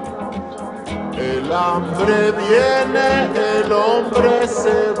 El hambre viene, el hombre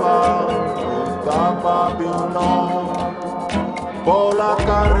se va. Está Babilón por la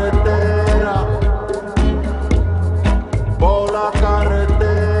carretera, por la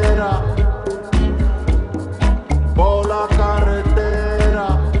carretera, por la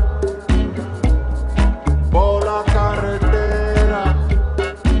carretera, por la carretera,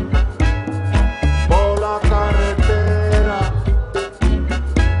 por la carretera,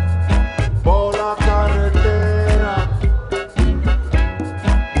 por la carretera,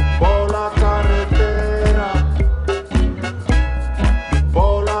 por la carretera,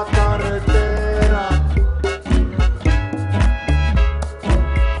 por la carretera.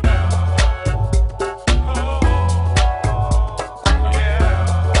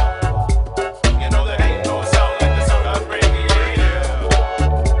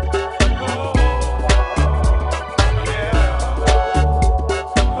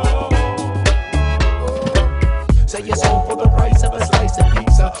 Say yes home for the price of a slice of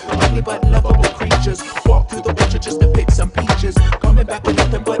pizza. Ugly but lovable creatures walk through the orchard just to pick some peaches. Coming back with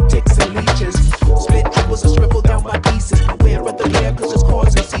nothing but ticks and leeches. Spit dribbles and scribble down my pieces. Beware of the glare cause it's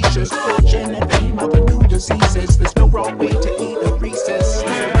causing seizures. Fortune and fame are the new diseases. There's no wrong way to eat a Reese's.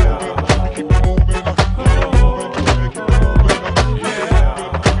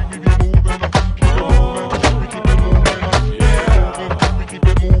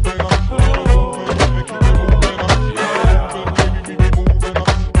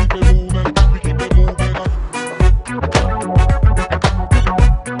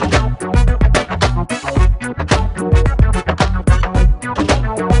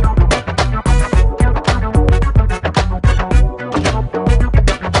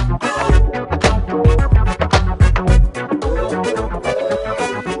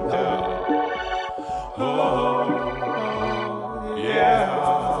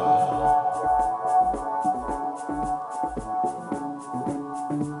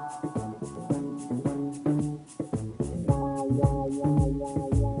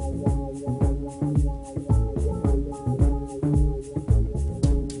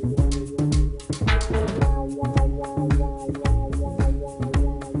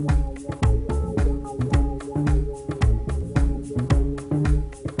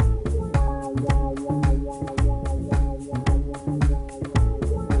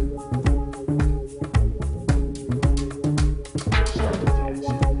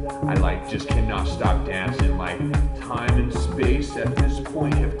 I just cannot stop dancing. Like time and space at this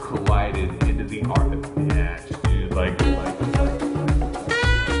point have collided into the art of dance, dude. Like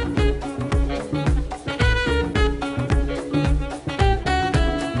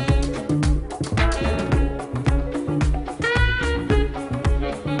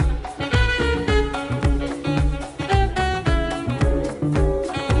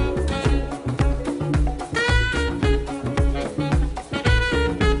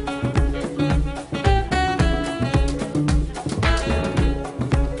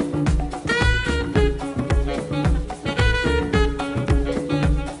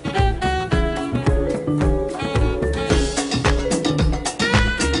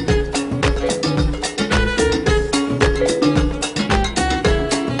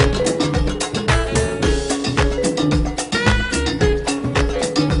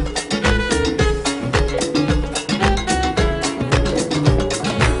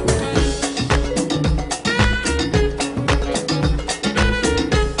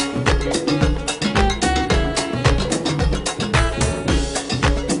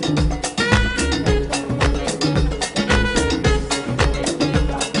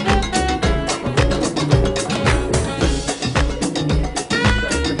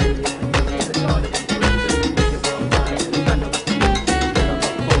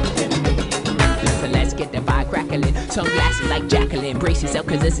Sunglasses like Jacqueline, brace yourself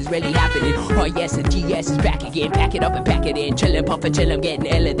cause this is really happening. Oh yes, and GS is back again, pack it up and pack it in. Chillin', pumpin', chillin', getting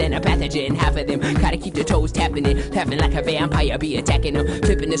iller than a pathogen. Half of them gotta keep their toes tapping it, laughing like a vampire, be attacking them.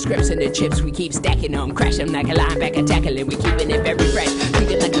 Flipping the scripts and the chips, we keep stacking them. Crash them like a linebacker tackling, we keeping it very fresh.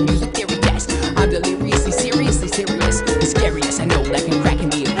 Thinking like a music theory test. I'm deliriously, seriously serious. The scariest, I know, like I'm cracking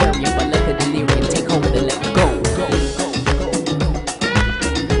the aquarium, but let the delirium take hold and let it go.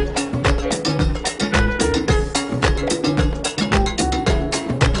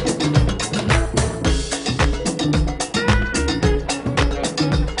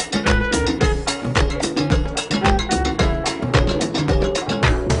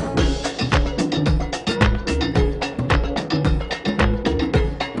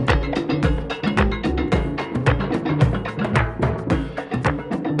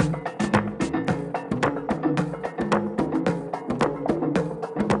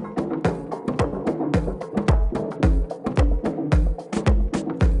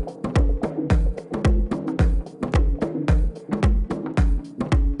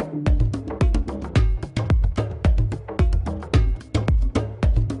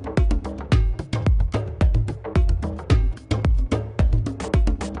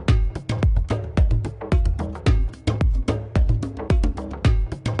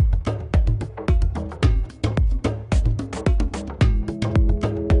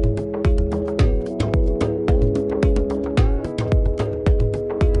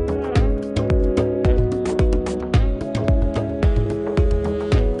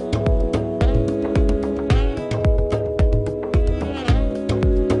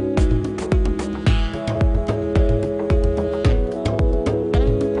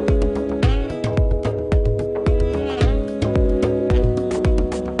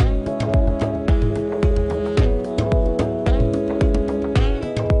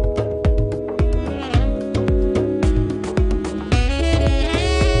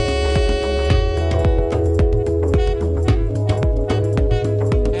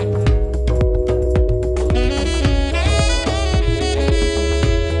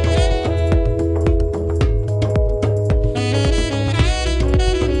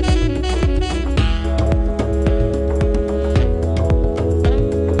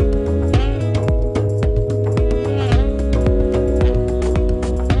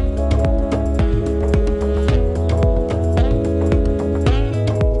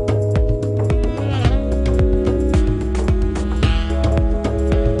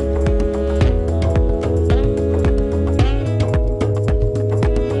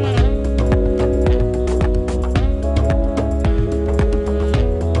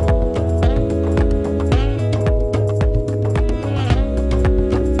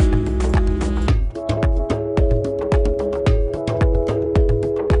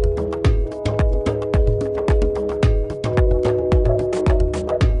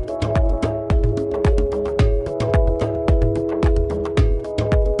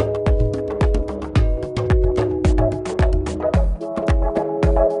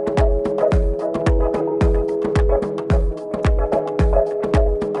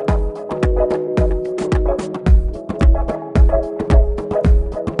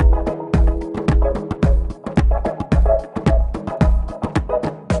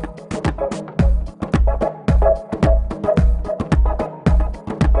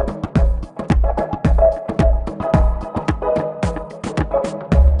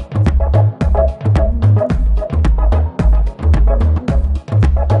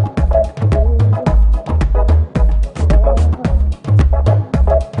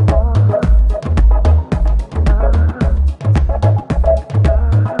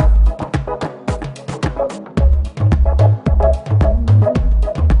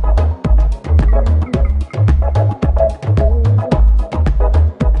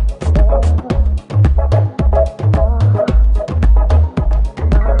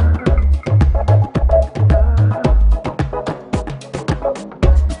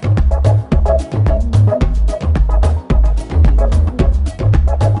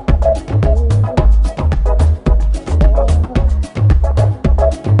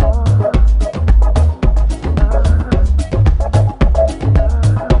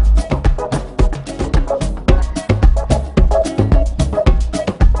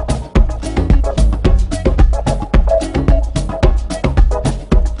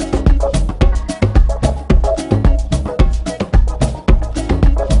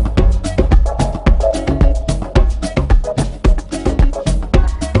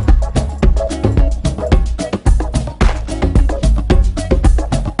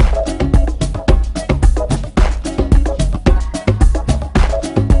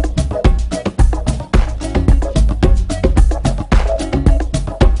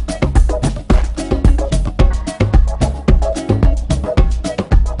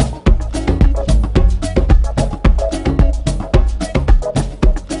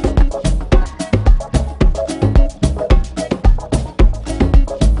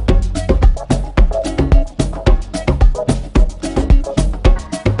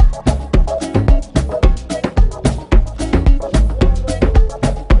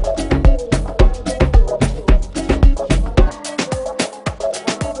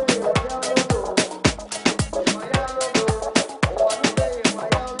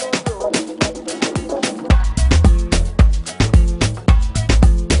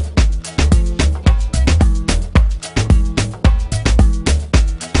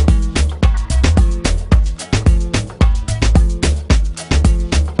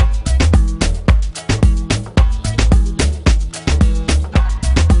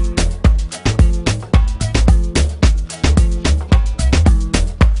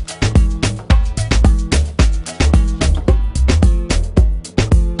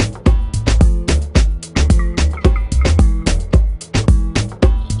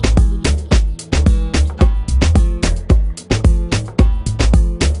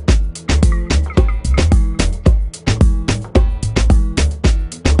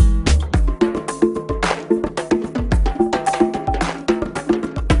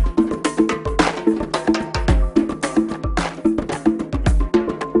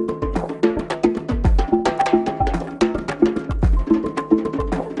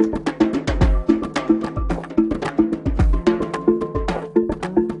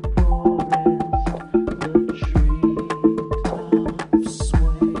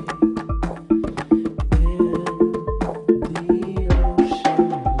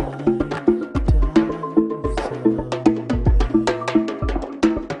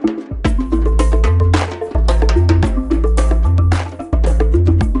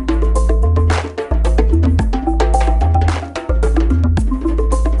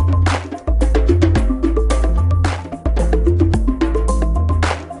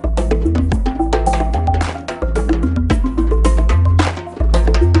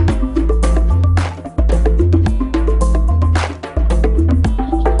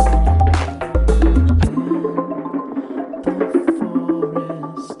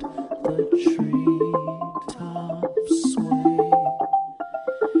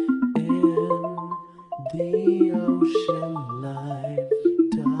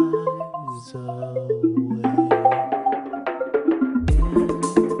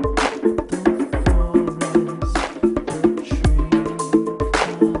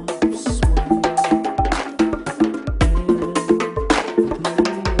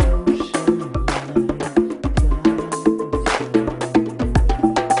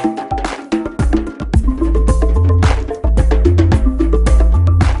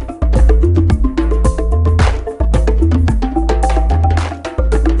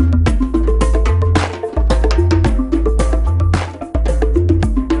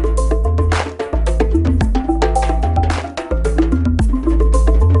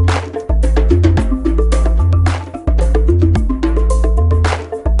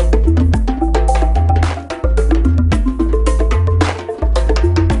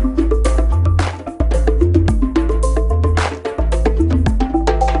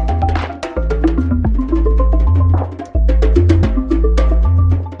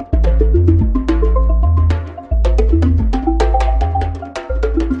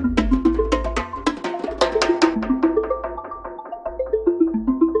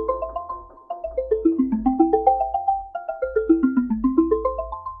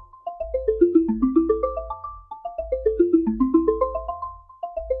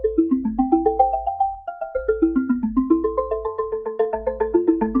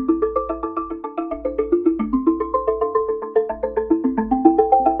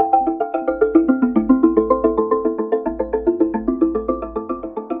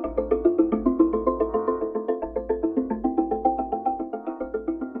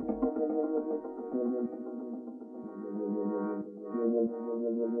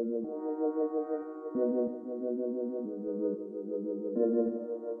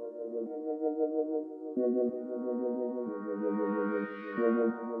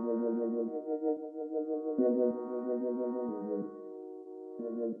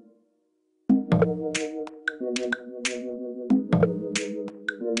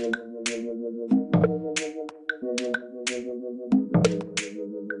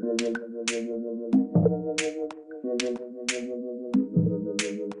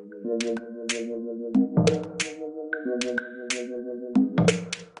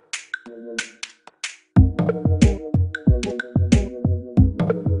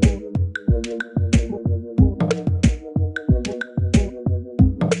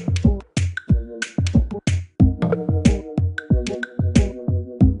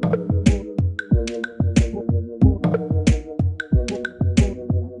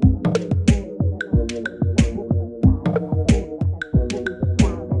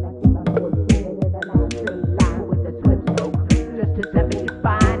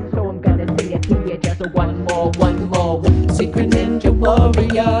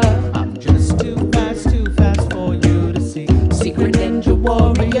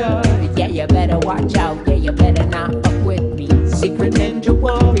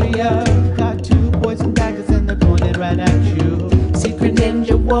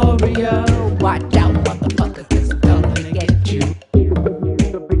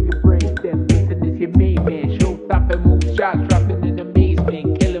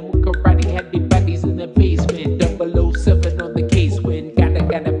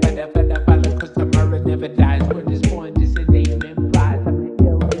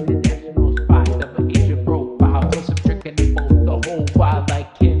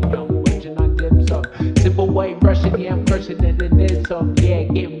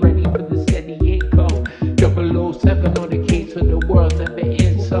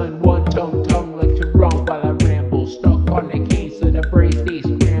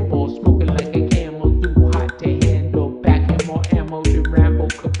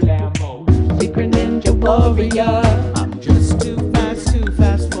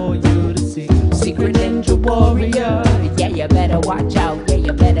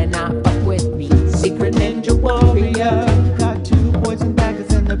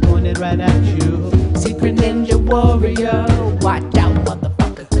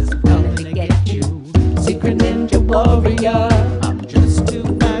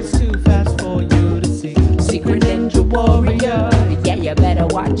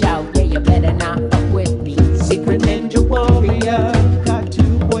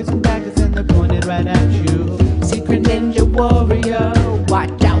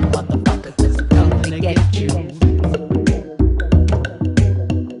 Watch out,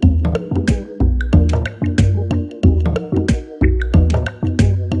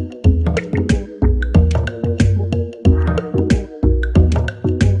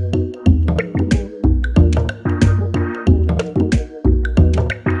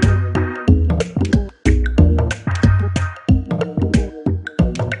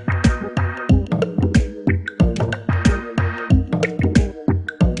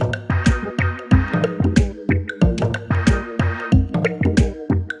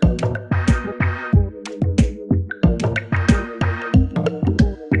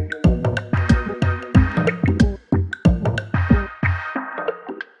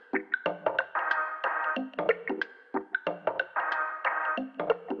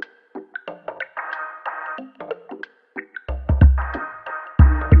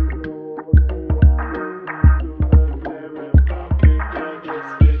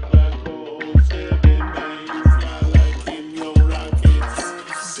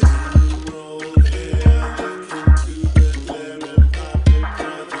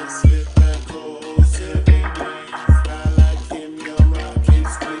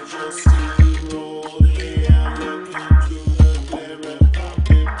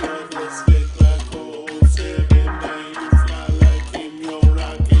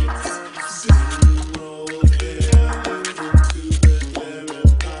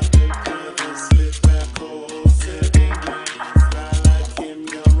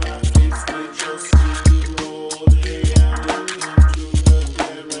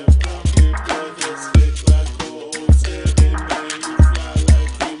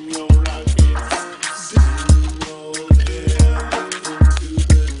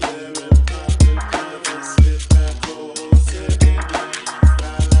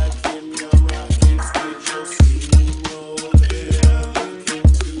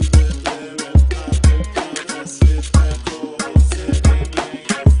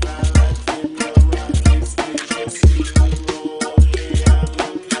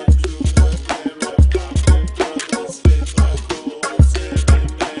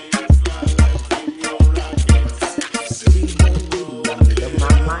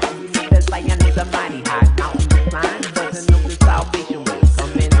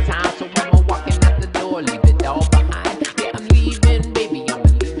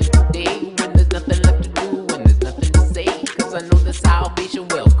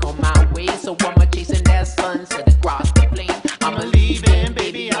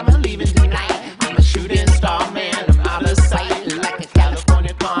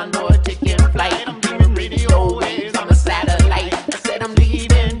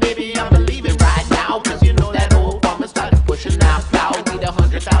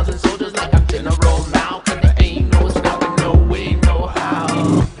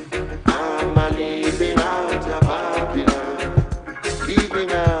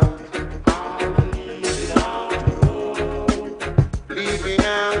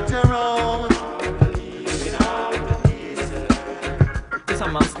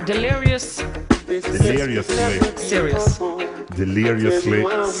 Deliriously serious. Deliriously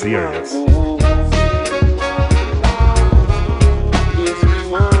serious.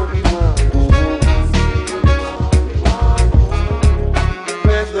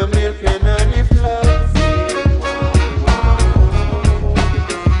 Where's the milk and honey flow?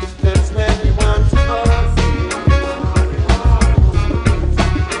 That's where we want to go.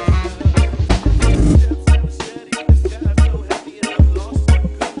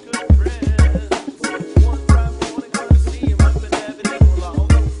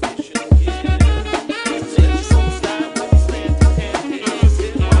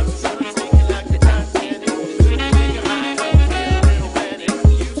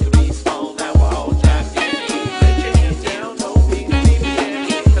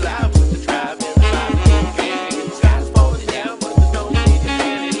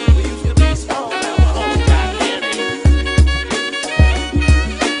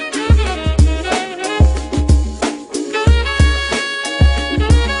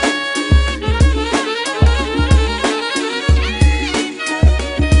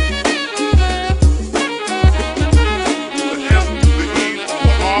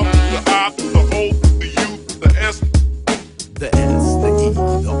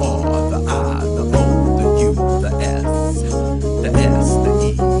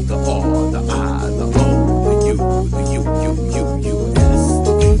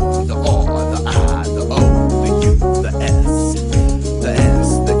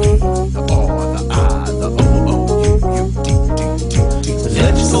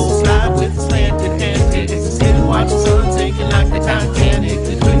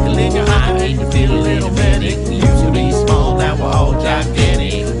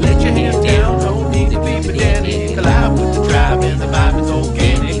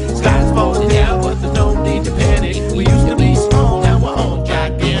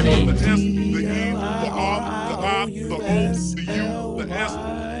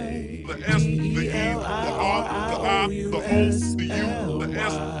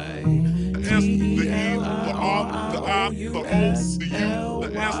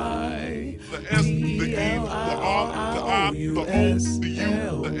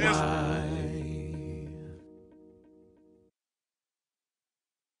 Deliriously.